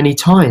drug many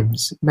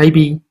times.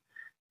 Maybe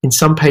in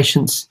some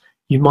patients,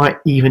 you might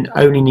even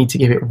only need to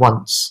give it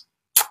once.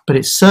 But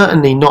it's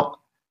certainly not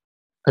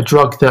a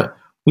drug that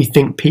we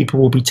think people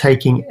will be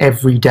taking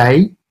every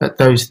day at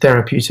those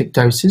therapeutic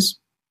doses.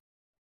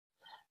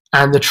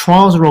 And the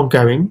trials are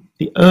ongoing.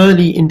 The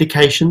early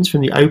indications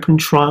from the open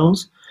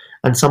trials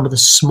and some of the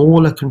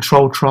smaller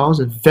controlled trials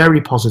are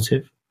very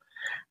positive.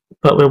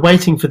 But we're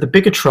waiting for the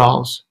bigger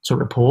trials to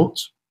report.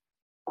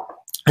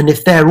 And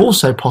if they're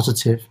also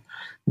positive,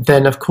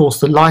 then of course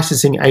the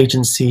licensing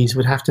agencies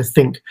would have to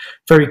think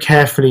very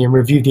carefully and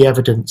review the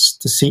evidence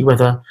to see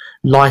whether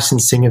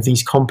licensing of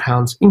these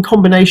compounds in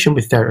combination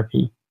with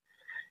therapy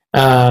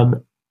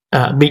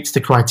meets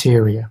the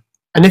criteria.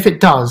 And if it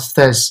does,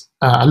 there's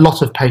a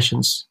lot of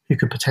patients who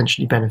could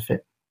potentially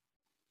benefit.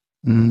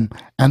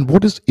 And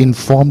what is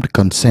informed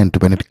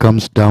consent when it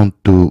comes down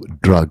to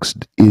drugs?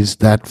 Is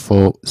that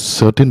for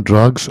certain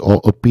drugs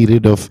or a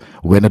period of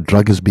when a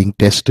drug is being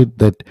tested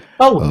that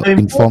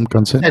informed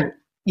consent?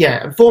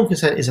 Yeah, informed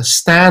consent is a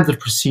standard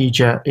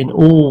procedure in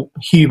all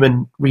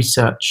human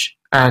research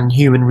and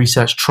human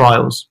research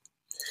trials.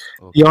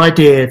 The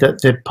idea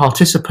that the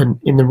participant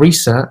in the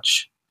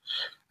research,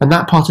 and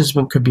that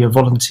participant could be a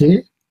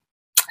volunteer,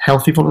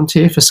 healthy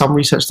volunteer for some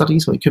research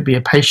studies, or it could be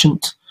a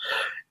patient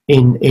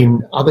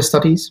in other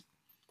studies,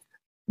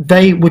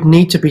 they would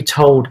need to be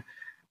told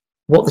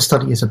what the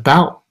study is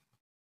about,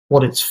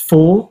 what it's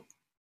for,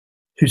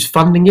 who's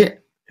funding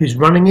it, who's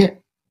running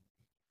it,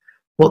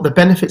 what the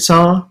benefits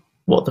are,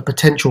 what the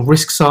potential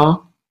risks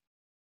are,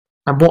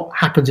 and what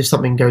happens if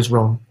something goes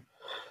wrong.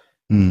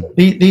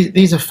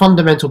 These are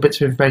fundamental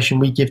bits of information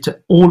we give to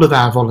all of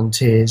our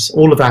volunteers,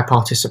 all of our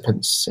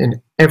participants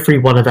in every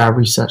one of our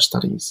research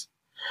studies.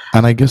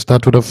 And I guess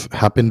that would have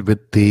happened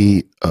with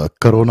the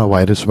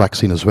coronavirus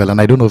vaccine as well. And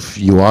I don't know if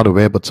you are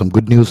aware, but some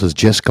good news has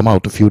just come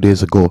out a few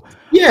days ago.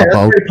 Yeah,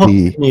 about very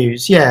positive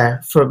news.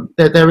 Yeah,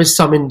 there is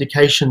some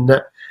indication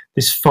that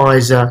this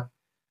Pfizer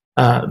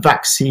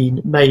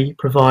vaccine may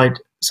provide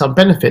some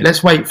benefit.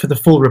 Let's wait for the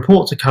full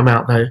report to come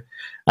out, though,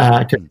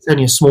 because it's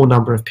only a small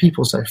number of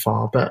people so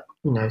far. But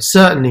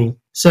certainly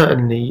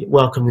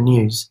welcome the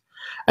news.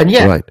 And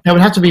there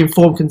would have to be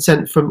informed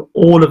consent from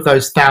all of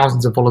those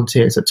thousands of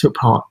volunteers that took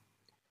part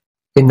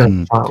in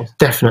those trials,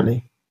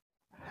 definitely.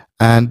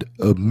 And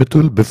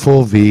Mithul,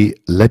 before we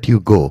let you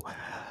go,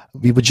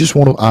 we would just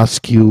want to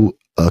ask you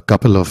a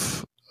couple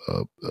of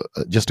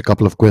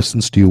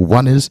questions to you.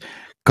 One is,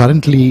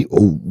 currently,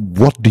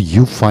 what do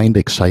you find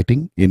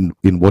exciting in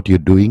what you're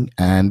doing,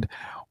 and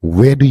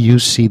where do you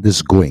see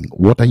this going?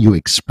 What are you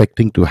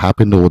expecting to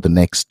happen over the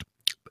next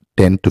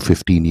 10 to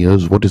 15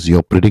 years? What is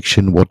your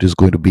prediction? What is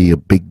going to be a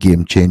big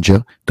game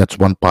changer? That's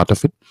one part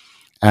of it.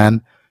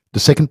 And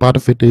the second part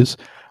of it is,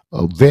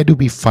 where do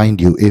we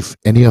find you if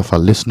any of our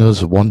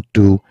listeners want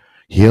to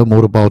hear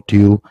more about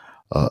you,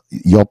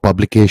 your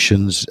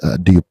publications?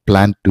 Do you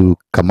plan to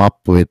come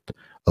up with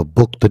a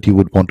book that you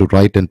would want to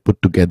write and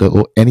put together,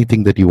 or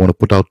anything that you want to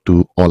put out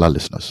to all our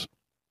listeners?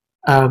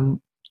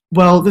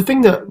 Well, the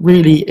thing that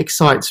really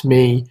excites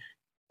me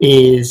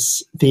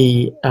is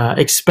the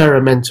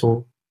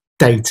experimental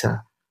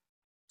data.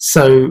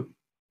 So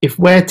if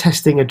we're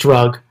testing a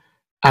drug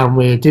and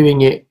we're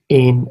doing it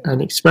in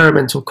an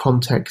experimental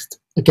context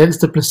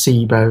against a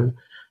placebo,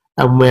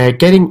 and we're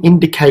getting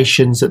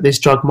indications that this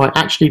drug might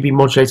actually be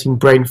modulating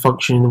brain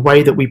function in the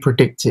way that we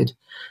predicted,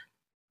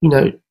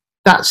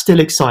 that still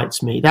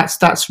excites me.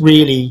 That's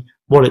really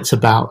what it's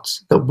about,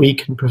 that we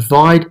can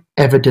provide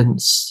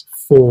evidence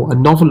for a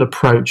novel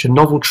approach, a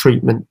novel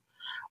treatment,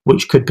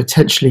 which could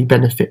potentially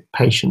benefit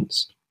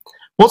patients.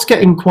 What's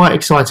getting quite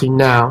exciting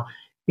now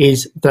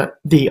is that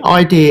the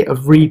idea of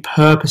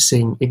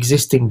repurposing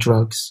existing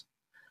drugs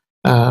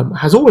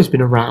has always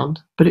been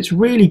around, but it's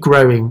really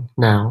growing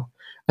now.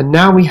 And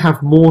now we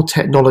have more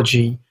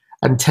technology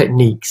and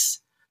techniques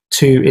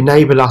to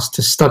enable us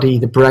to study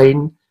the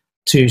brain,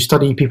 to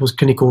study people's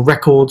clinical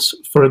records,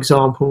 for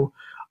example.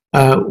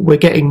 We're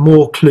getting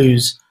more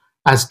clues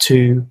as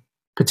to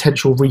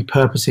potential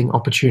repurposing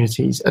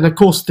opportunities. And of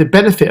course, the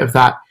benefit of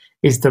that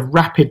is the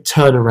rapid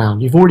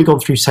turnaround. You've already gone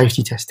through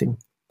safety testing,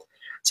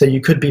 so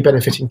you could be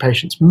benefiting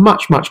patients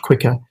much, much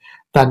quicker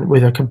than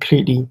with a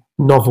completely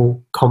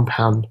novel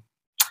compound.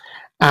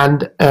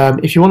 And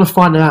if you want to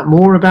find out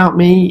more about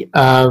me,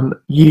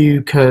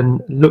 you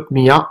can look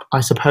me up, I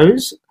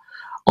suppose,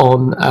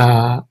 on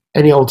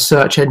any old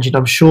search engine.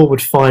 I'm sure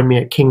would find me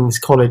at King's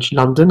College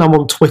London. I'm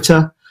on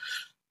Twitter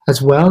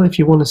as well, if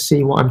you want to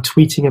see what I'm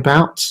tweeting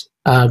about.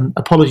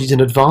 Apologies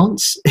in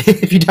advance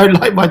if you don't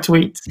like my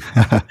tweets,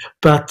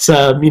 but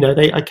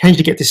they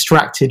occasionally get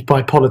distracted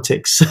by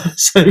politics,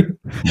 so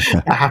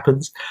that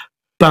happens.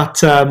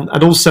 But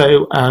and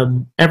also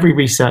every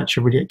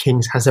researcher really at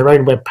King's has their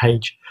own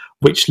webpage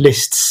which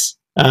lists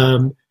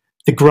the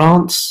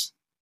grants,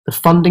 the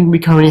funding we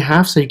currently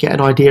have, so you get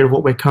an idea of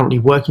what we're currently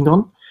working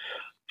on.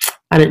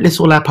 And it lists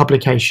all our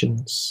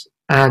publications.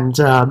 And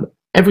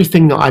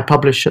everything that I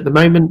publish at the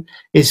moment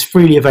is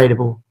freely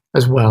available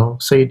as well.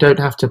 So you don't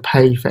have to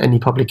pay for any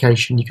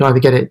publication. You can either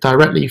get it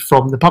directly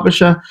from the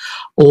publisher,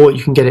 or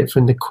you can get it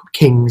from the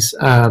King's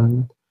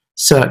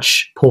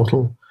search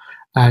portal,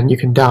 and you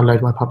can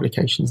download my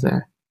publications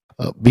there.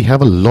 We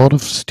have a lot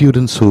of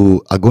students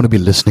who are going to be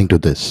listening to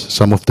this.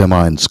 Some of them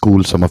are in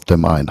school, some of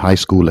them are in high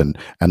school and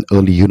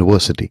early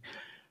university.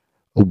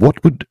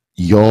 What would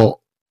your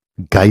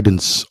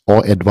guidance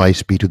or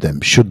advice be to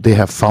them? Should they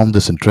have found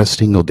this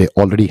interesting, or they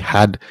already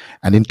had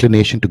an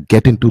inclination to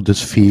get into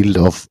this field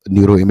of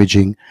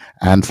neuroimaging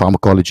and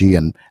pharmacology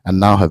and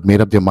now have made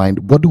up their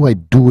mind, what do I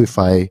do if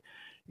I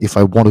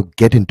want to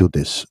get into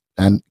this?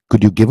 And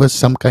could you give us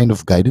some kind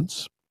of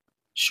guidance?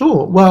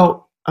 Sure.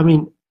 Well, I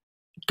mean,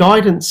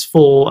 guidance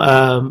for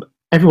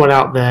everyone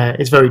out there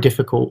is very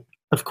difficult,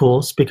 of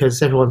course,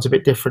 because everyone's a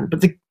bit different.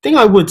 But the thing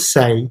I would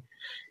say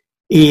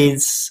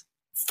is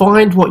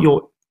find what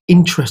you're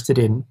interested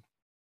in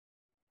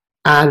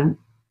and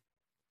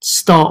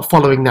start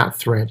following that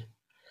thread.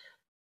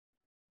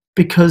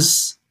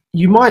 Because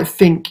you might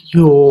think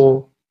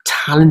you're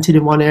talented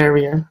in one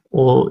area,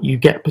 or you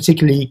get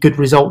particularly good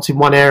results in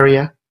one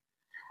area,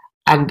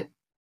 and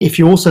if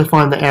you also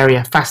find the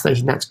area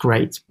fascinating, that's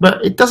great.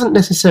 But it doesn't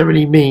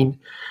necessarily mean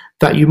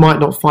that you might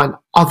not find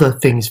other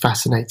things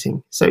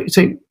fascinating. So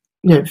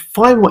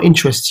find what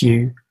interests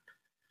you.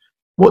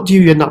 What do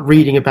you end up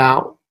reading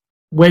about?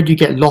 Where do you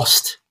get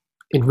lost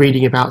in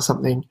reading about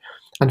something?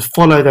 And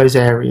follow those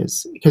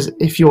areas. Because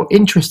if you're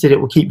interested,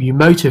 it will keep you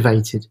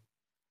motivated.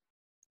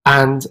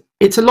 And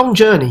it's a long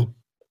journey.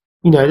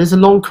 There's a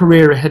long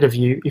career ahead of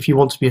you if you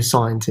want to be a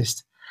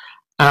scientist.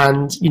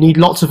 And you need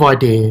lots of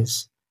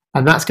ideas.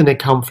 And that's going to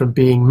come from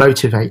being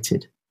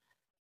motivated.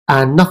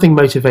 And nothing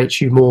motivates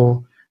you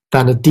more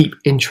than a deep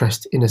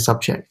interest in a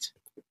subject.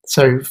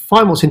 So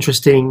find what's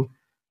interesting,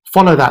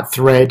 follow that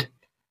thread,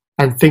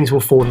 and things will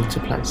fall into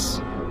place.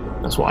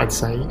 That's what I'd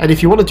say. And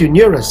if you want to do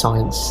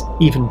neuroscience,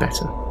 even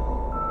better.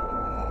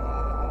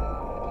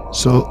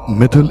 So,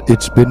 Mithul,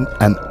 it's been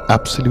an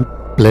absolute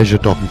pleasure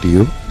talking to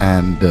you.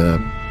 And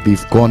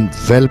we've gone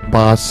well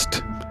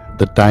past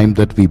the time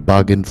that we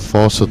bargained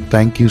for. So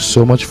thank you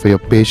so much for your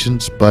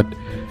patience. But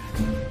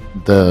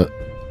the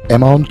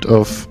amount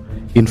of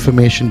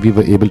information we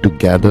were able to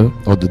gather,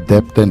 or the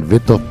depth and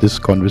width of this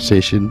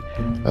conversation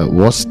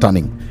was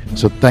stunning.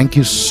 So thank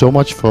you so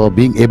much for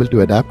being able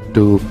to adapt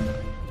to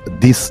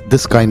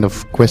this kind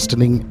of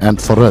questioning,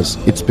 and for us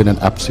it's been an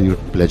absolute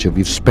pleasure.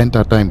 We've spent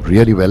our time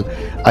really well.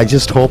 I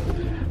just hope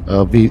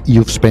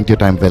you've spent your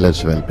time well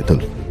as well,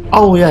 Mithul.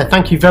 Oh yeah,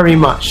 thank you very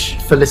much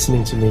for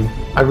listening to me.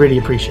 I really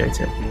appreciate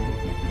it.